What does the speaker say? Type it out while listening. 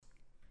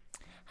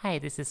Hi,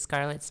 this is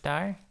Scarlett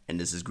Star. And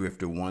this is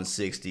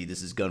Grifter160.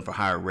 This is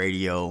GUN4HYRE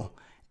Radio,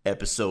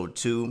 episode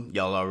 2.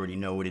 Y'all already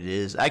know what it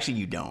is. Actually,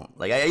 you don't.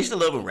 Like, I used to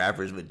love when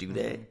rappers would do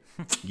that.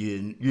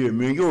 yeah,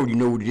 man, you already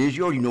know what it is.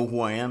 You already know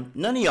who I am.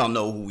 None of y'all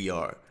know who we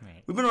are.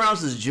 Right. We've been around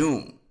since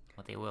June.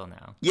 Well, they will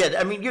now. Yeah,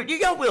 I mean,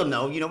 y'all will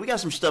know. You know, we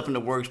got some stuff in the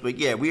works, but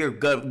yeah, we are we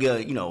are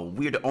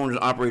the owners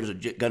and operators of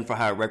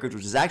GUN4HYRE Records,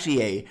 which is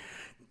actually a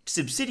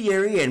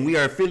subsidiary, and we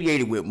are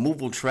affiliated with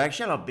Movable Tracks.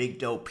 Shout out Big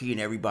Dope P and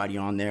everybody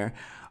on there.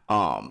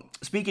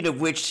 Speaking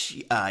of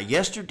which,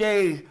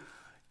 yesterday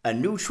a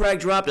new track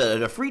dropped,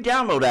 a free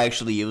download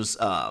actually. It was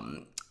a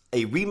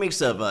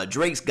remix of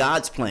Drake's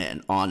God's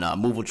Plan on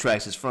Movable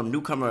Tracks. It's from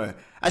newcomer.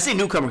 I say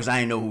newcomer because I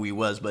didn't know who he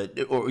was,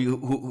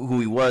 who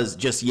he was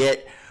just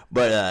yet.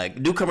 But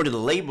newcomer to the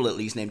label at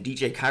least, named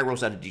DJ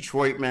Kairos out of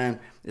Detroit. Man,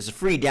 it's a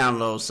free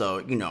download,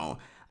 so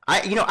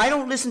I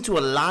don't listen to a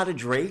lot of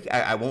Drake.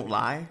 I won't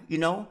lie,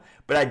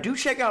 but I do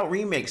check out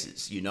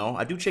remixes.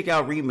 I do check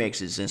out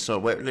remixes, and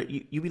so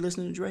you be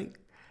listening to Drake?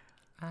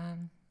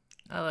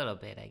 A little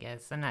bit, I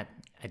guess. I'm not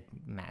a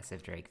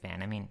massive Drake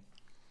fan. I mean,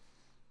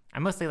 I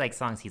mostly like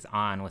songs he's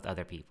on with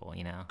other people.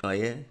 Oh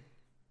yeah,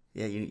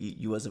 yeah.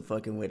 You wasn't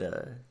fucking with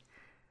what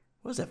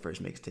was that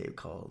first mixtape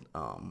called?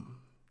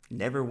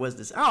 Never was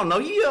this. I don't know.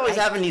 You always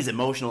having these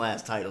emotional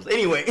ass titles.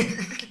 Anyway,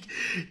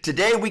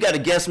 today we got a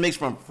guest mix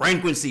from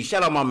Frenquency.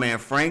 Shout out my man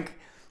Frank.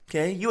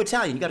 Okay, you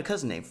Italian. You got a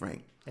cousin named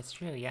Frank. That's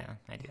true. Yeah,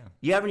 I do.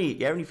 You have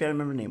any family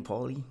member named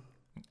Paulie?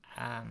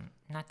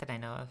 Not that I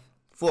know of.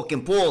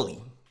 Fucking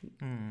Paulie.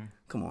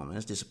 Come on, man.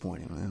 That's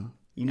disappointing, man.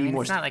 You need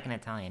more. It's not like an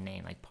Italian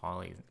name like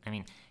Paulie. I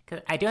mean, cause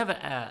I do have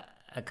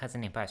a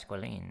cousin named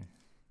Pasqualene.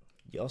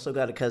 You also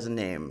got a cousin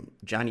named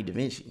Johnny Da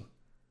Vinci.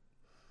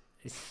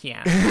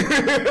 Yeah.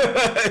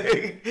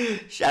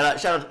 shout out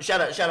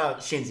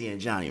Shinzy and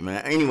Johnny,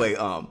 man. Anyway,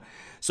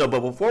 but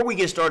before we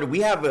get started, we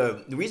have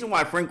the reason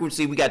why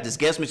Frequency we got this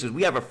guest mix is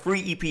we have a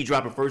free EP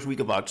dropping first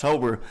week of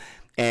October,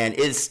 and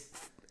it's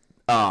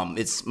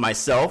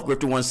myself,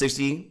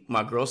 Grifter160,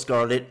 my girl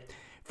Scarlett,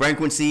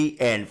 Frequency,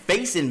 and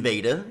Face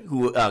Invader,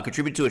 who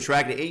contributed to a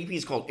track. The EP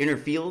is called Inner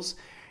Feels.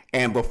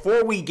 And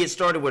before we get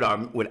started with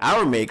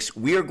our mix,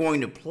 we are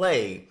going to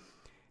play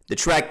the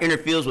track Inner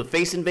Feels with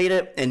Face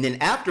Invader, and then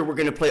after we're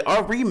gonna play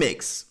our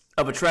remix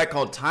of a track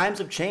called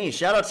Times of Change.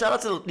 Shout out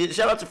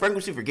to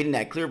Frequency for getting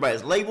that cleared by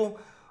his label.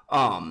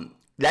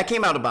 That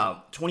came out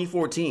about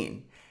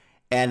 2014,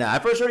 and I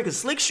first heard it because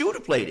Slick Shooter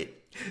played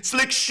it.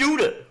 Slick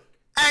Shooter,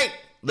 hey,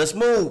 let's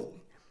move.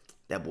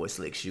 That boy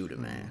Slick Shooter,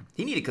 man,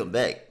 he need to come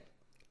back.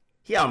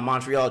 He out in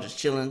Montreal just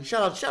chilling.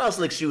 Shout out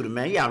Slick Shooter,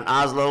 man. He out in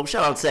Oslo.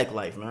 Shout out Tech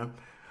Life, man.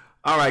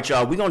 All right,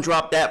 y'all, we gonna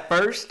drop that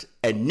first,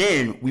 and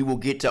then we will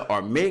get to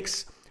our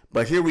mix.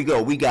 But here we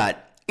go. We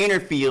got Inner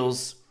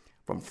Feels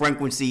from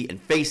Frequency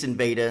and Face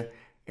Invader.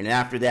 And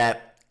after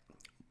that,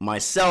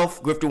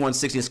 myself,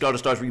 Grifter160, and Scarlett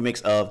Star's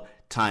remix of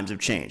Times of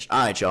Change.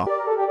 All right, y'all.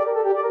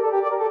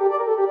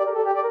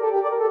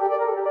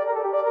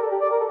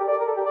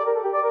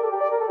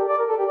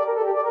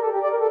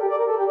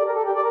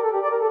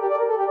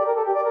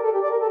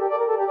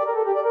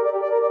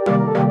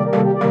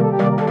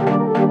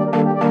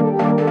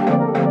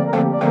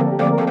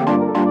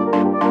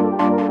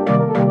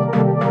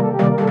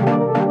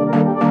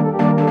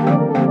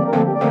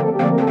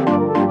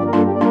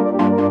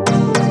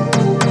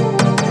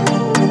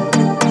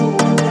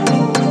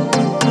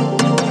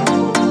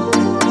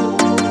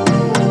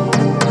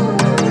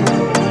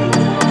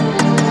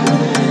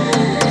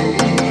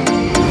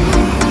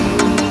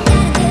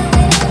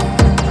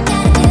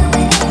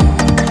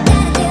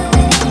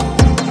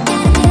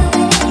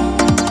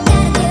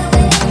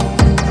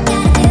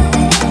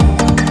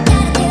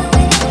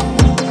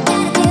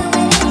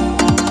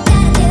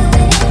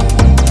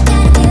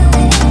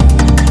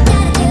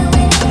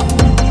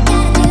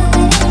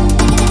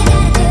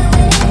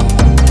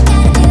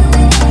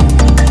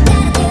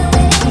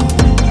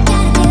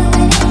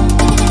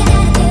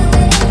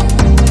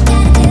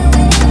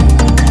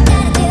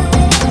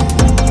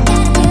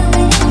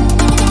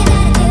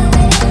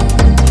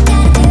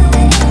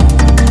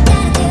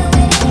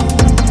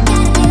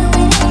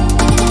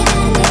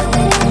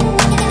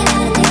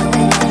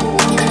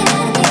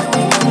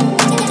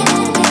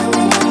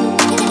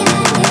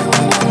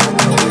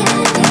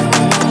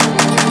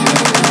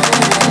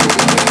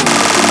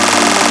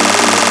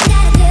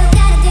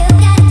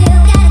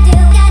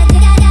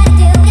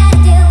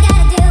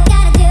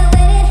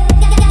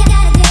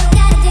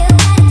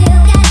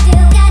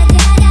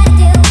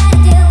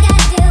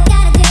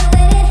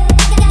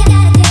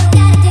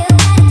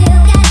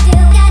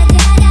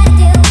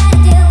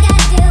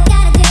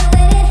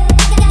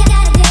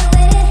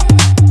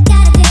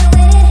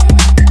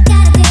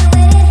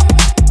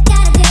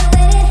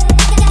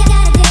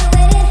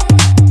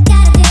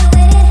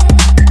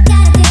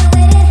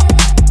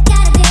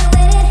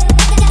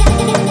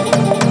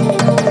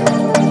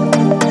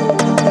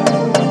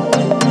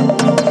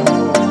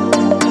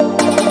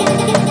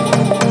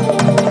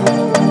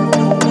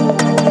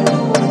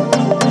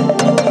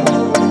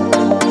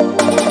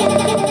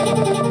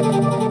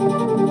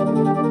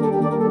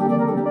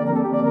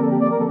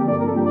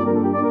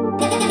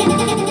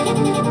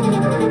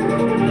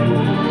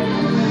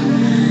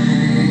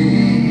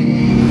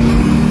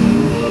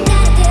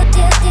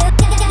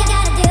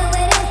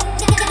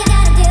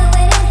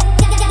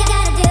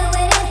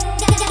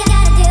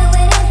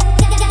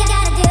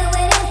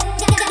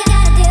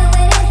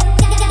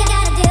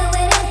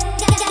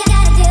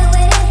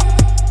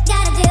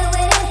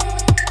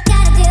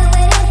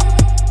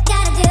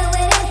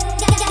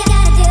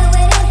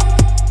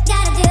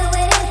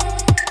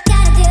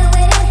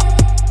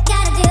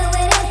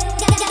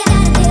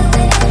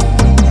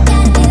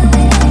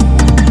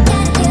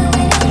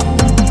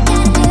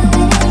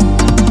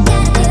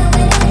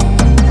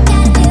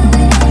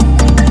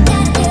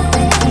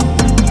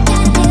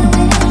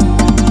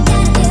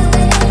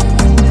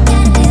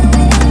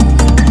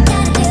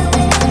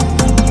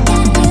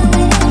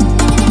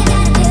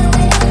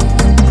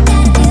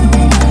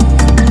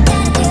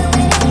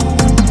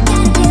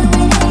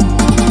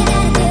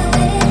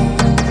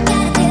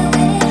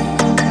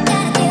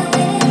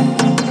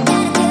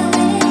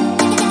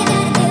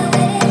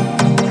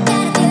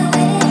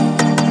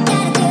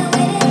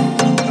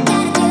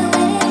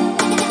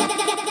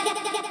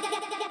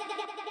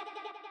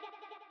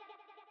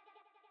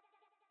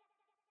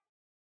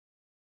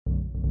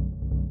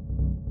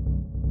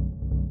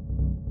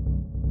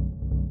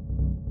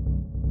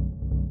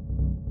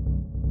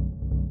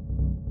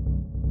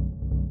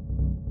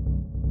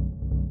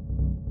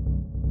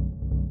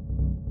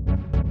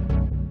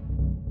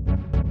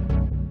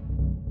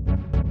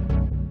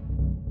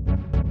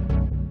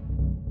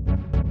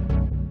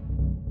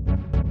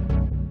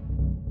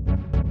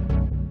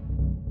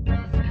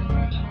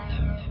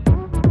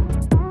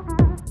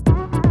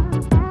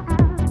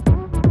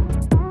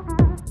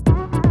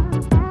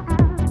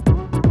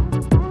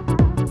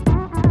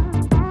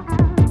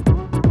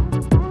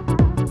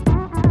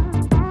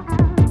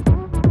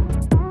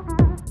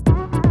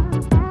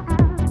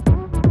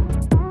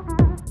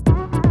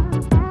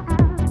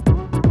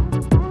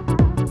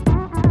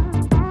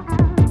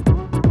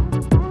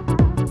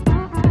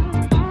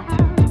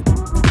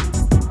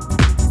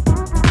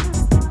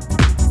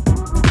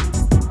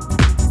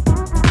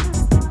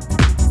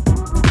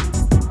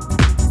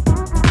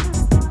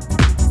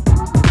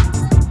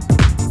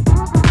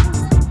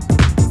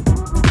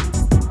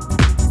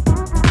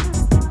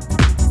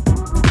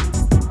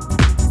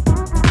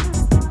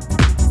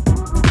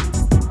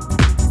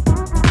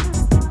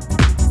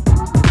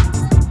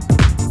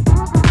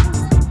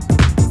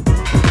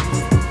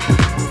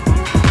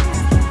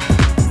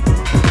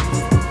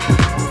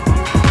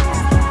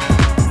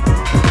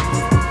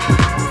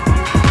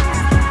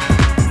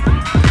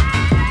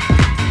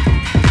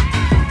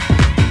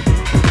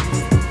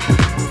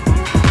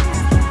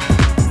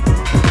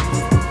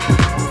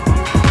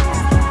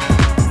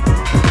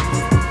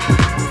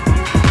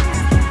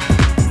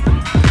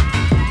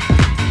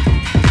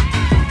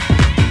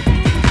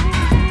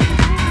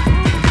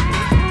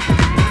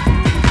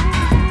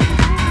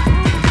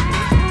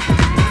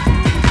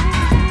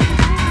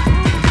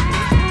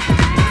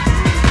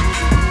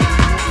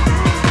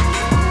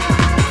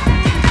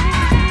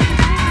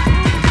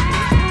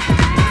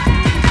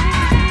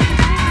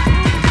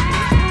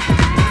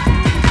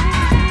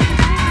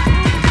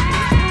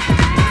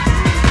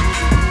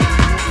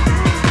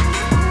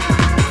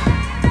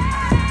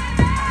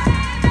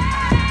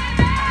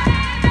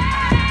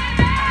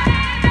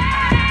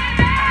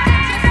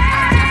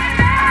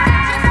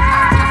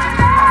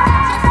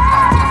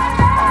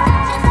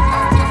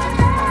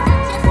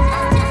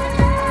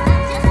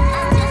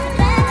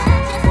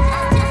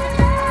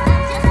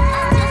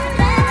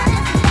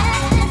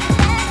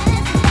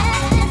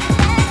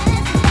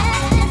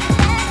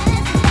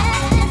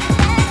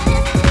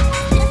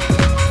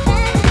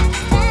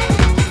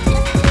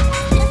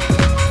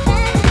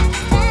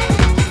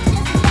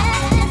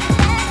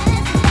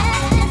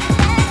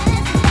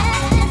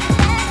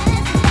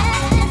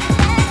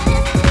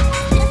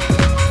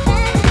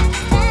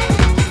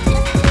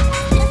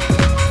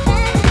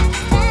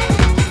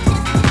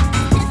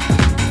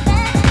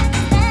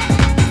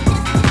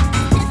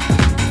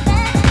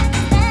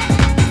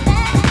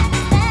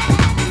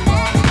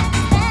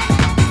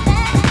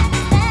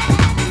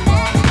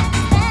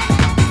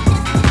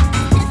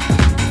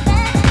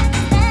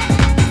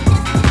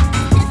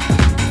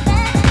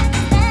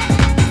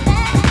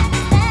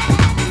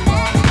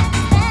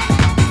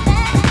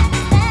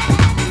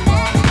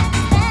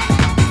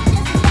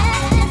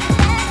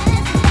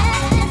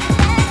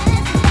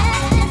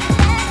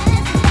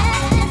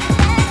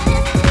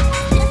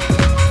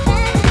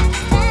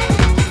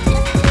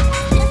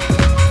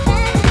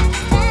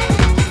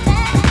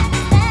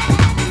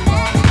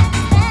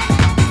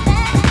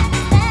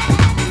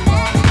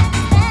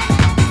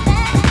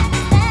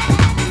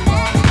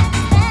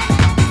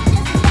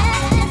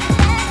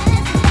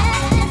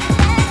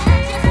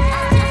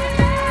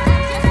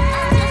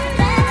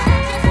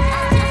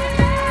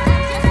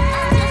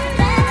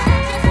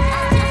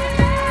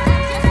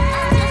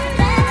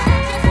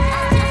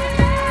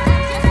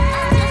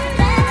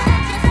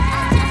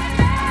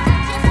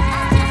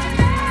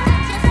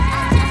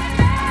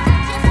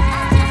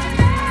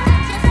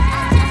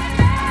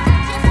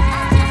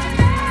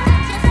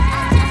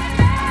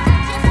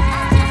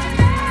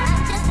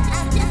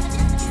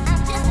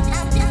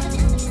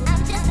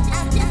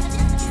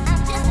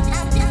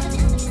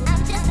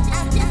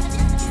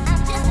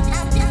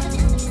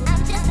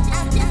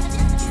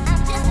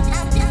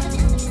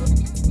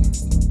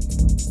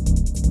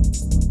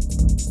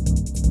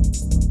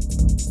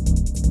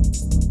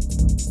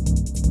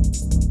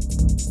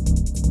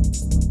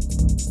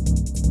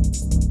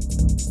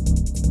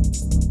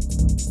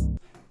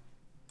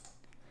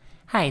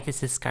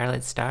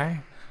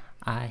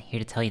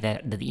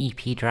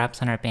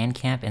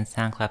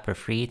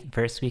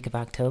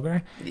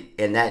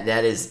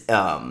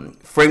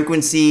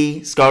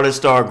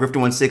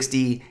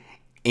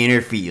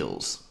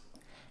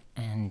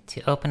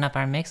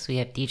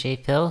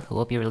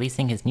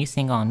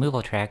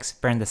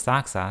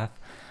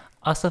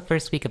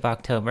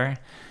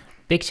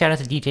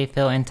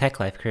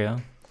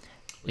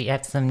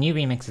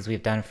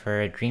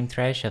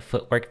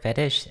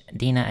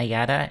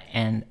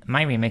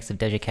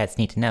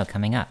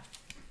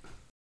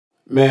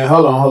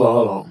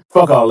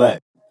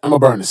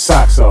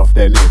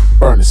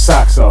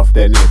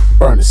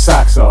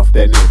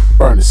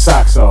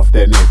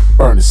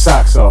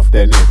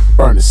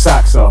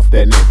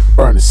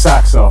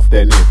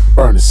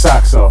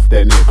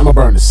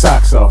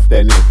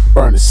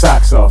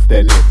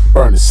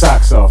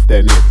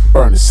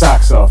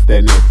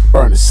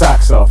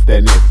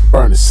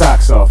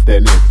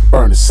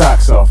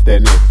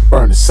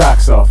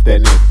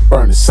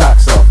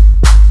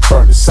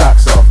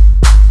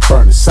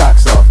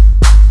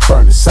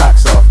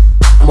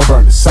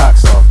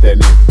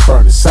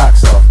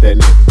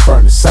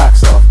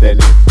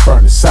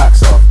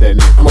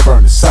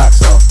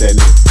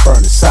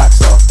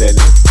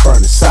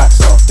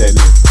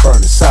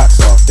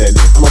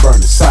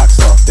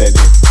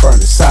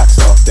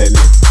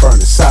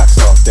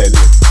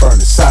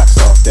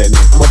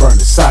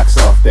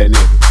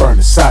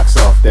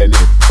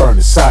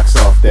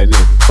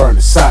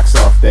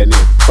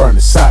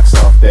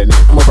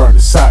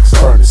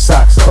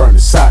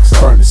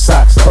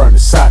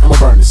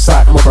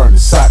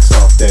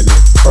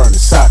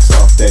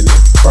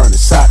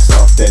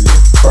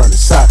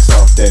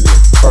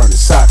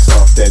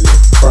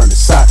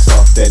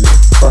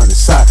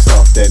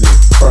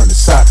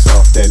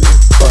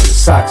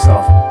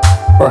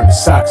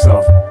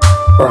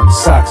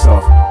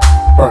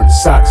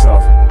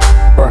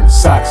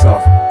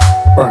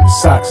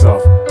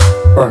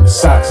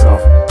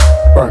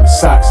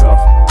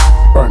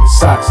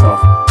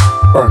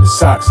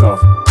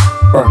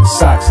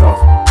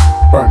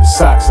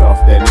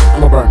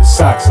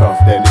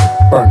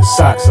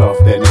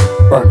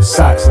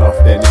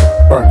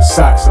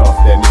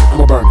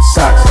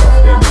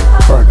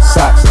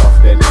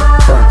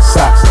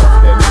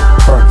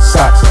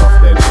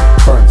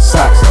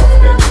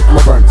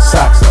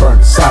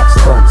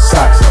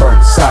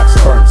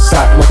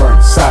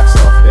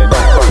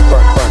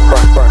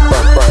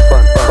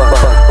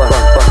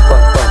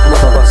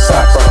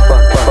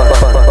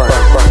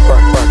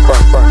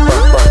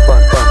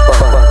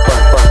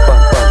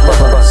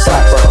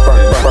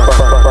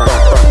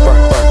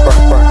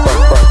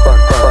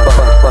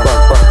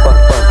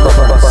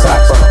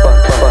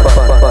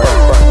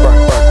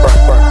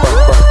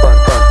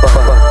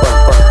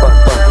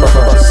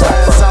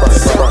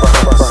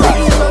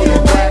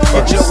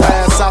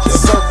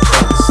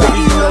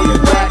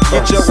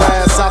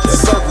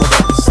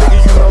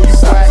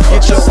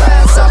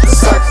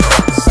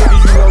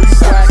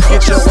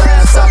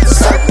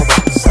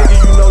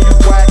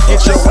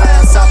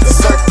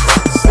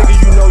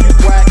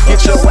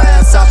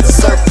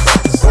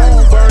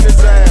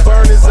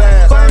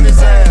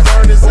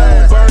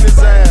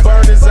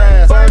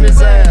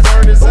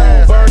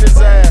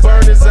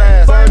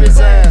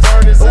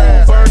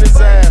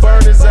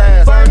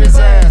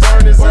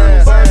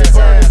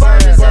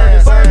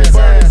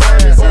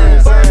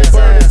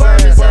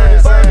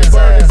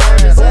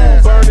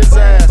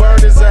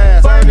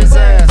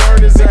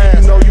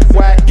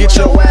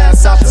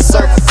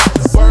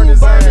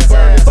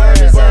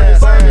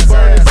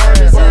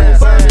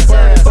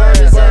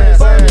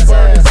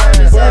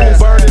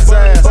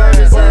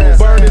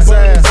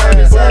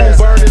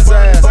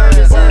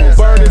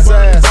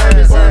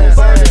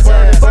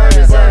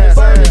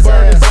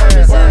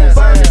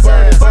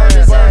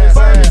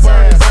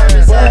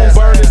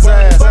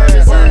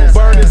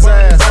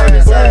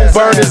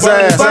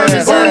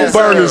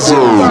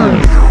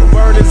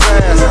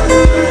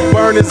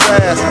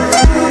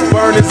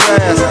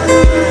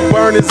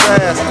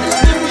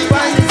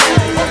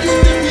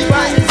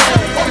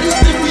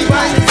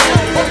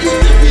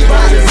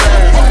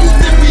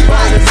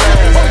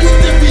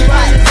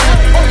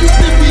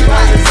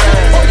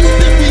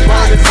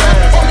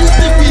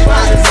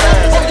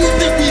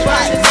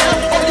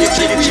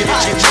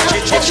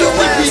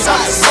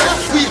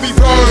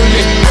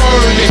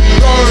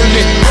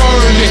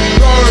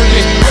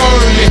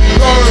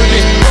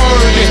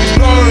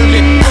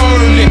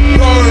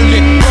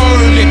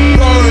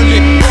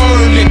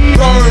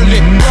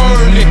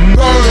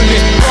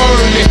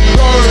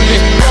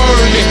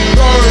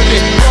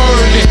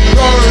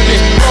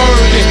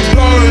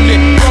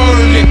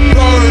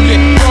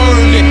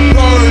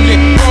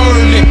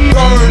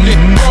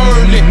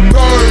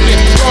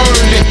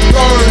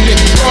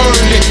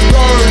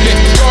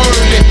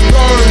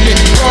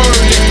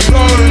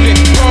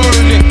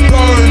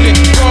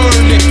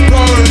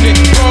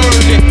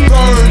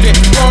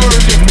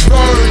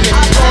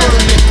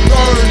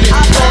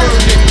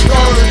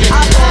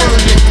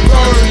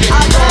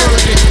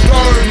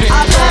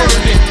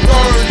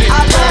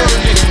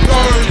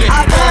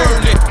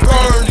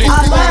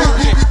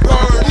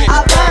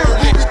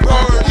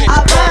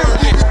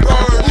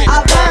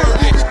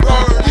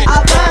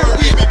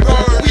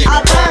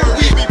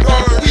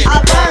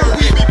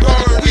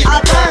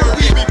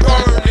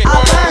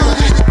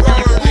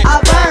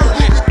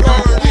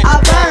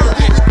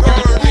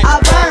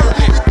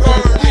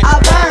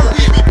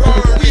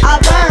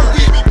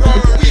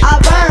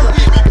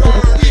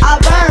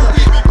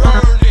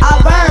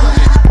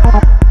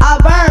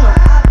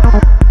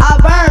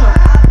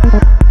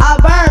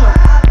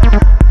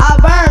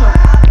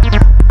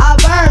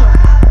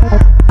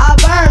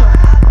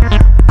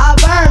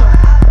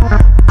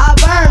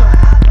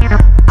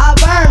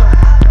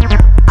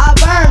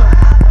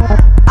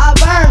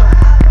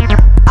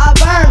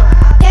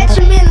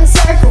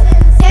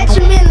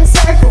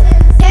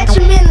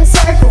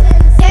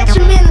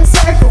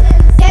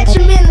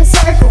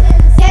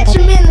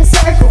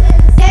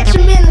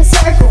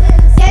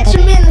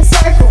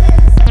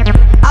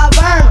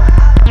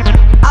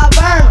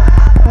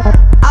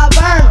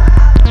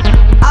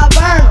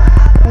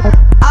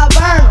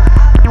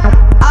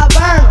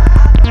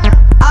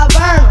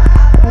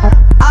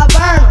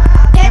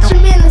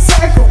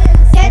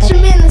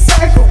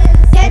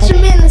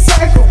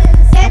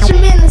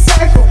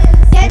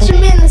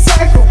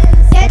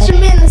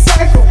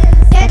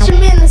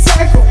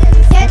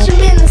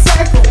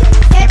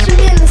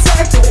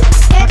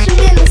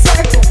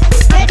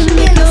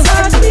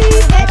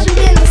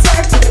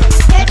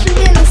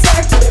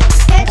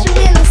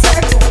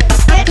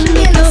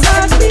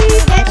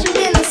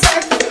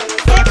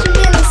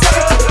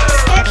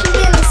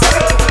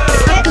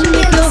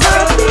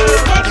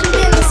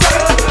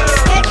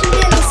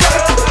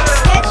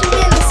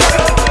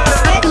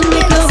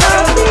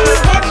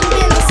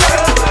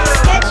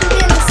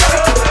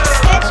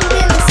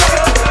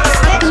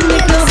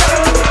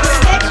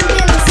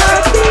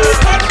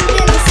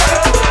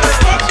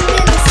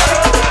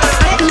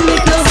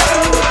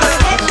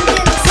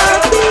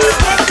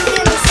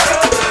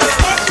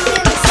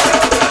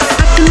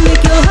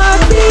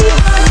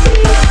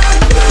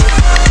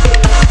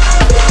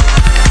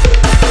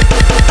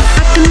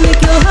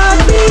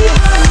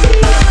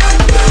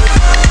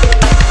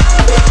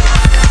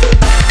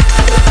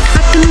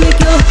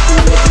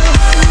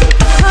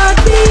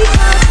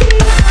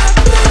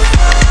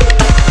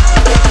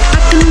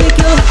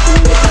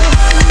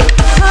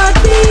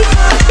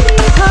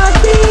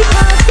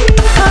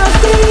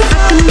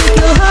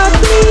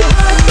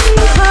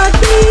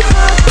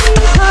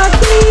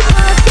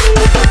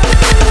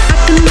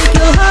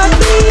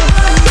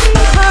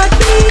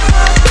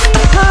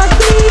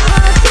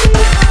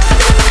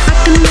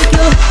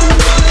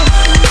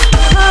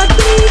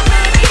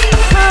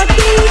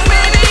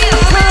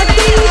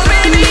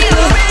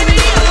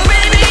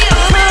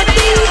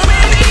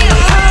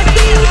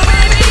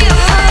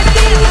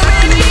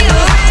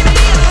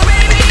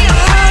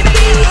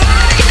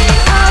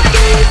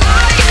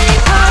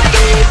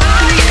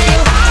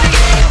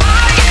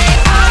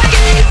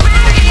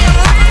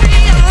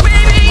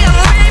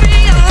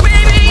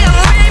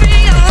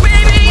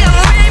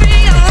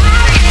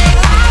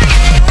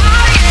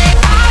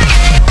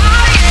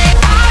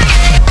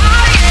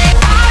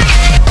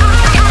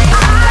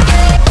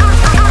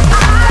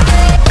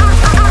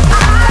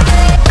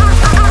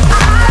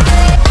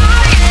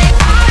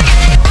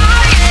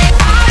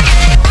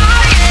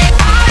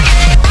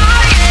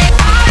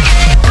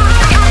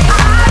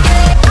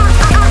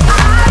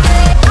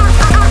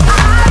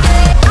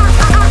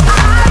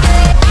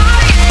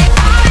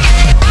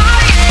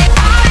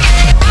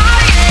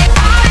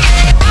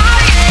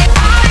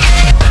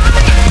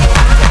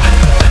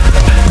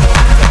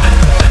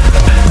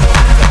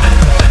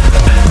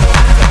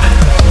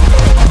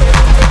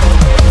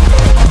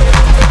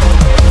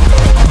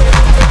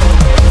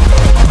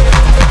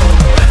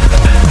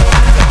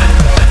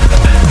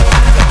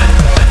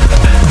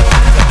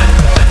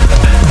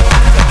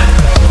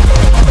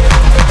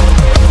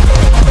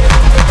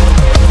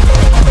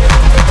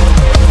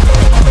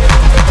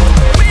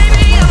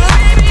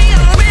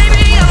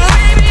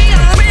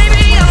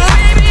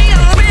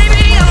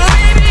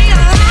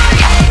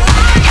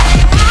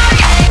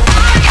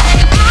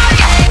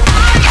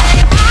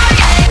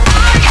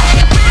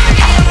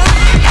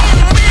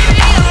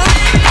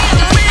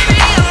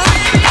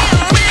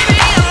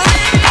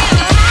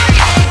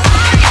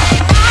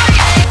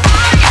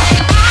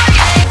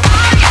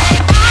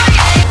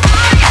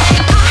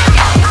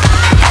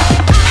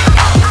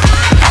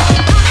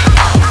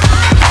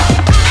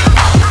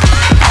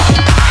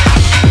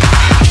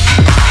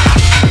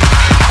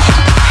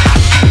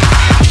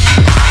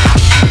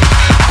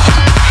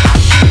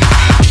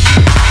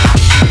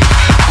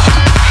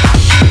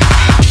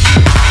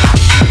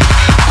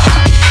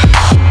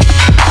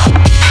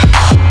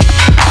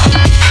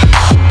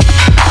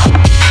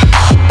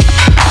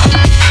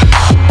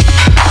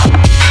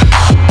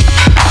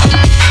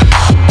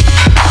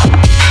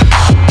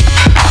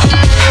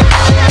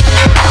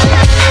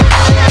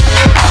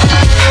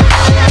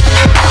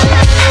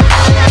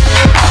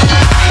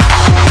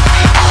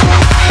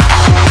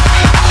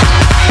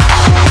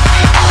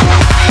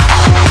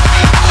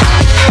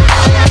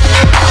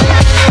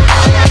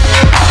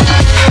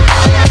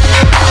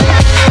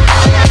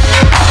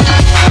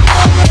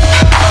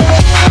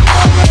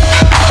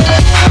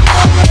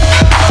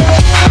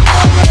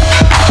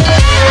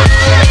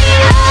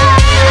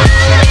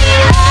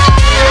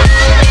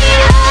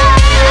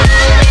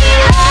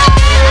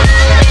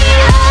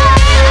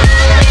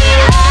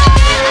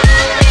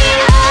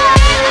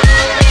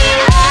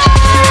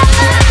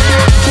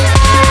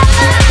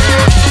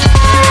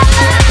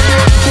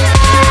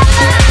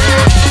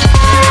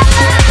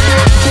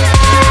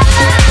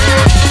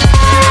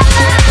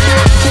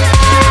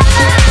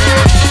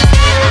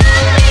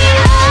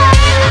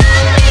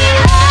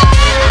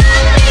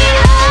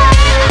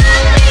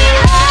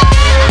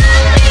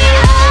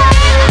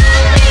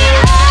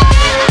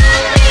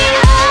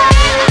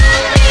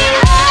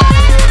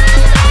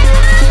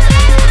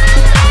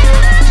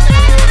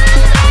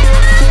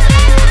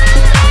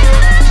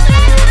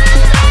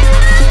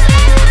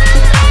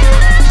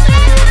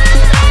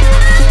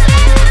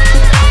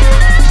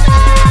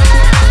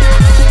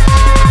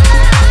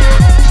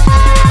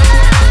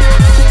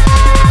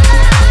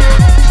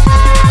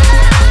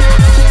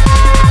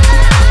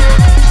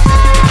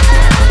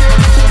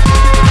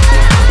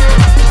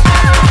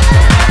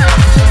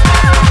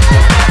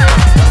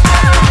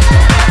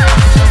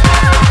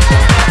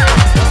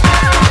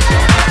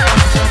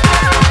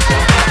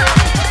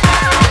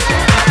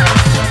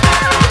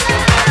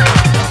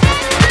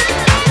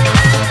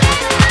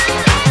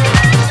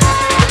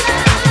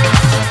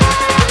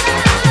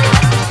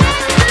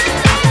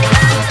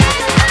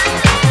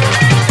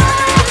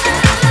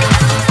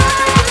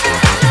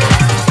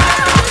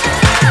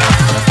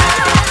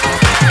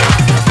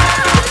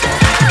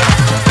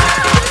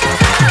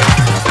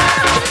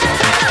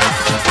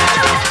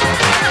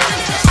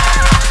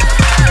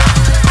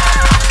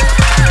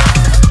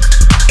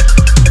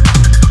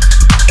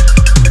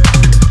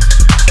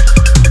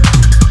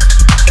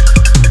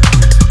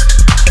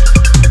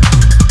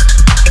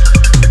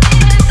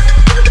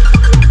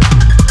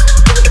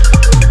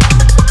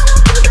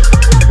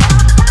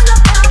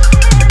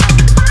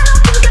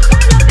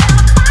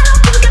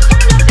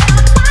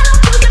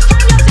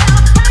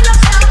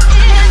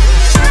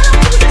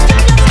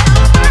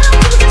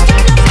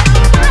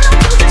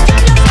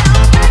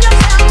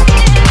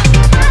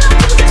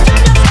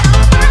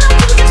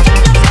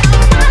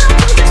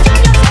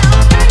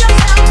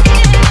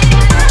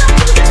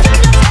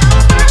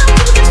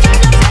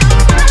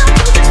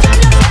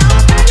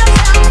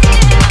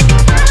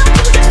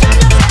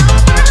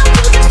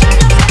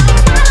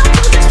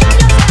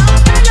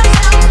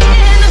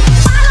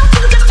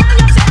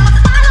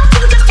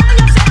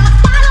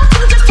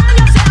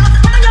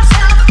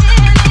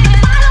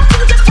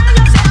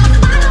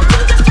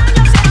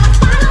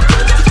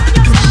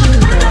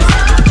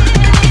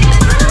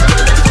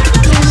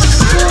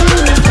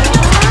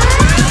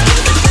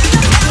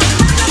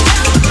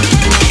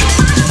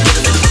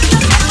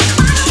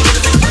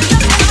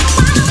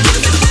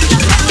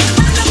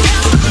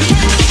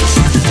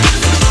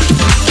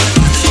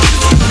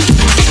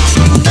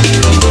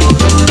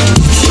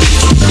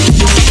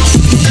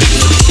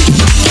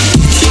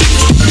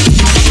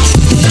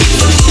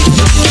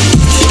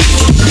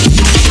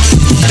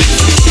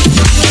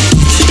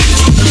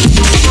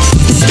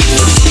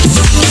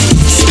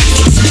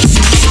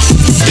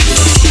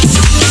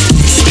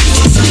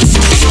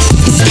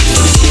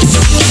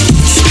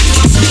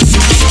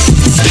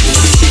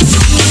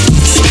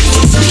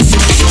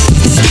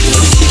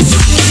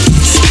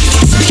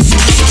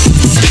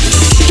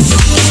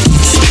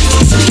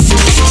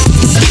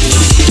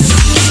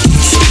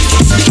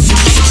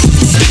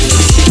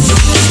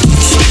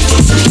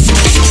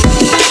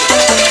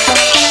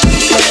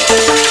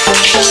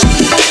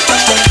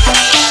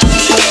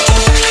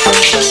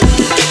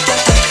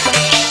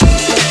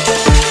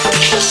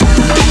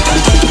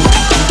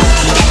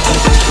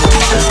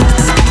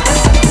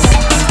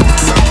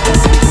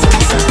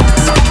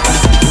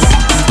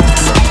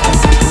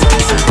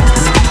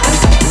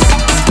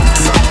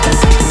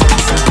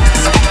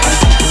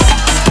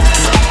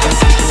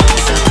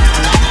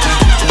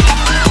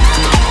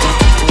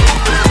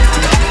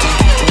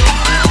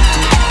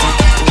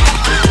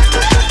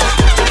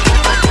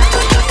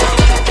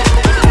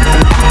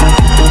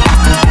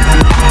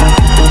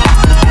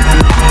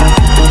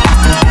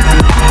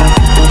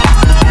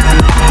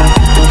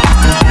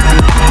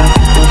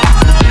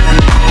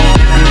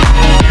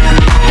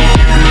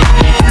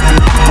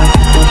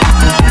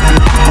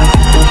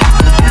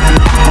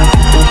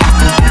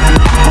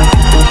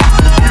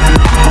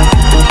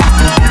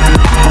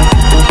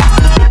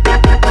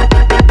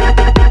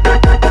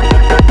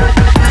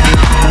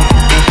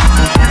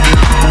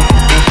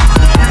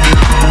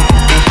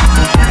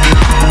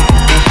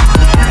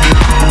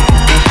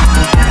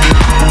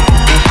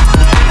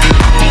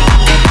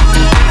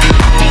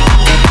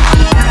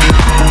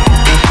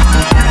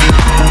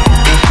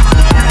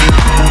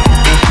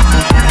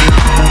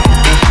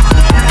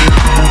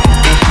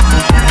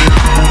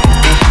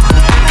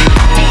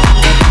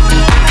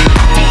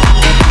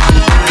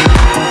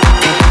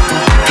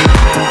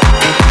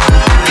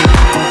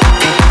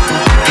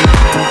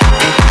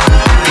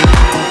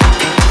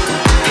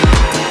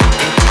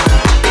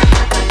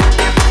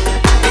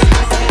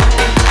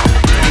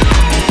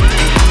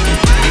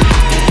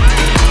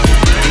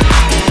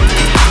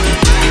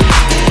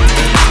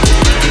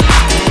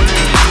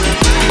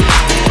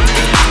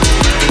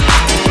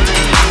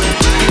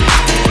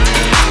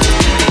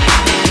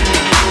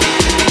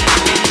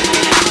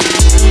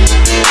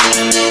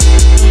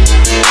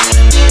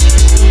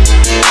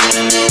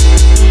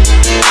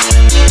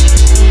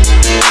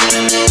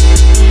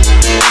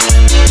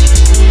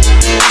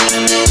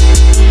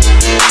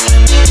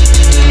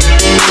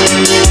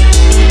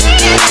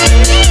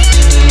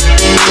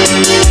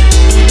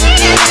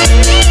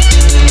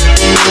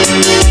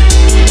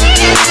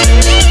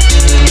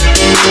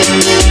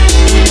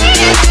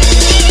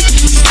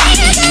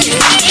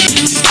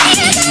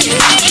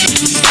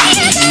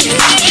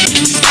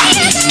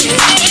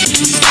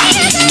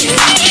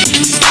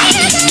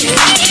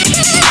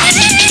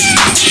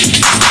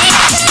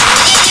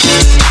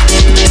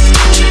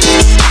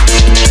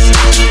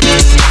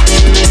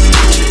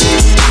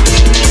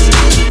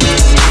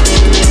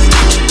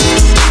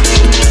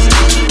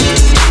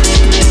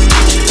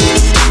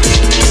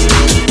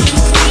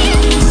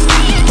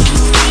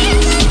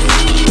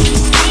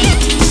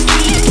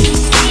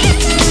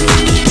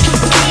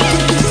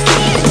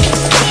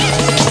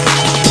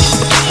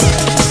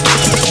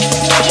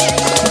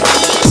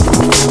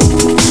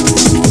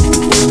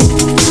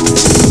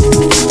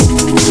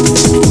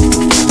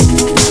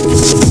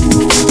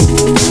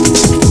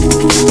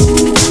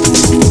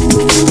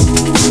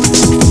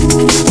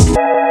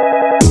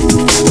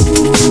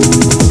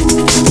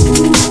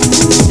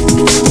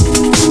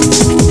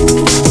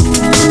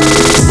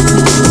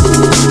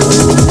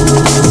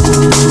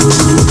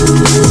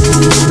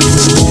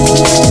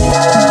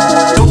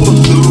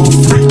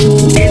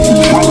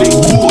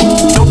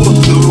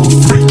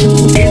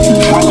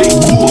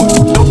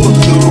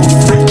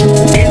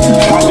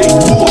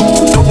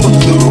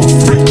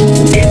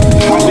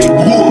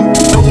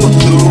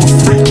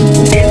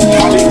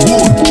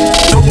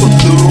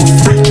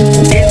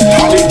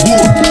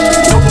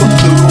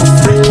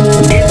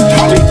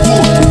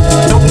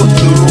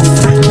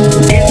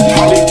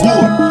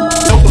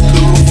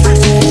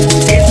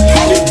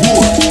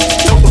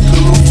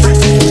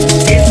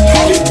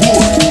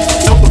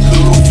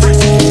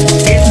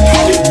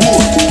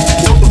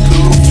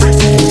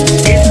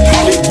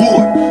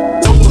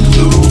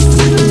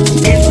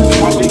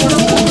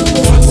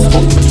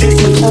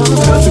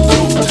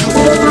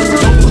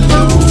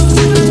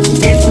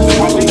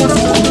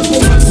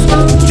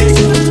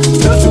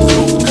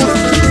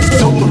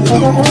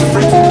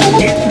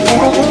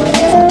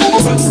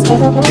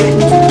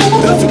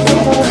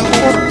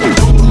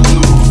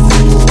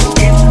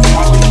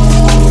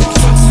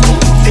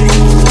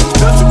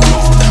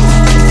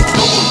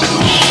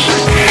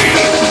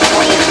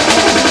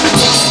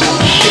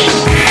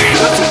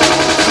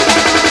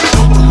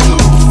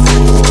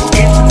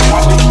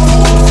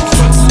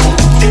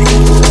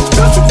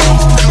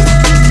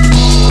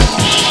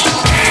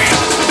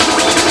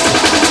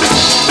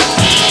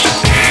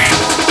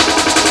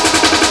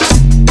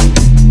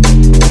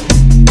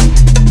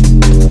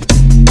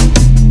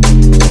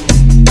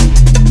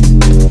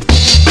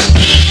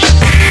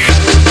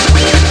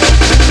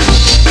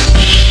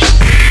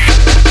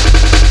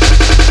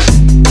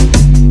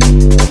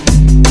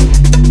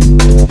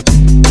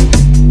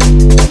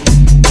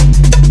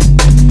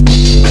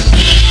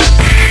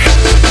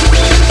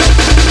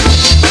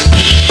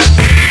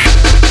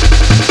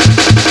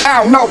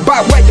 I don't know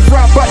about where you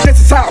from, but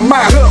this is how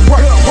my hood work.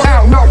 I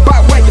don't know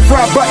about where you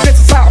from, but this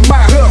is how my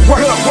hood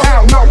work. I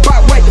don't know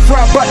about where you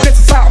from, but this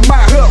is how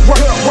my hood work.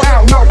 I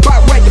don't know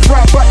about where you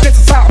from, but this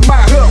is how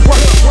my hood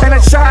work. And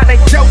they shine, they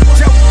joke,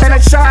 and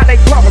they shine,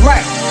 they blow a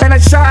light. And they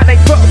shine, they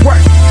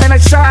footwork, and they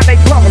shine, they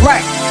blow a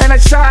light. And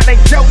they shine, they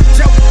joke,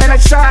 and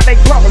they shine,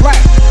 they blow a light.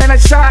 And they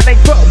shine, they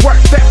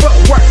footwork, that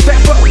footwork, that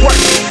footwork.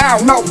 I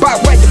don't know about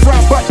where you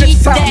from, but this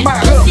is how my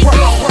hood work.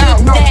 I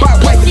don't know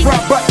about where you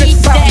from, but this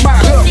is how my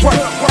hood work.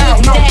 I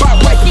don't know about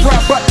where you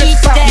from, but this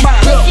is how my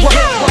hood work.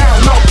 I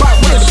don't know about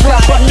where you from,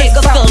 but this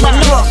is how my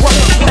hood work.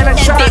 And they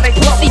shine, they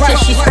blow a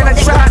light.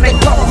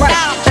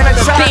 And they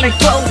shine, they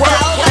blow a light. And they shine, they blow a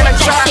light. And they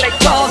shine, they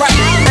blow a light.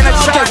 And they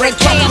shine, they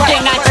blow a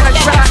light. And they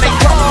shine, they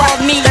blow a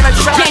light. And they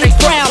shine, they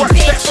blow a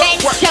light.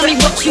 Tell me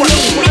what you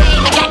need.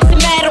 I got some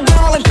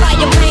Adderall and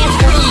firebrand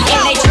free,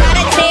 and they try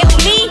to tell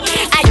me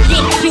I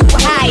get too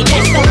high.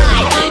 That's a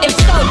lie. If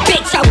so,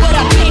 bitch, I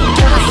would've been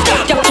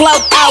high. The flow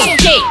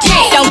OG,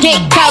 don't get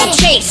cold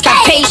chased.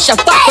 Capisce?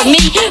 Fuck with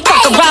me,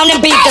 fuck around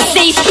and be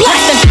deceased.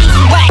 Plus some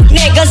whack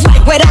niggas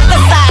with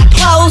oversized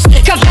clothes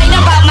complain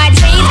about my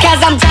jeans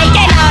 'cause I'm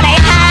taking all they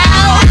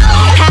hoes.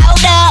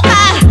 Hold up,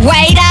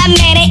 wait a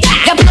minute.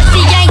 The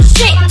pussy ain't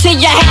shit till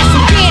you have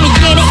some penny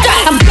in it.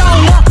 I'm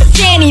going off the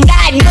Jenny,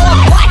 not more.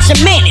 Watch a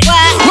minute.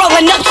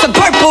 Rolling up some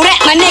purple that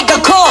my nigga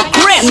called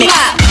Grimace.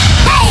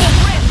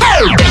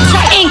 Bitch,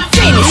 I ain't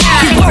finished.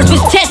 These words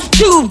was test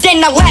tube,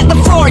 then I laughed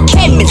before a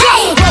chemist.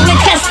 Rolling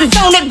testers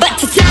on it, but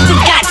the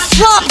sisters got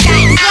slumped.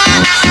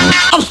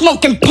 I'm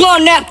smoking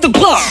blunt after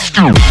blunt.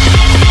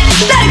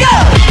 Let it go!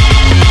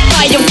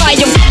 Fire,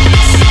 fire.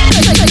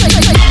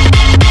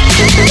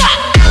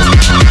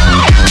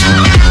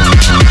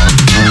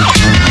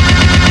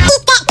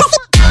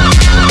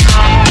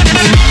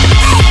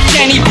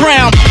 Jenny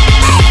Brown.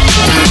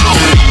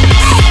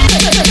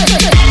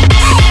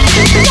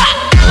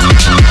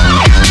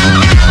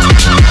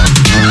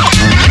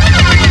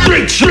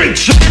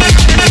 Rich.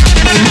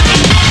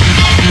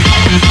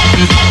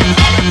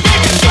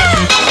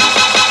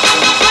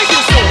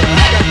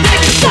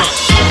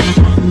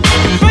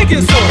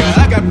 Baking soda.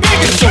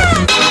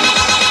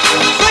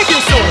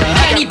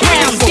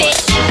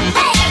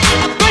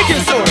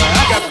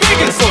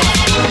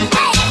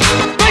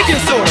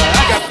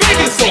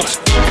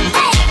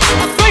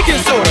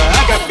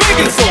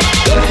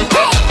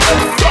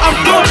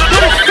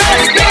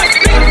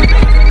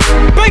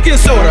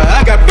 soda,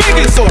 I got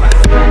baking soda.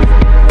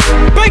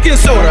 Baking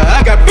soda,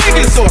 I got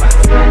baking soda.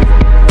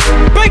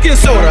 Baking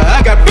soda,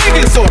 I got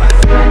baking soda.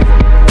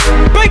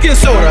 Baking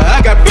soda,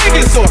 I got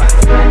baking soda.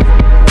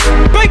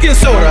 Baking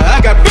soda,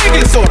 I got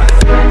baking soda.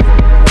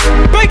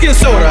 Baking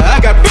soda, I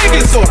got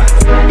baking soda.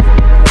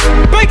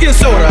 Baking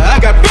soda, I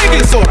got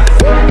baking soda.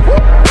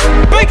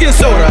 Baking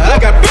soda, I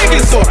got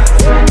baking soda.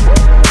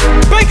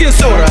 Baking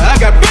soda, I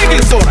got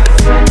baking soda.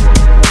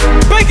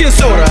 Baking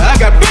soda, I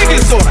got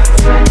baking soda.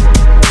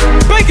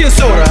 Baking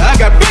soda, I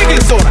got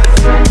baking soda.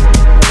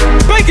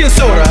 Baking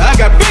soda, I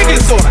got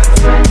baking soda.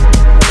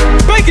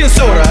 Baking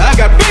soda, I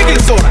got baking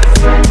soda.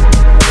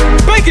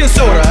 Baking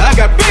soda, I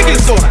got baking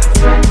soda.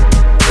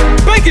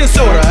 Baking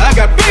soda, I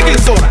got baking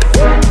soda.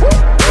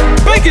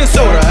 Baking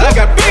soda, I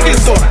got baking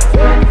soda.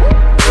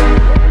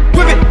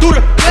 Whip it through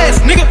the glass,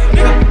 nigga.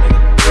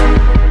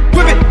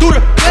 Whip it through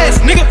the glass,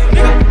 nigga.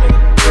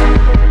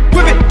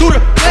 Whip it through the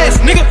glass,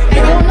 nigga.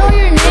 They don't know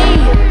your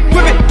name.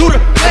 Whip it through the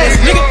glass,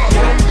 nigga.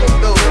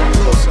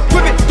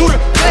 Whip it through the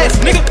glass,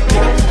 nigga.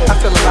 I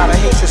feel a lot of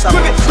hate since I'm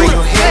Whip it through the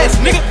glass,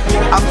 nigga.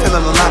 I'm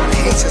feeling a lot of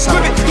hate since I'm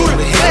Whip it through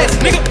the glass,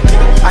 nigga.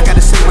 I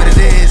gotta say what it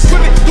is.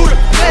 Whip it through the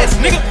glass,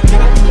 nigga.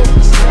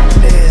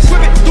 It is.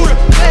 Whip it through the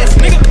glass,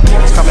 nigga.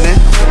 It's coming in.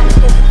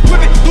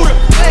 Whip it through the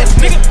glass,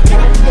 nigga.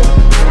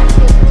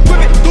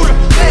 Whip it through the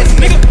glass,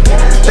 nigga.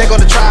 They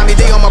gonna try me,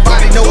 they on my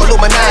body, no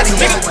Illuminati.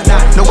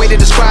 No way to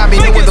describe me,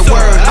 no other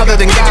word other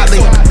than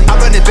godly. I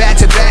run it back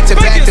to back to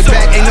back to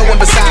back, ain't no one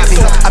beside me.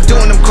 I'm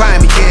doing them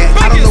grimy, yeah.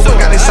 I don't know what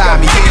got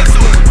inside me, yeah.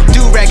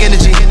 Do-rag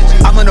energy,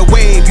 I'm on a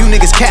wave, you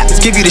niggas caps.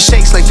 Give you the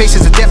shakes like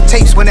faces of death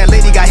tapes. When that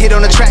lady got hit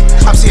on the track,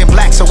 I'm seeing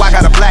black, so I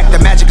got a black. The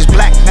magic is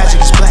black, magic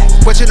is black.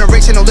 What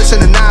generation don't listen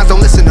to nines, don't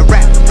listen to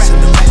rap.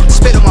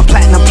 Spit on my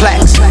platinum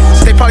plaques.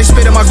 They probably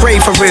spit on my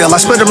grave for real. I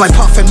split them like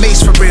Puff and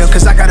Mace for real,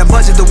 cause I got a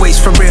budget to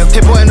waste for real.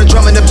 Hit boy on the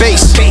drum and the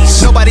bass.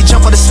 Nobody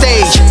jump on the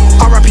stage.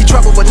 RIP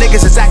trouble, but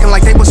niggas is acting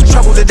like they want some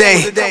trouble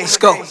today. Let's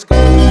go.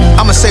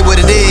 I'ma say what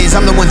it is,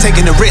 I'm the one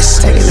taking the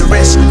risk.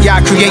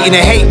 Y'all creating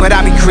the hate, but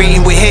I be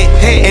creating with hit.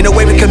 Ain't no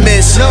way we can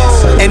miss.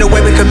 Ain't no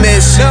way we can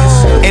miss.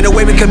 Ain't no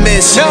way we can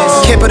miss.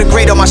 Can't put a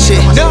grade on my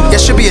shit. Y'all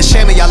should be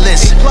ashamed of y'all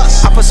list.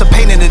 I put some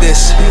pain into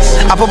this.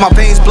 I put my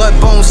veins, blood,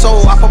 bone,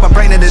 soul. I put my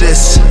brain into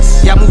this.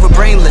 Y'all moving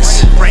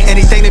brainless.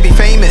 Anything to be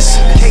famous.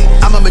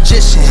 I'm a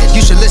magician. You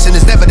should listen,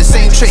 it's never the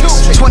same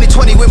tricks.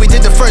 2020 when we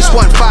did the first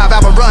one,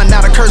 5-hour run,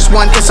 not a cursed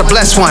one, it's a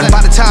blessed one.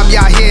 By the time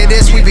y'all hear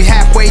this, we be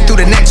halfway through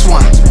the next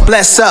one.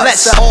 Bless up.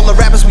 All the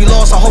rappers we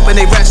lost, I'm hoping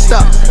they rest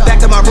up. Back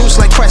to my roots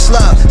like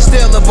Questlove,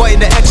 still avoiding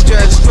the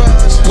extras.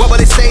 What will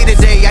they say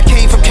today? I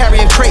came from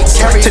carrying crates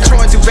to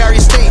touring through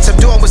various states. I'm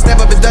doing what's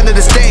never been done to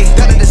this day.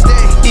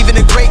 Even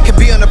the great could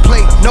be on the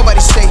plate,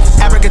 nobody's safe.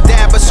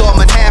 Abracadabra, so I'm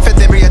on half and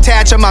then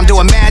reattach them. I'm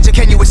doing magic,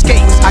 can you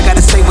escape? I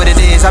gotta say what it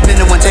is, I've been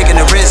the one taking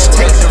the risk.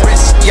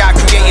 Y'all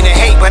creating the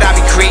hate, but I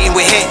be creating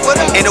with hit.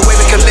 Ain't no way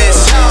we can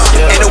miss.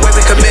 Ain't no way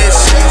we can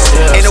miss.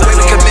 Ain't no way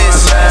we can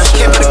miss.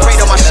 Can't put a grade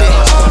on my shit.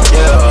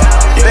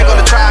 They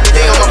gonna try me,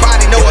 they on my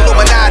body, no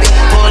Illuminati.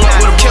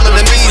 I'm killing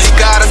them easy,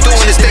 God, I'm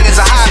doing this thing as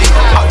a hobby.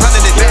 I'm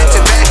running it back to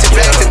back to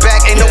back to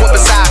back, ain't no one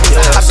beside me.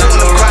 I'm doing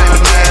them grimy,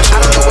 man. I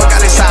don't know what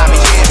got inside me,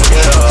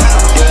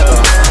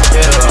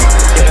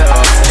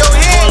 Yo,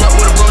 yeah.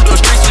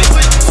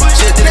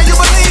 Can you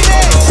believe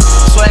it?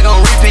 Swag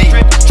on repeat.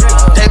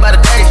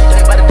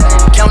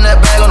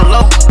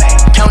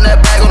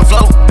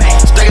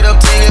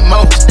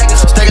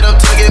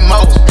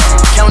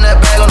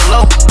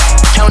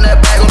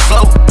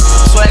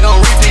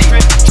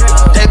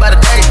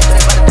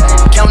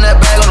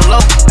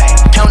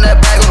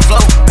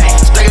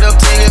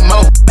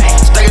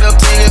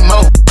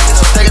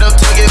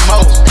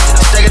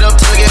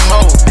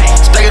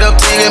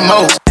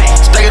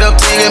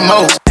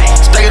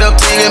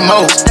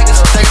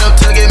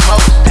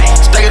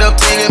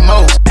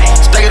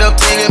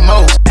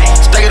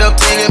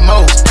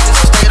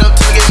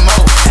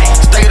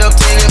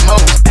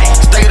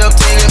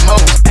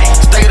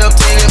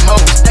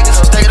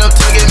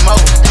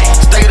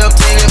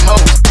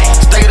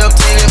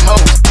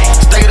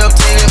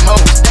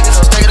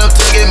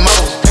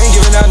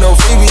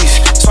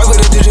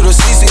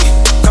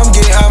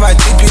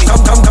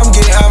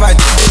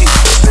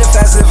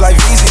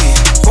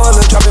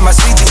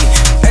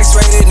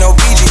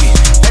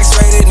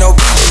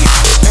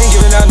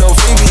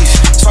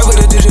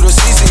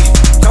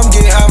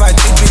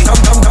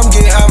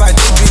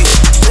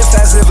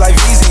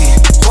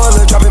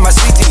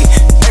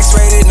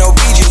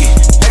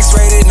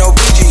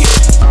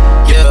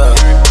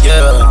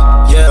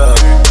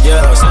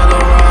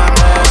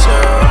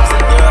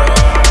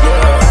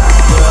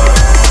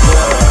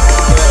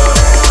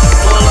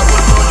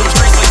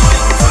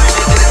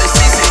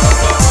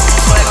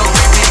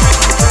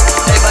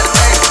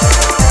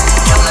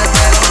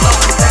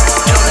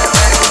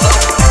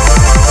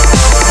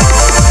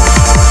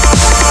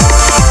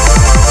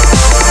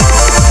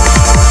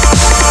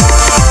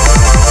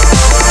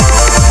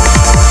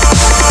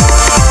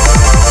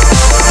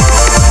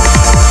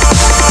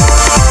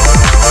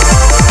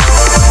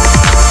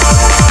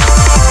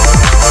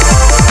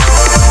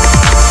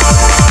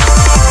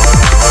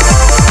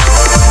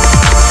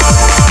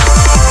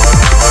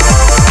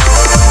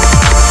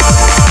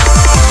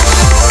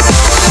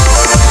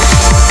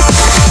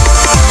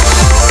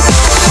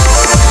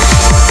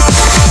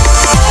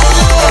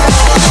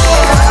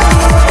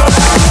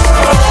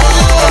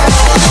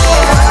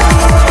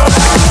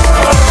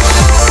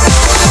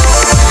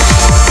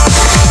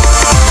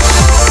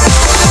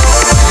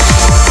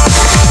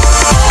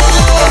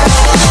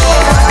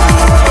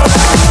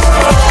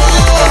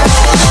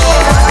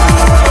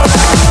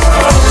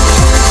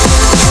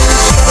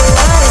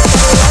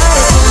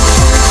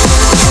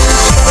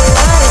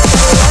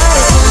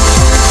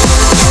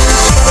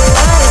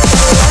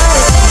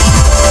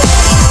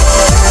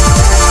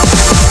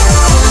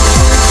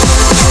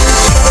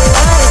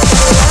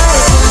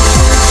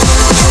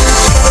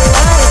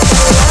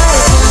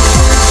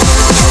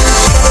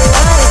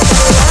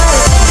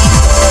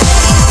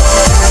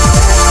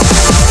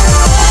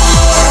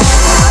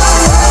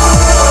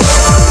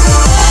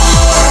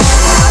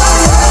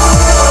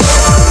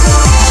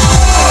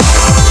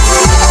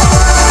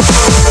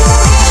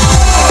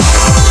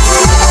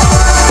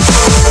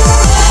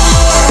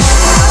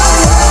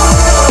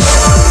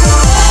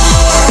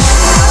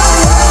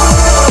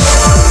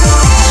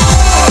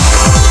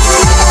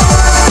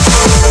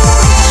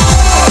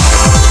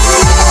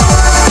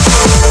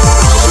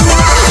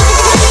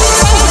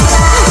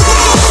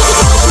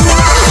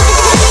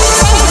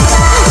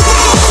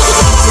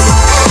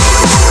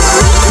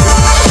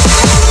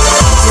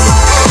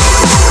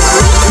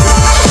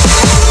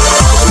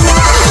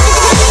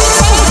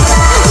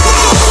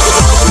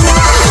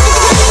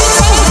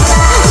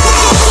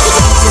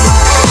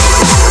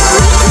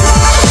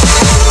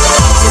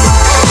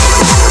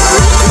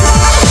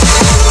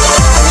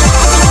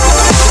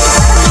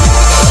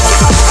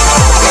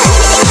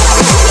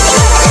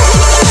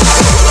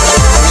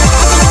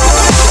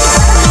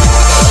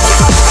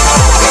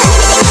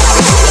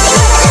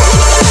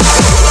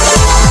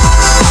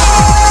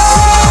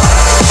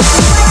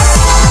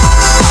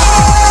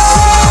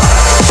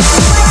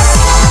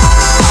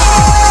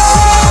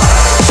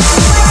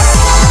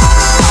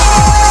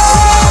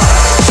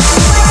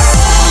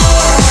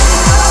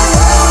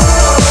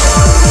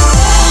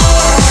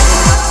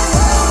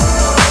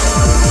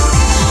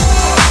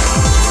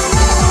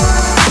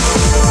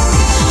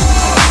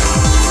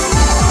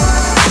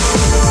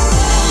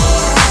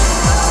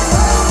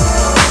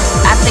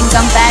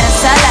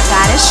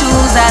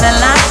 got a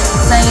line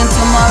saying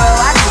tomorrow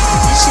I do.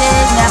 This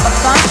shit never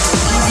comes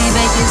easy,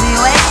 bake, easy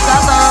way. So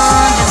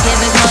on, just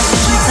give as much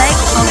as you take,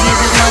 don't give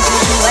as much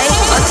as you wait.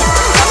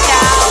 Fuck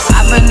out,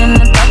 I've been in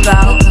the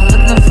dugout,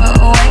 looking for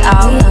a way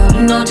out.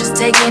 You know, just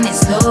taking it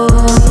slow.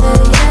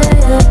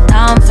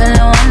 Now I'm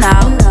feeling one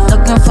out,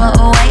 looking for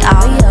a way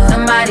out.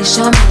 Somebody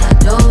show me the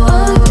door.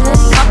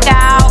 Fuck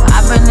out,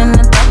 I've been in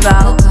the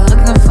dugout,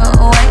 looking for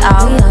a way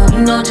out.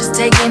 You know, just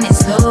taking it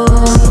slow.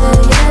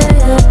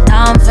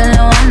 Now I'm feeling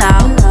one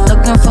out,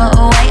 looking for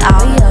a way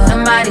out.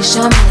 Somebody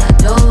show me the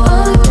door.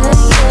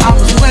 I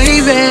was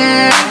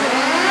waving,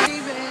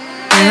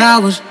 and I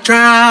was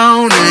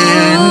drowning,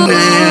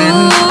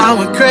 and I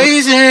went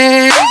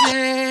crazy.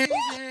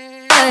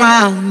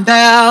 Found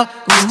out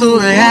it's the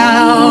way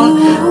out.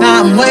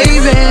 Now I'm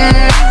waving,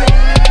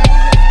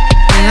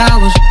 and I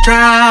was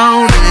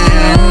drowning,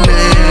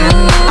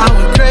 and I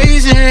went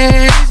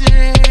crazy.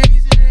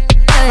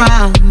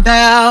 Found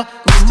out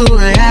it's the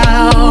way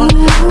out.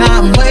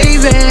 Now I'm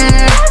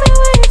waving,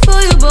 For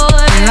you,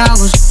 boy. and I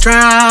was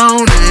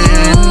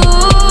drowning.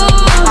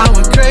 I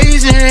went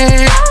crazy.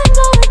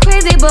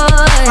 Crazy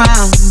boy.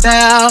 Found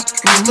out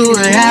it's the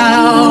way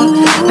out.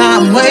 Now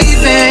I'm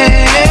waving.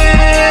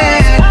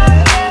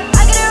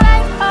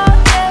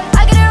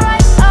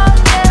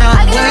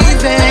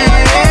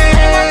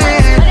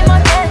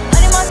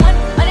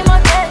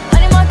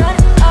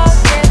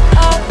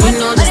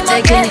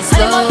 Taking it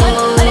slow.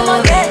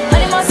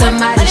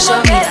 Somebody show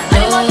me that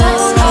door.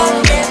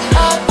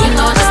 You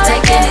know, just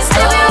taking it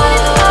slow.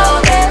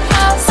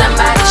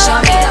 Somebody show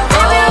me that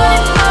door.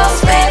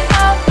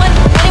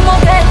 Money more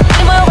bed,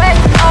 money more work.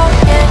 Oh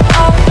yeah,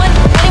 oh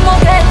money more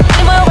bed,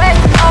 money more work.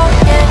 Oh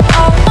yeah,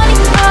 oh money,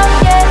 oh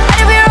yeah.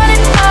 I be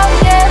running, oh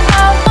yeah,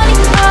 oh money,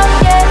 oh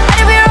yeah.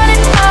 I be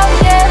running, oh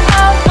yeah,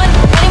 oh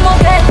money more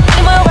bed,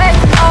 money more work.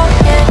 Oh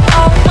yeah,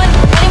 oh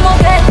money more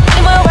bed,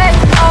 money more work.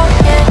 Oh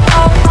yeah,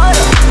 oh.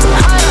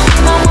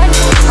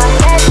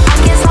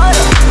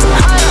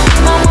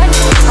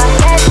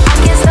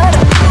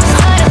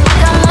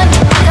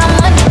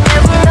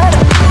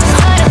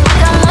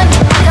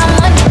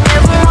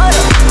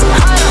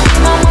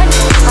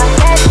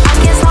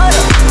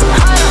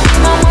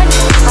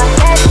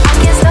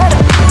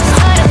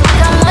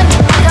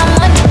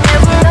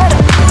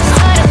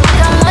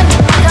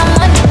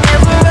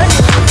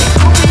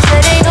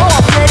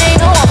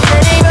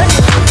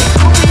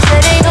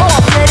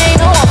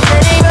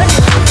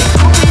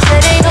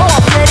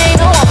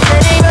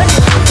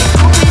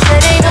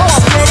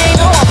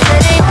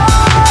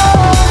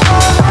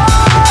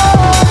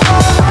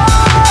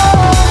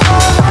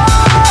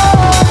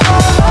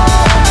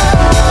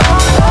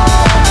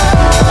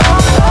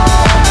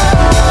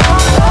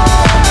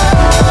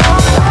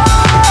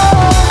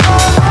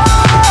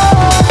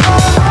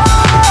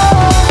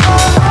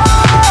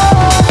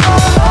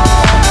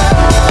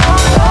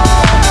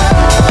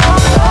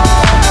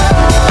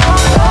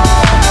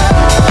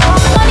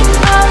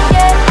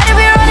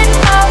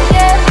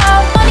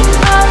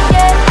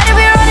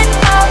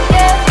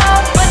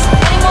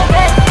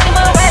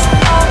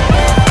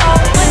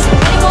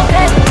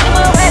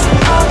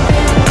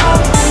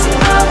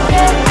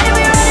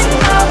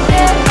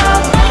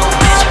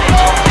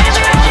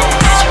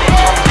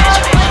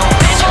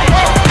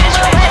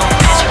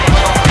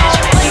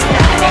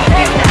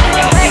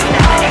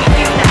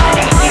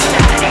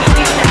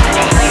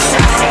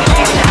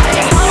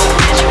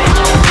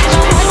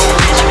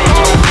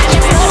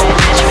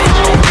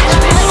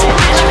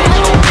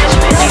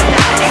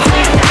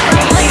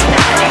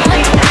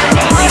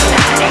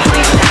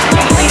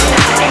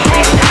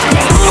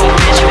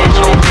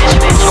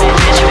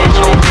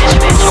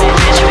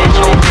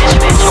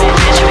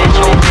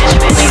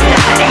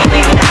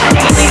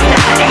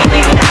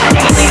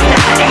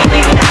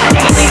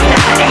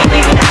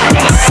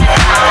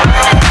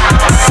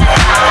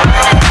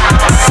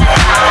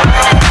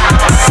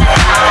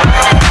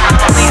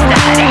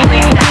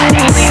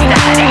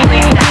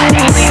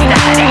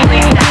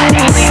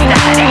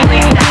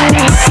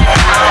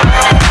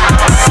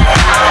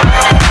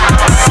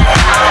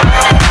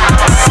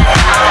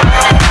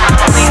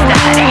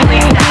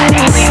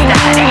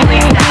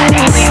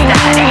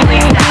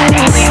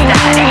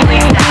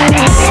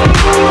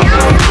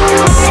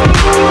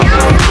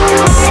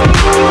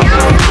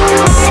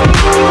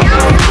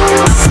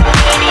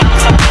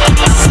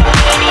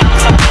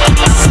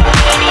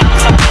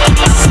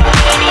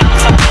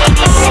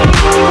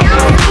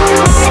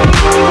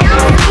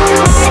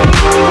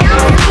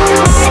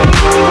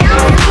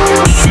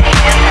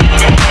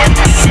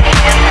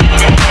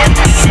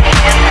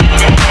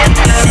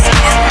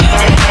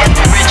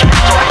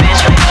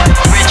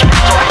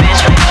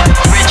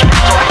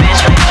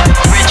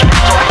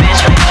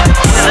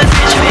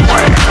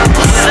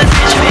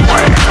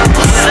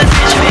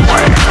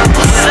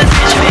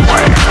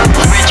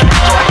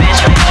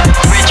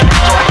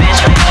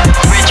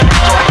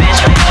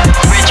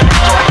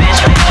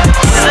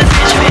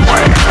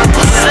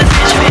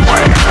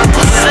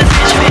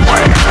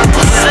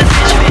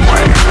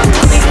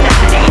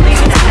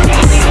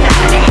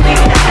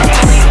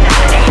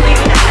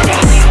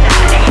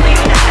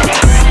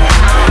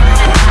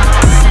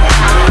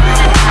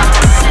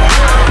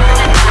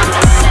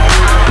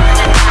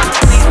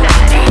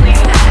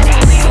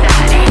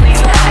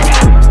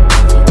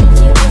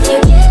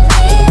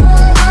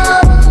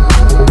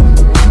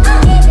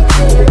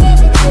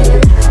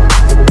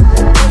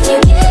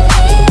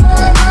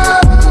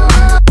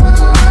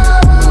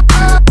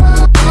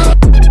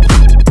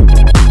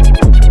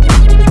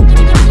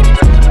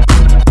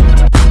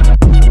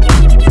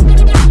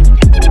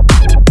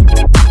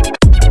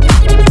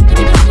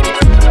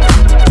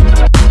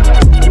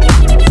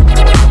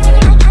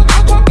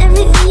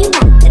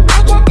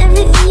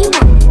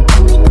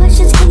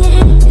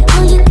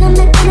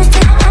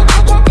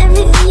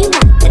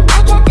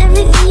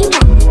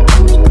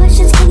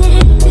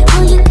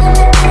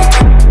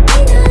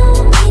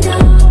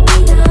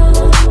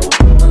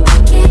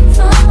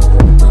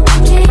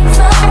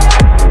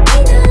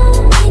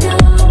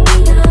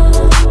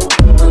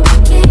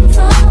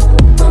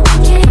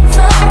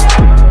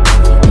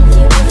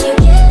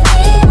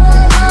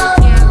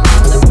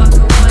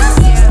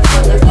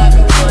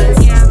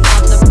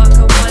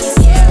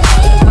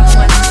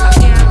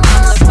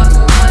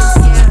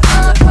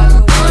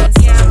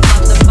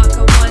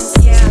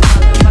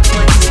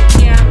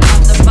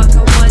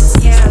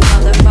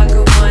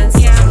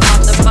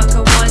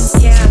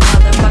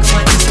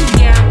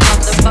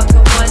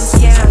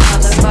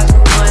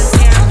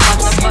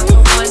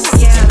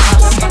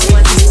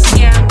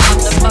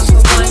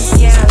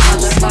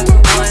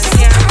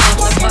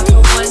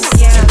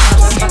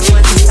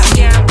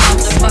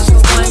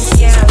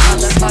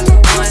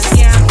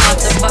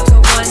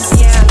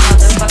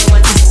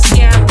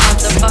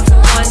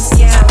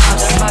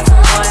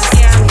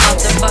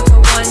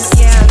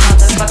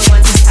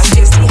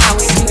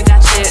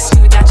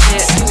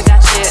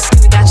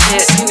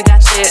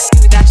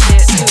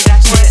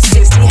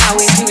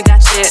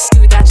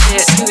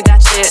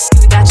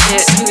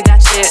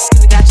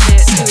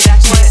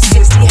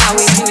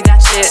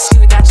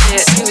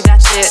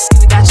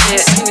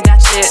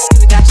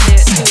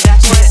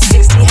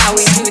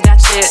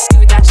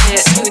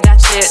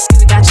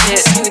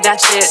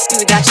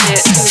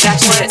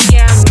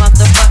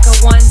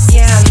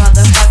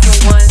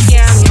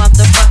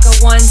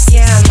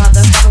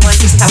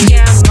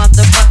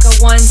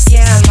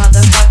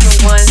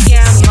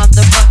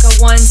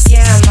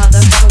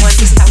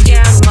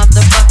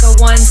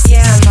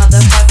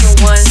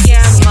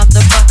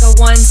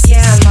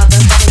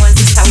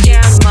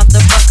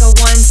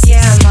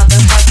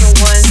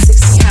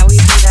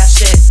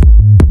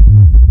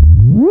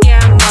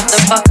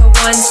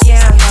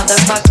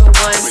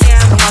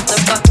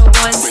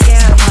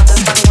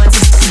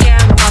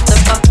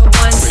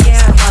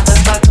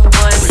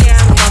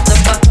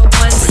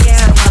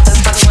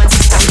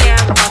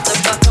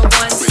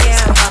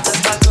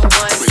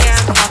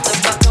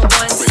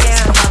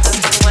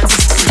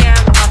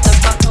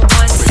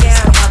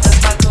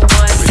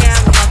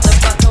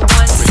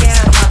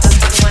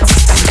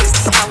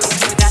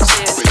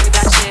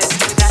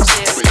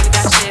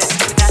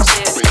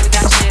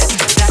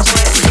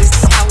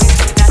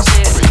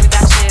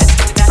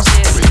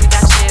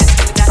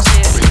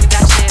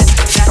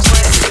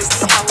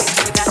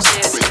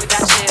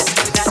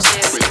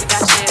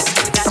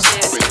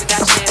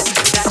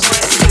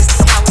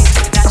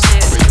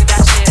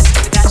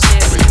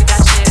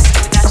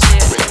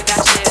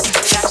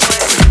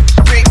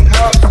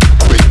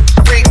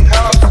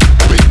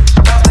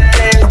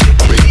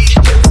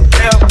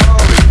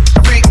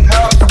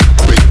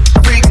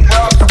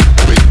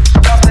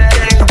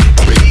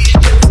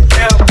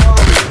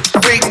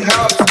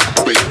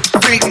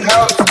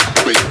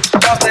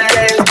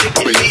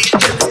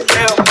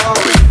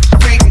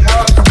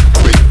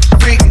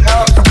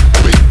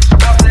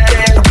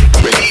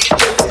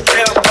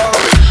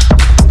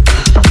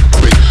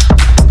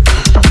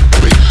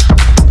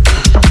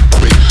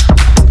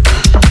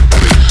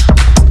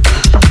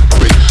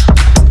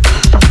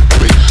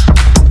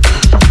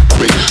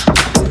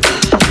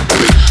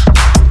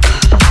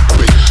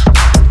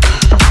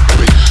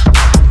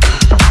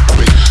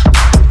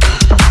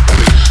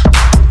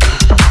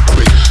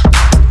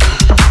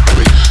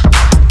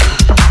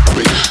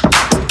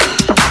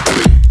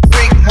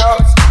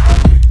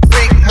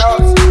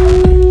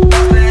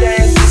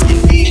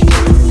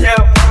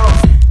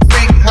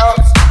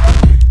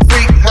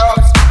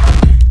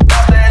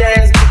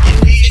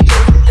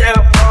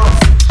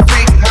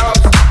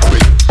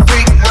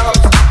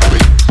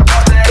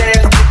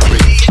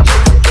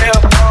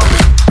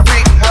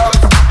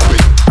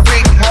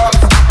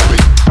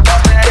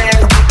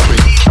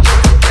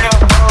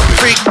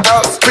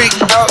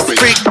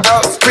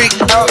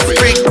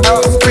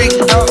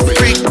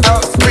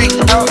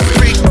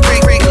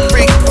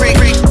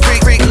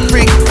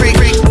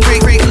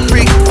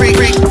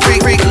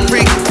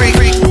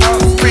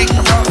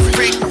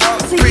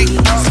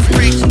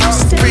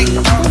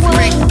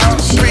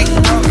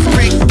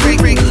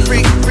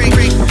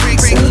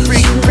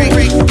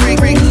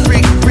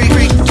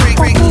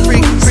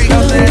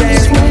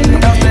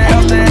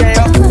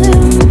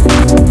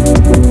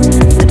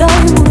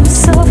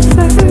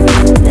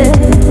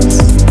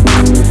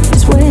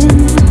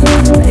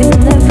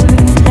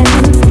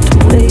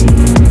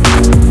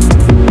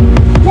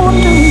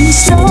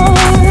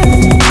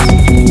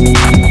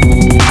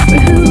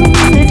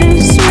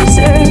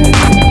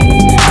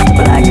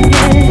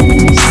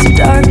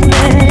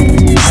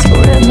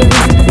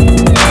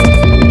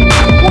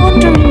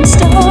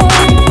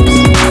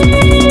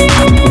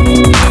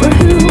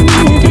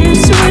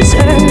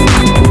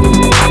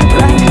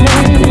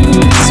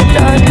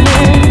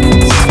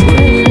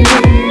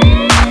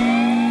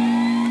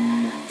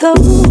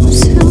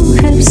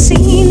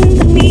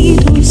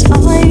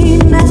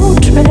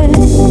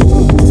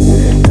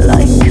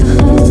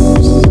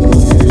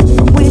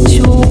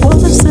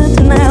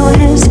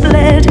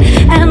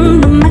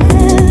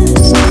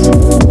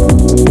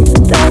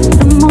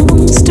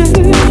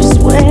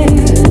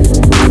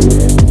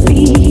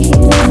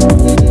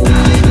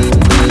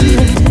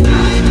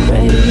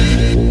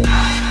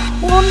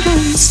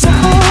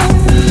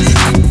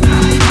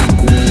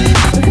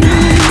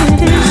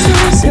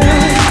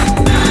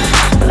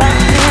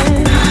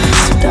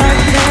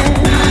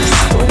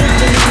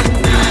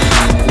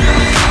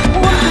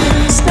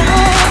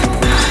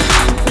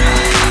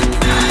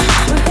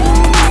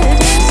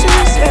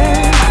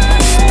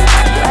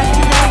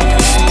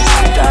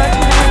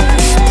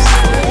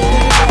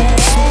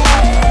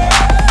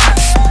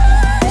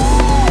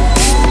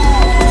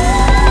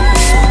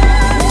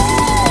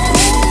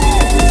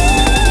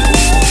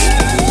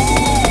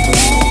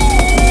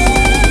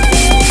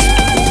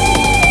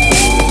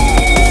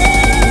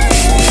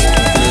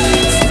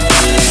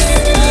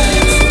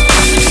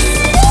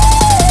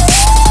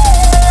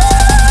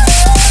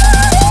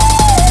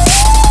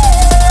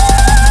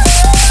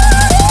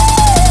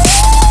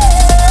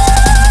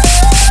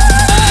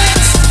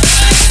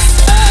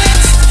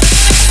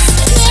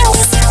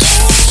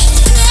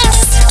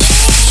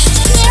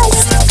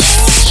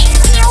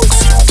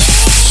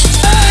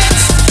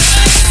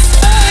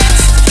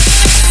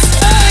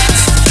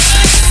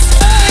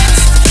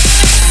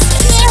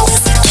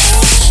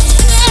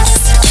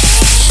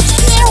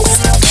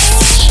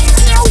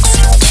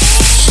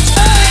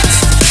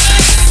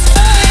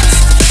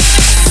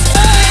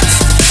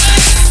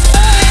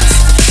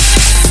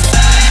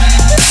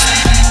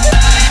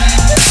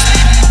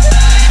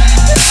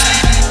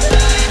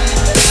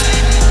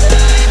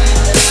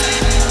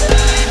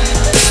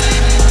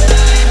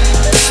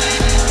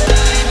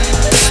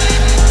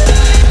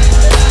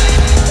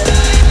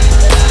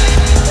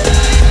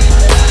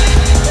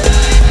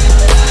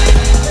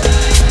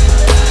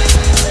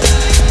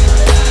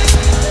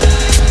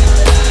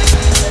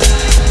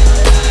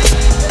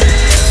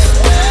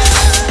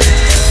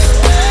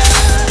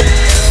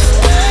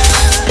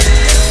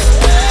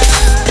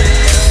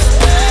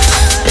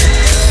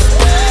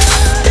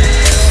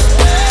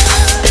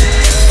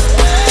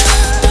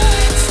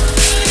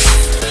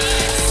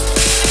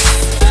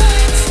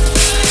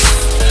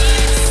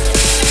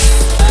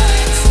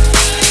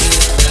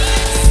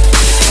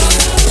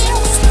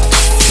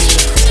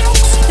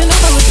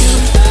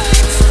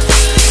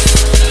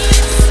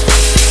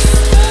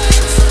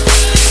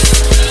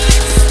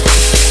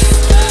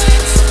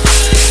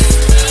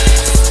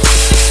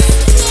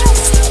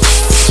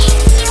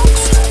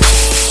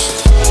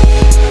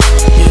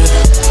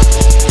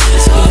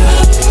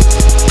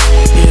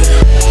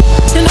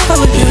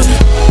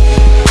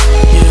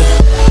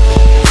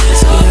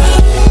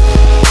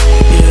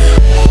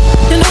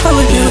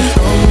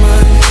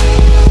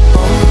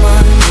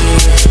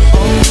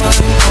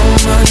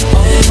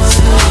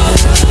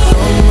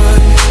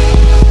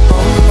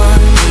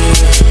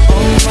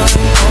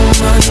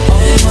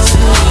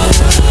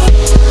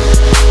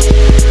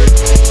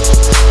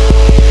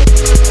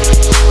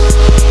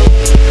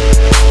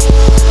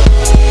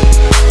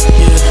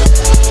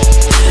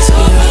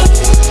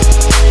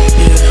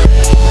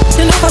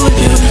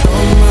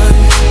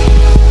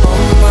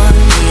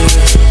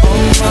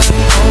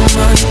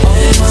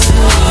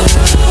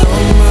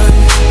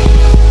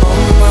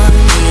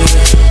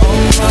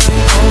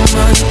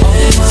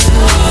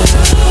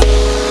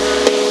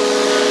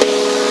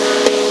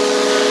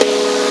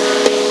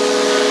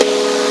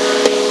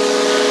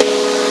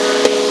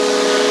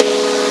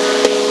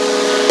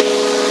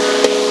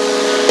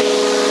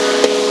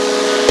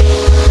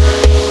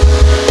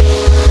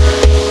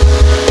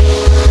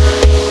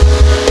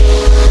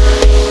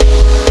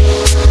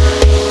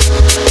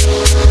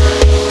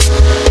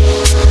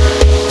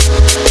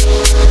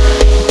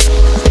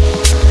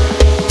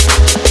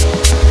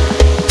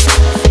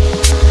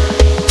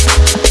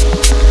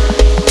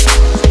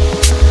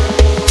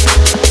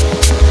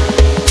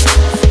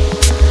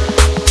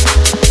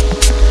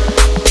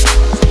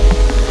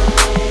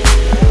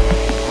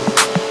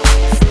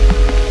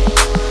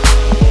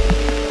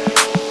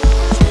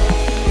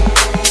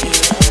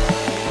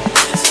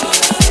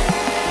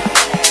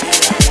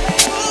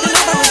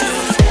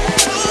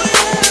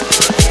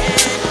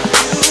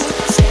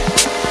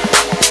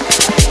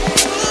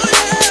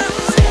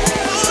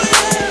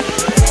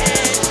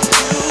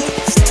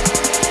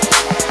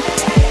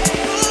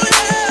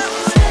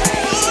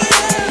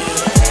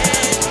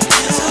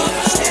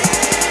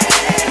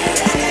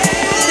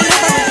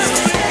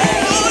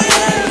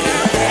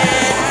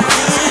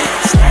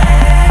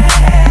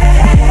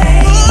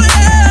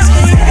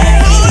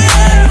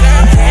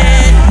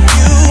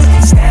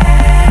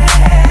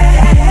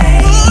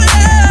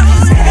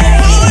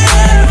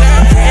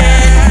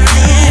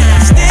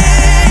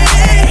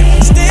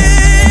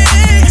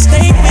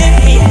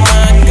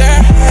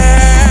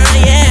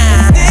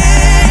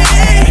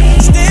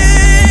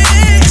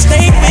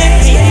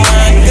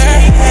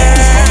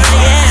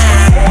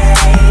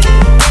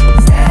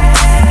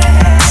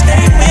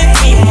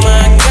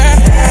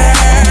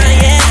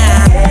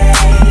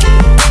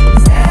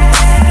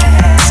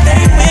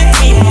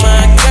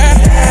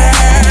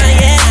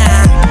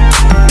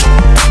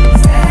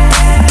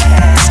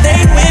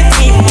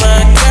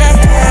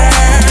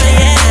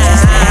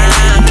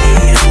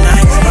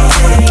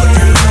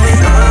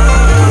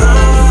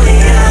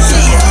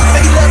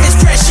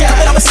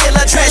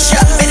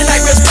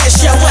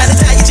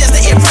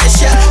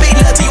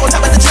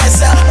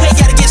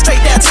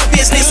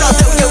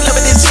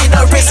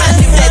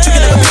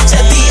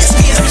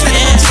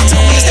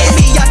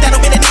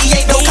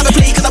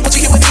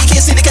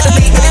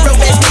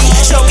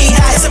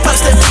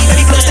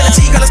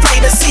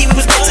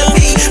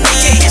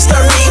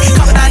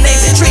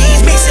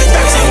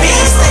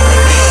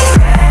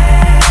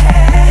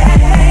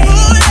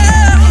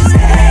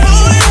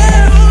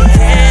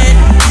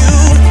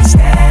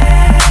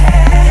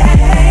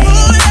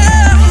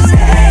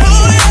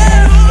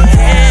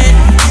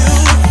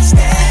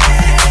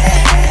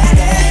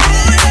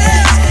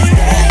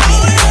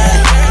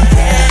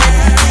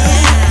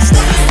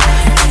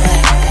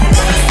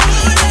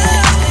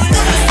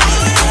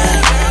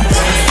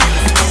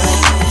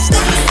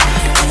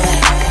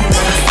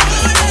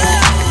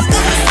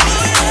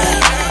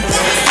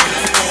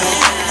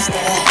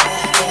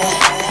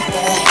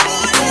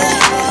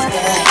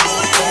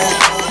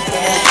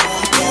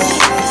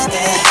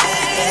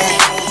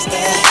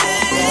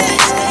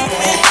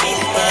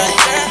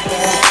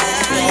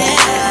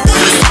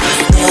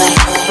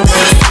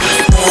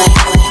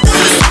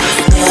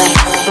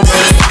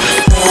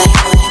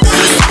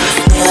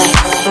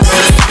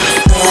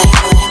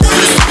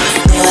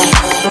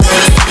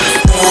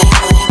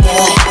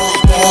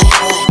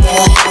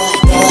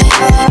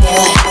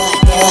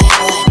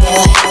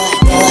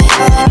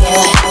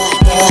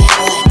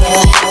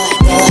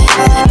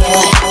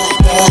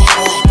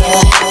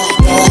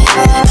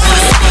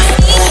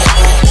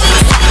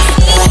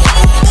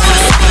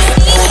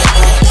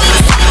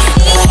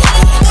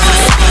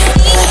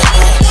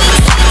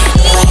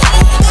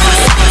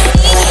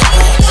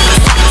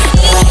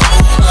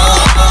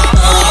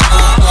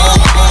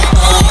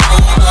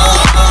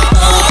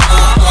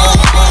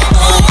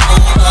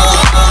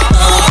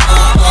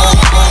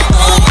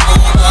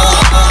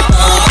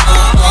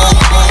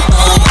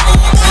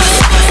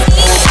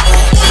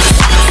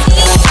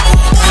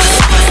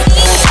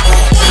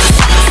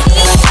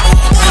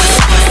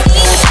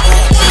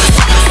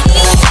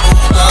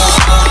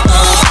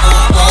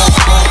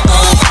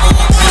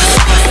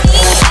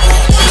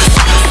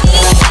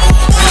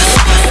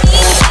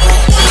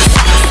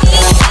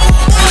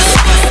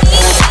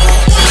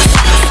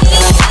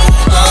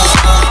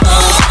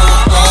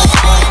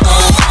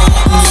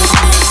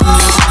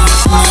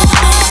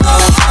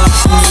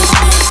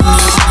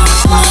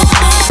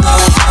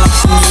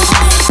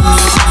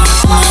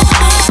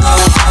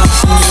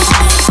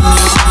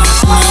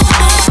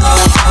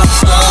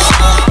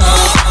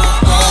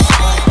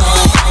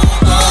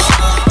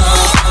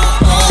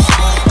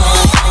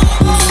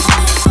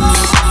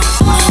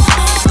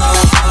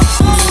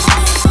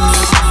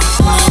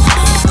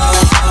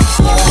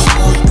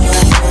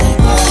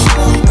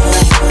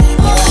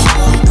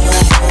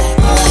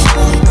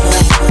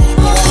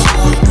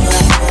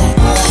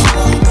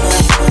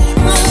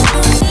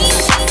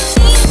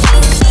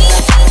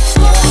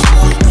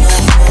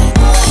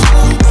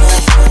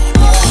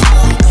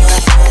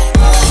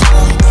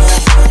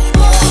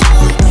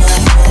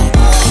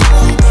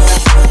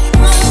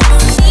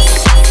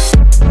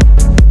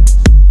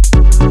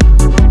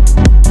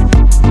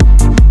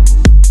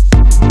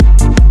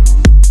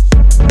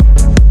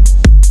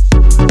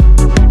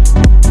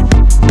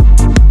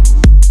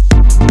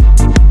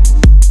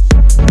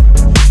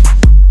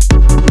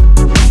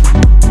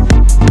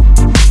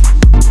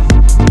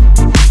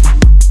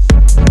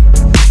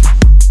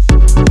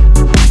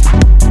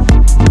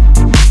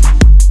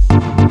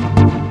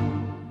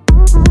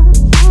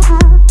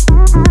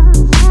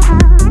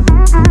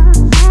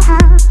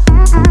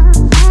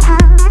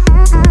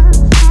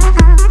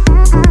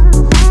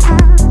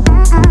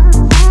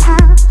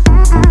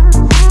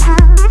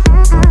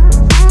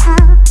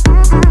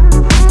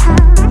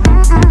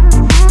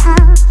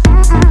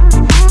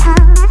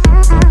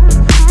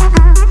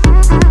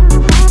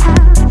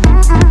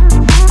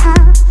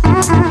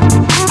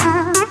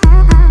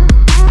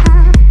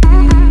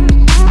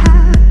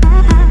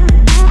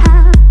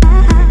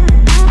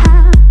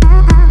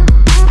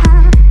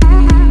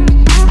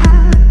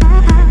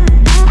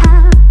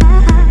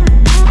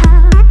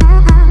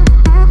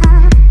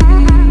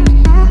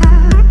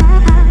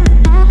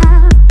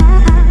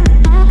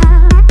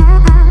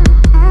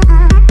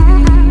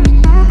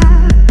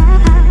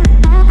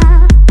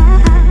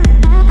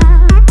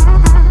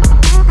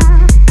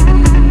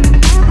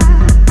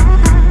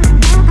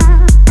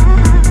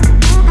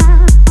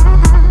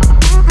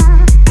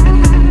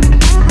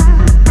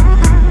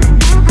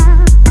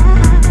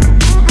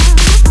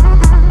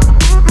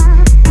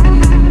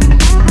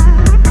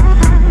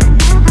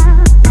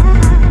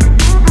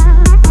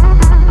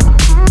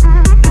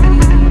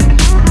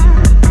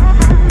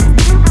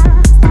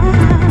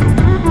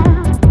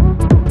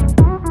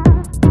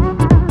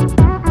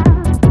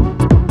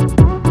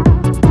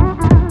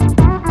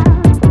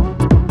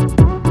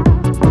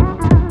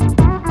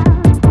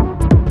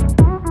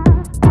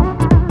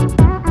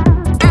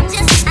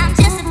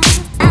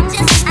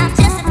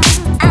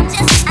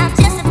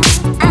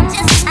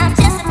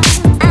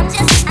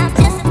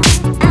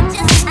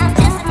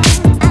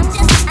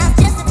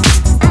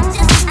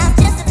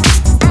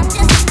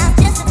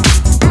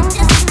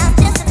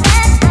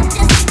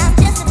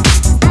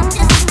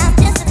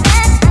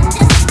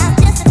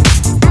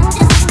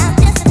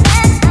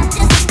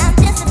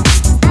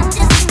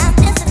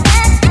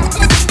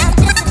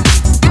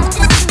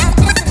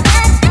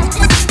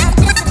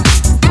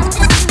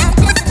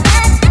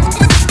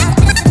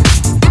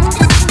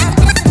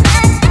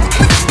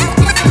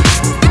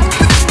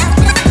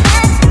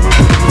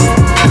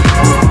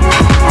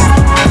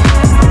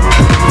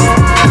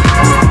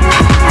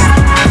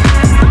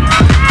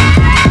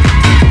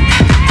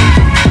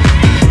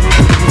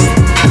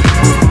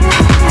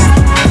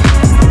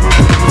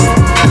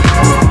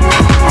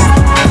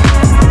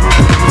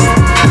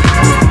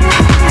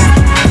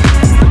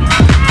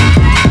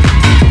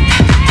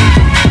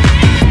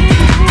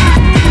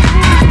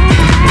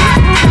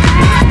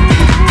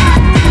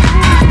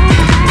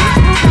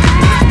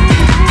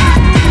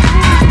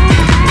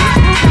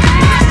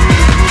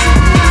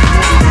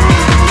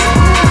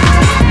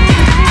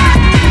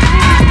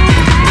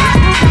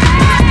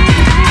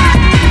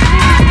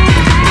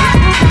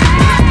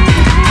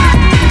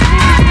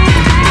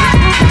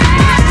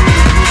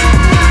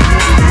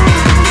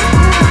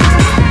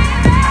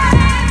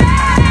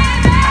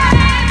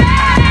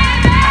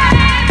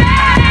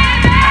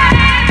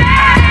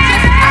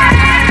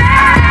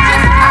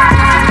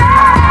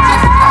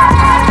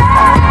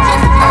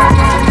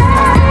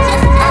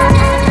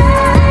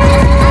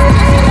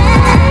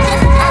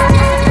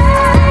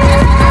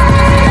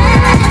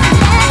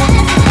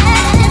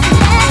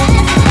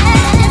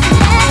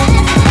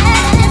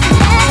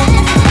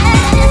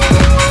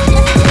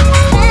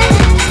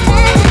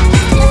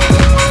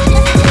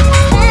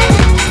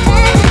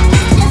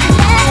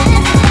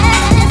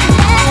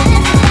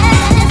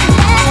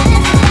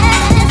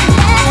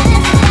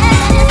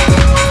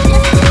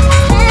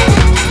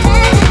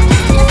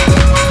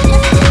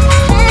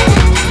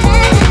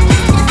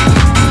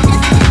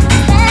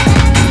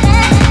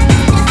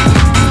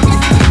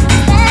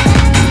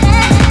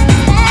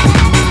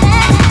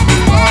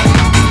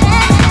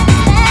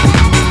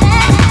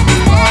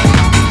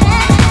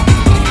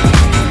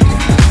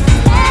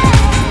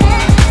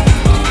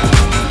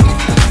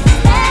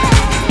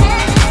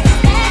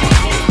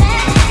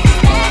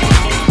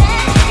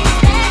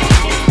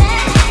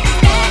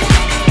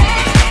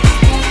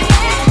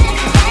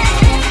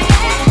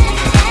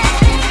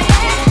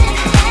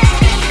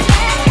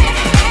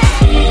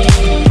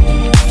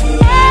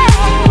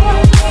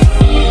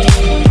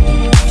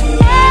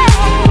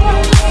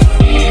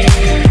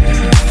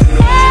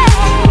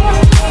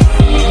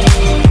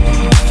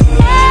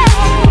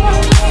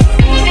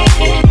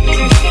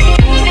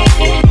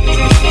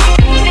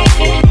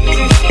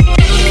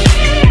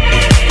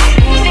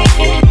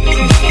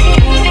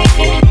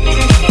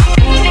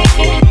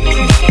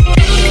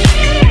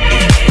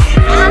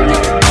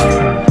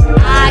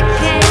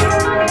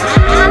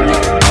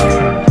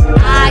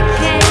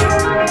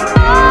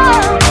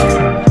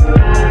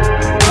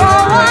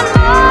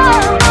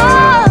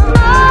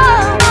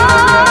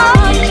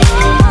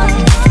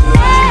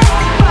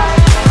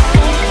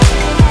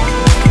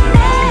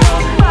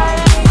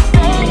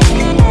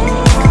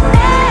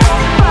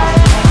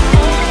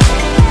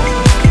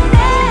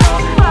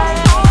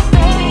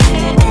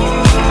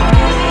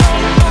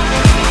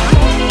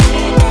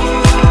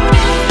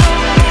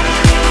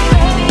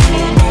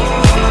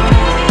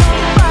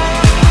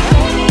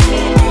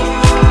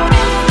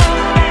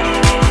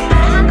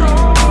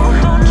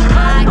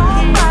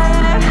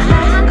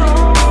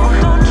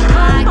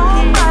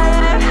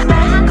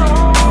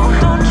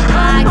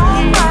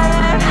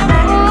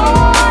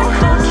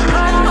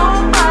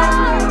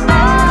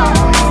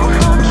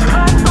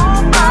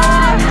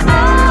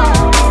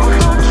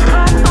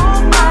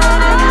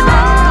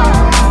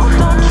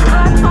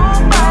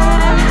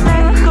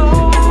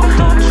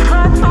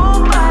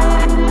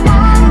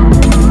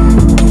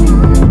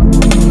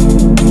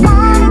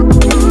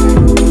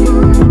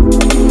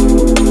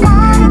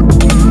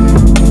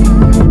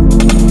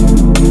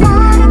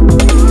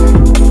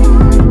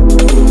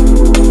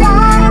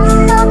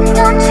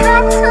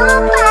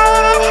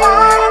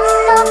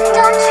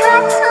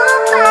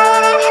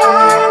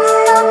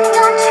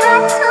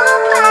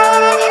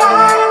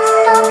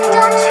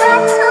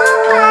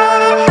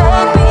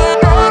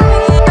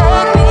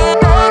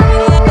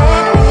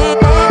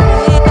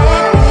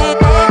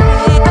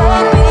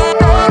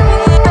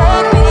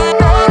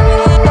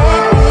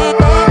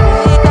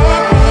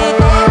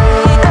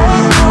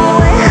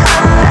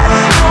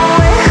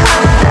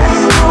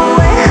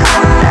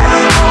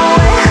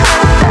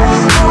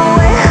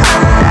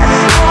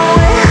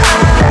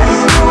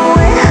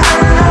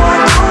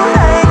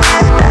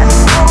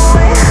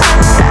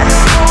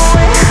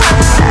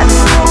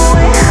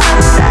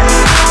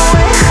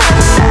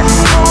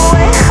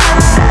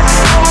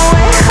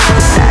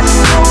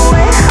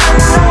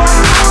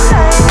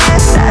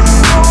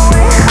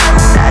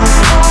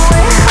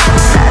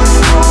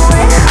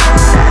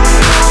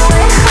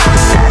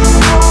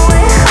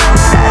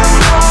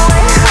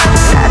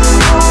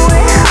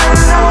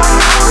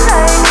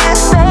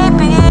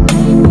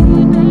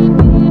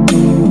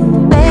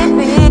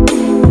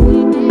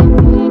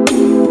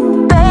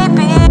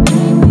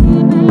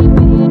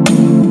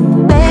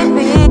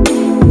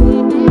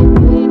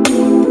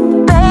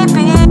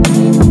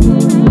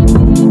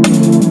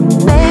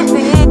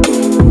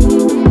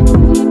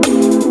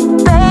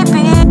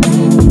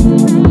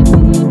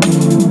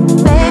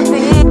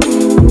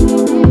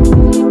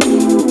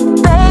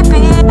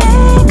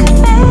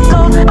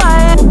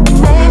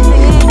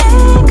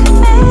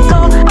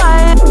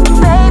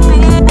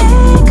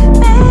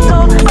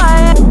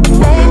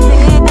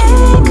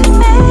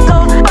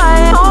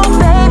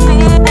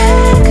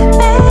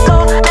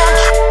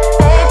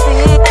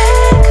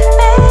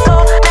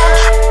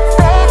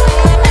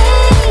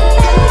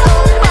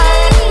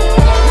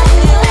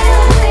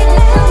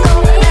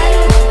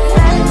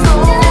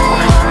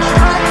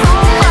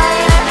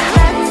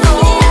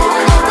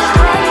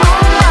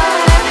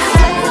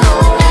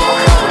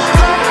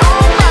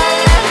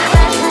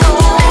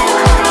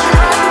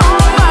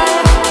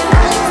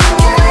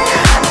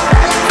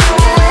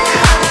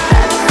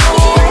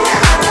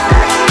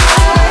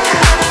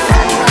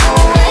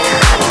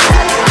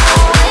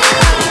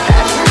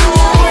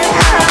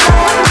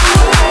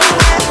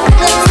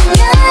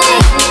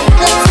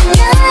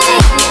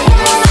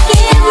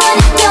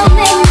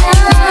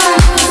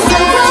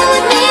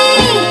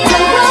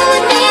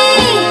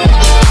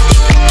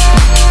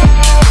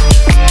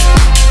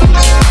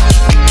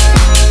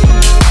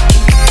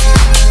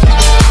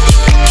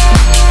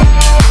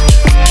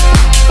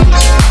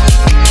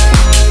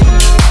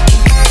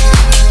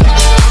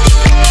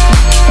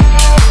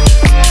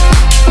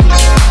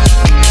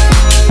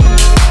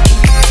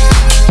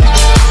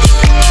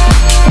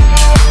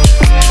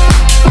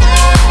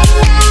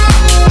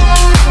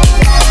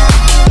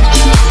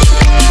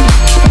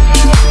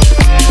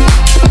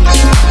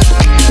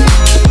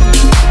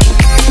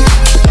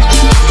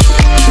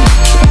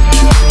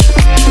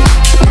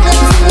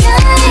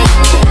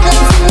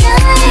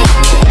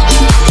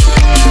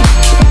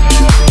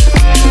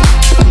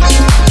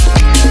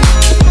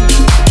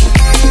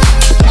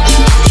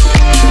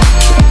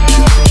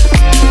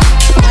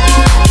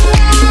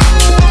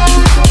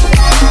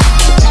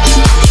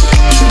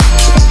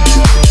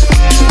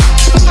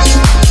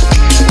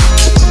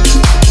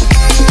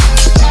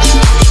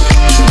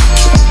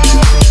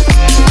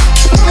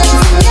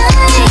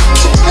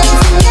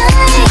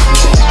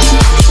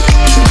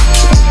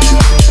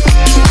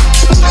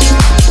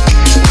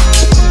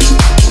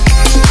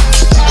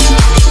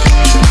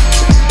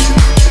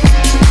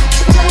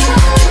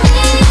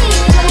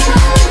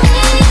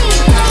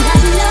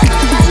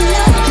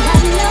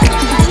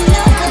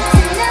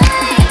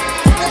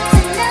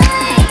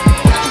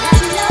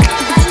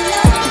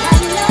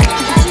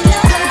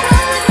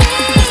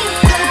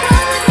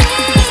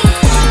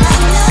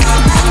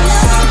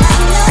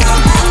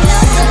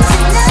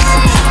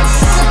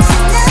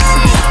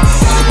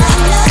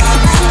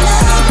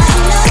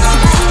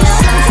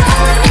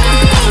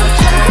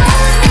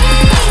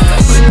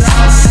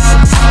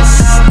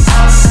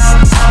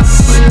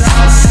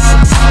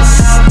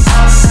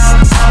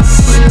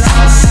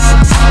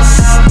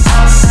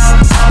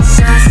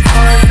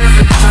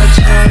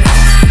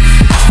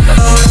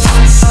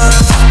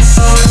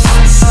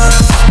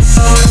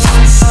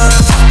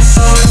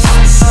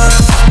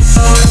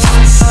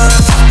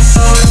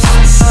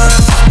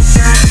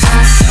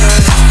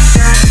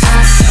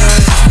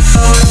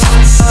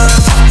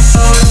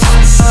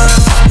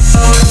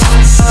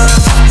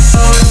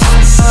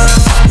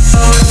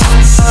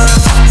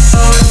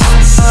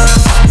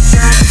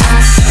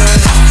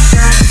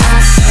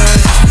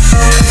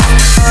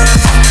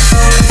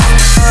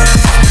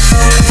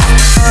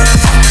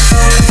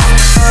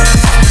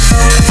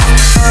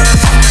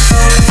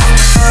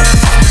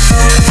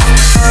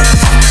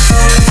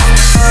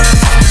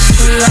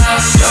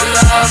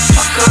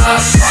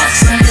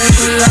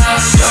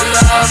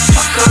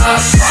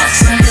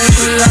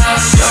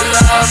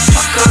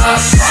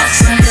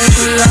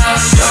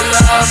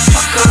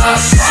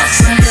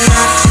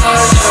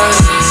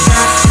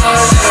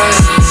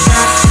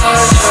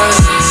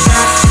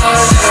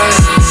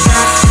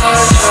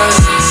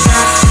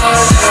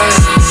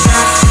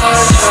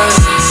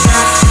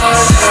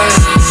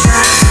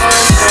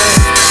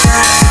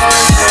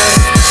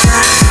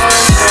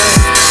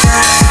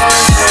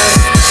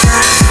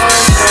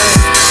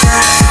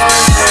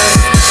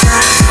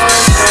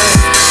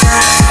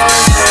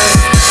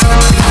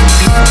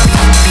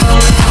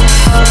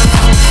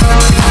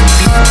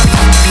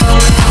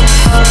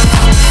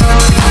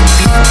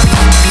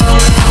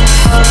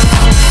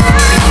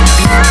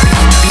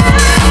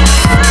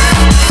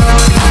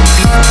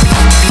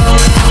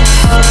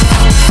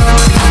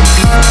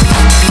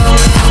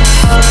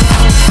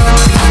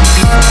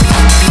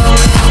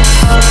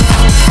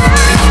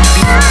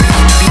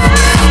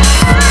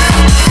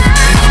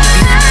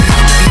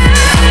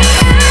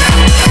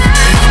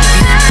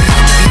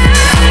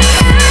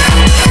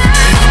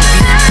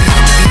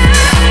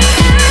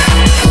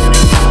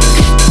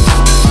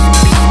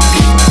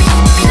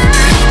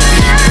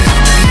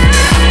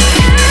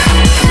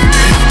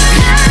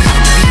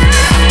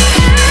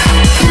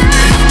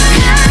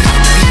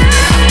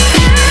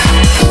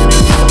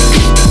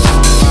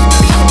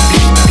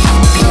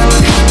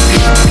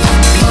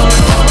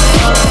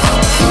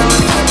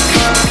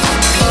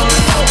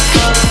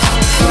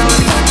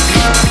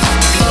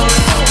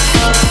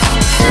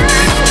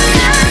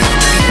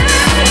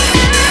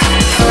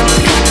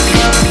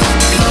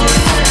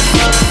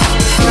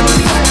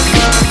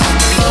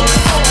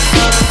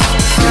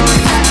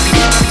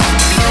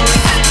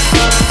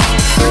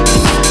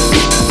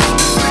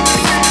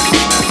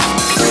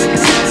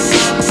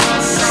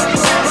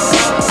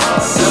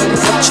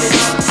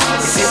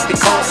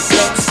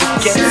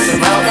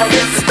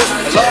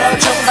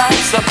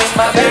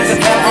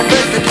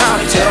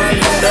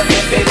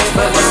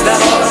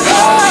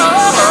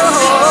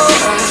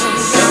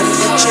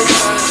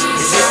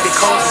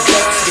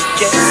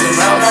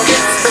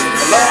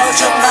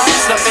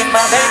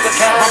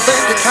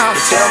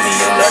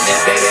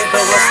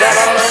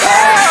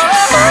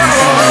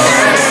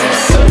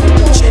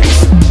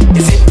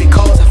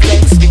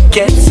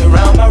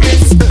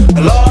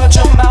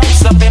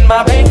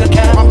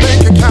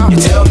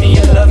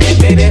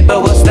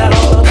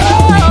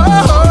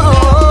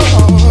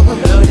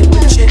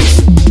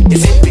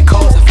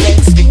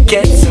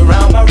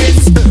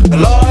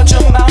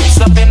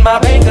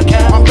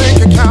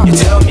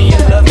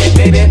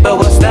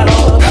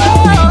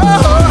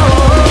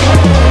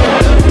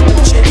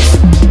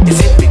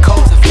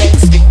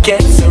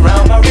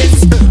 around my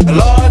wrist.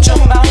 Large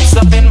amounts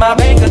up in my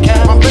bank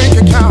account.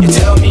 You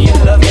tell me you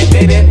love me,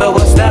 baby, but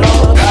what's that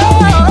all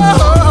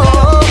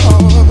about?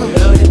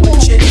 Loaded with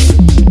chips.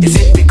 Is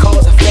it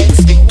because I flex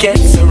it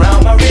gets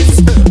around my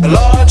wrist?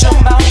 Large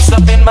amounts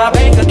up in my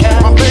bank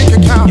account.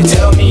 You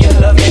tell me you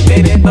love me,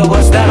 baby, but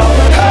what's that all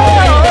about?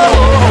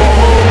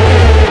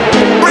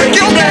 Break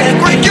your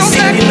neck, break your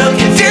neck,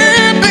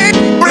 damn big.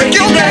 Break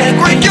your neck,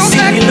 break your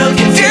neck,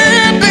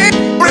 damn big.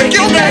 Break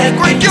your neck,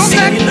 break your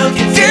neck,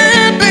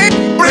 damn big.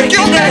 Break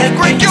your neck,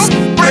 break your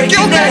neck, break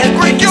your neck,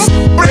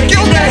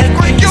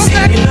 break your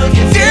neck,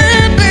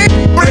 damn big.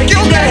 Break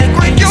your neck,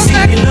 break your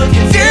neck,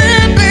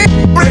 damn big.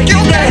 Break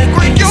your neck,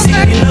 break your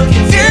neck,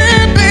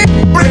 damn big.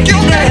 Break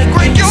your neck,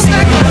 break your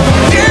neck,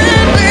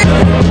 damn big.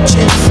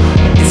 Chips,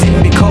 is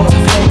it because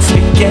of flex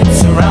it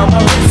gets around my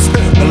wrist?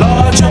 The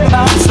large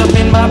amounts up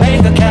in my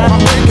bank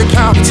account.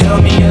 You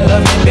tell me you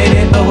love me,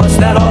 baby, but what's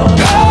that all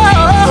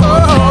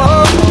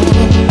about?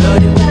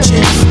 Loaded with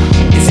chips,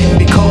 is it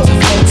because of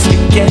flex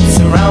it gets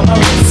around my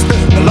wrist?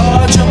 The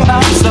large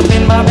amounts up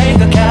in my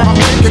bank account.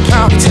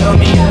 You tell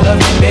me you love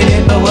me,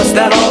 baby, but what's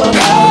that all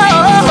about?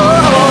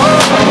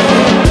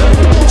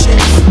 Loaded with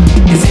chips,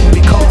 is it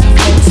because of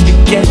flex it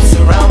gets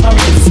around my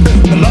wrist?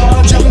 The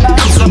large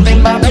amounts up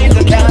in my bank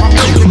account.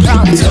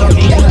 You tell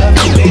me you love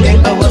me, baby,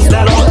 but what's that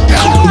all about?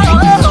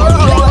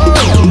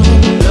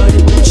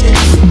 Loaded with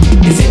chips,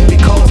 is it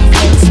because of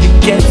flex it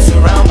gets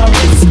around my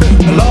wrist?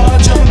 The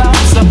large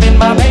amounts up in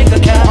my bank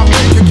account.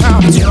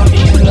 You tell me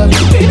you love me,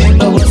 baby,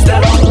 but what's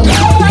that all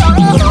about?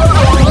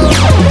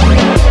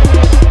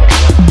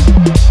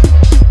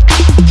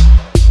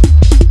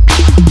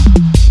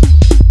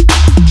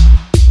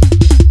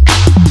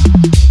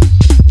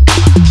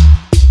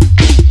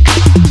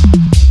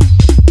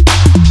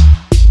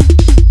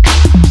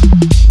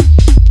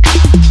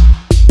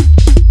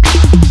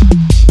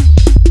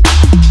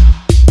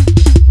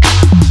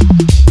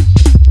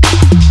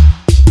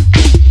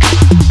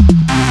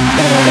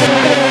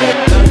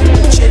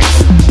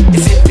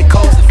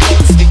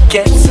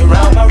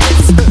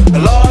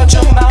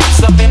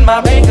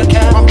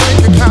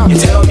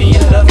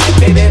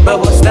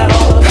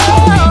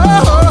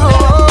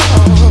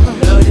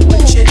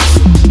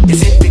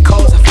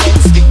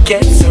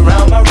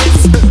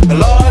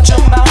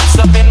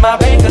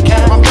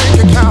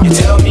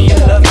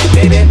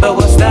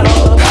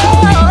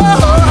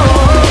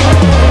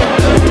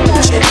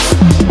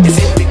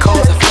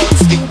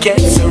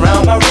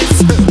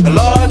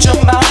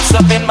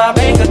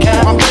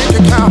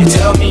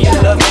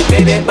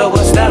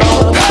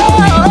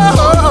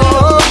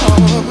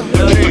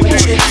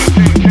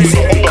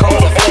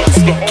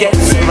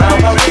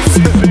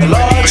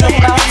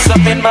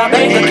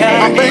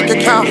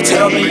 You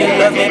tell me you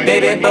love me,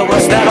 baby, but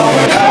what's that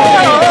all about?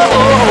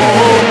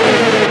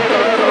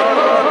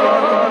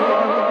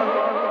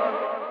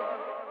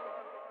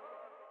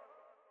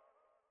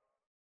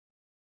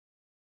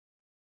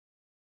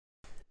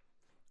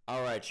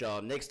 All right,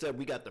 y'all. Next up,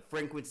 we got the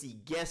Frenquency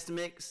guest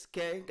mix.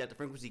 Okay, got the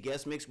Frenquency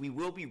guest mix. We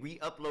will be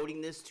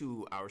re-uploading this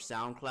to our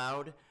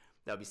SoundCloud.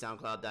 That'll be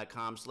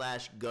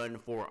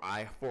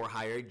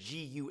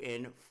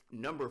soundcloud.com/GUN4HYRE,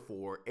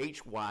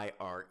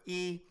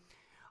 GUN4HYRE.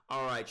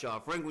 All right, y'all.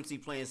 Frenquency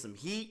playing some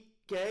heat.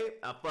 Okay,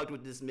 I fucked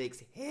with this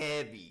mix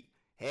heavy.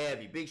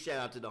 Big shout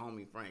out to the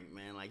homie Frank,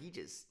 man. Like, he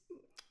just,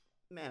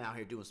 man, out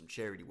here doing some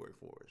charity work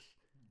for us.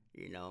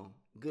 You know,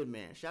 good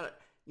man. Shout out.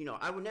 You know,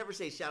 I would never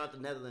say shout out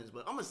to Netherlands,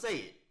 but I'm gonna say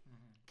it.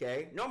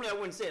 Okay. Normally I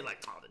wouldn't say it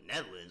like, oh, the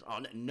Netherlands. Oh,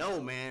 no,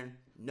 man.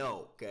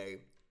 No. Okay.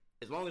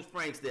 As long as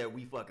Frank's there,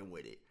 we fucking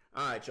with it.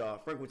 All right, y'all.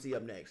 Frenquency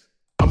up next.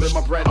 I'm in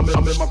my bread, I'm in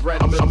my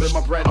bread, I'm in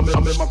my bread, I'm in my bread, I'm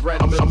in my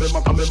bread, I'm in my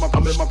bread, I'm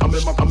in my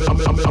bread, I'm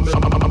in my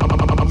bread, new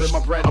crips. I'm in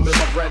my bread, I'm in my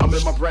bread, I'm in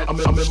my bread, I'm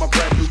in my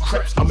bread, new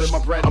crips. I'm in my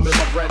bread, I'm in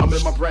my bread, I'm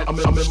in my bread, I'm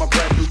in my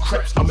bread, new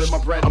crips. I'm in my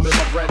bread, I'm in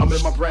my bread, I'm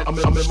in my bread,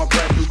 I'm in my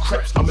bread, new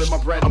crips. I'm in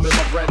my bread, I'm in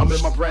my bread, I'm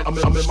in my bread, I'm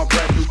in my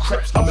bread, new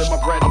crips. I'm in my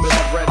bread, I'm in my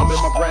bread, I'm in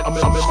my bread, I'm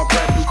in my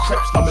bread, new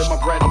crips. I'm in my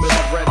bread, I'm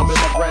in my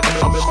bread, I'm in my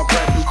bread, I'm in my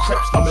bread, new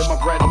crips. I'm in my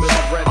bread, I'm in my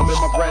bread, I'm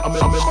in my bread, I'm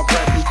in my bread,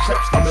 new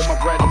crips. I'm in my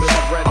bread, I'm in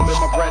my bread, I'm in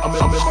my bread, I'm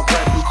in my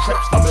bread, new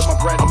crips. I'm in my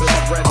bread, I'm in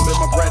my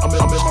bread, I'm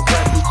in my bread, I'm in my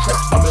bread, new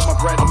crips. I'm in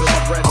my bread,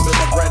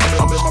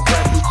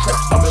 I'm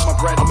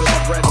in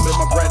my bread, I'm in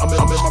my bread, I'm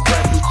in my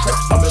bread, new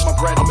crips. I'm in my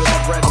bread, I'm in my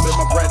bread,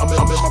 I'm in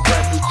my bread, I'm in my bread,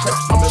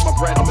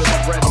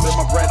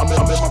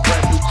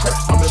 new crips. I'm in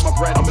my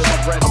bread, I'm in my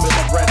bread, I'm in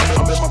my bread,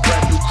 I'm in my bread,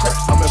 new crips.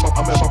 I'm in my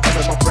bread, I'm in my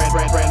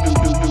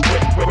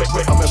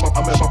bread, I'm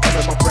in my bread, I'm in my bread, new crips. I'm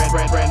in my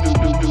brand new whip. I'm in my brand new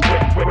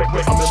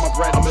whip. I'm in my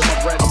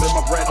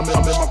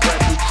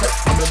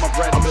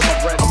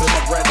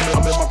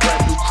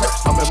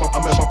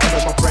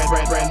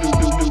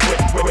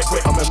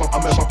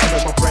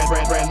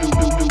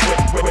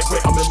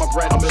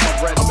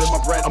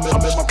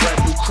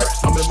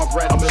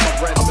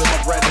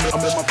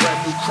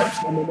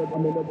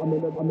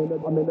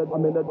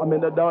the dance. You in the dance. I'm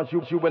in the dance.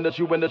 You be in the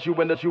dance. Let's I'm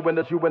in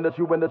the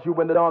dance.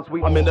 You in the dance.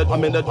 We I'm in the dance.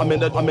 You be in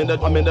the dance.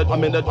 Let's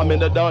I'm in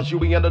the dance. You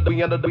in the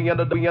dance. We I'm in the dance.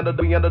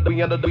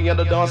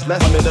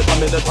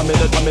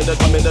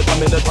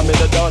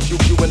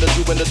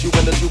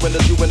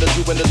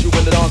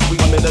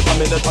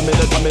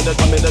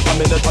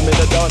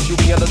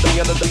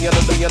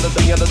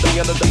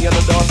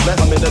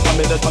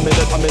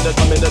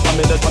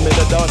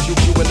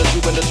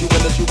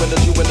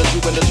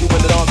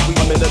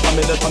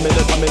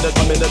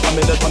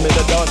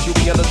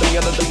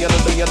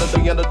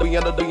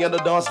 You be in the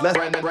dance.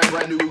 Let's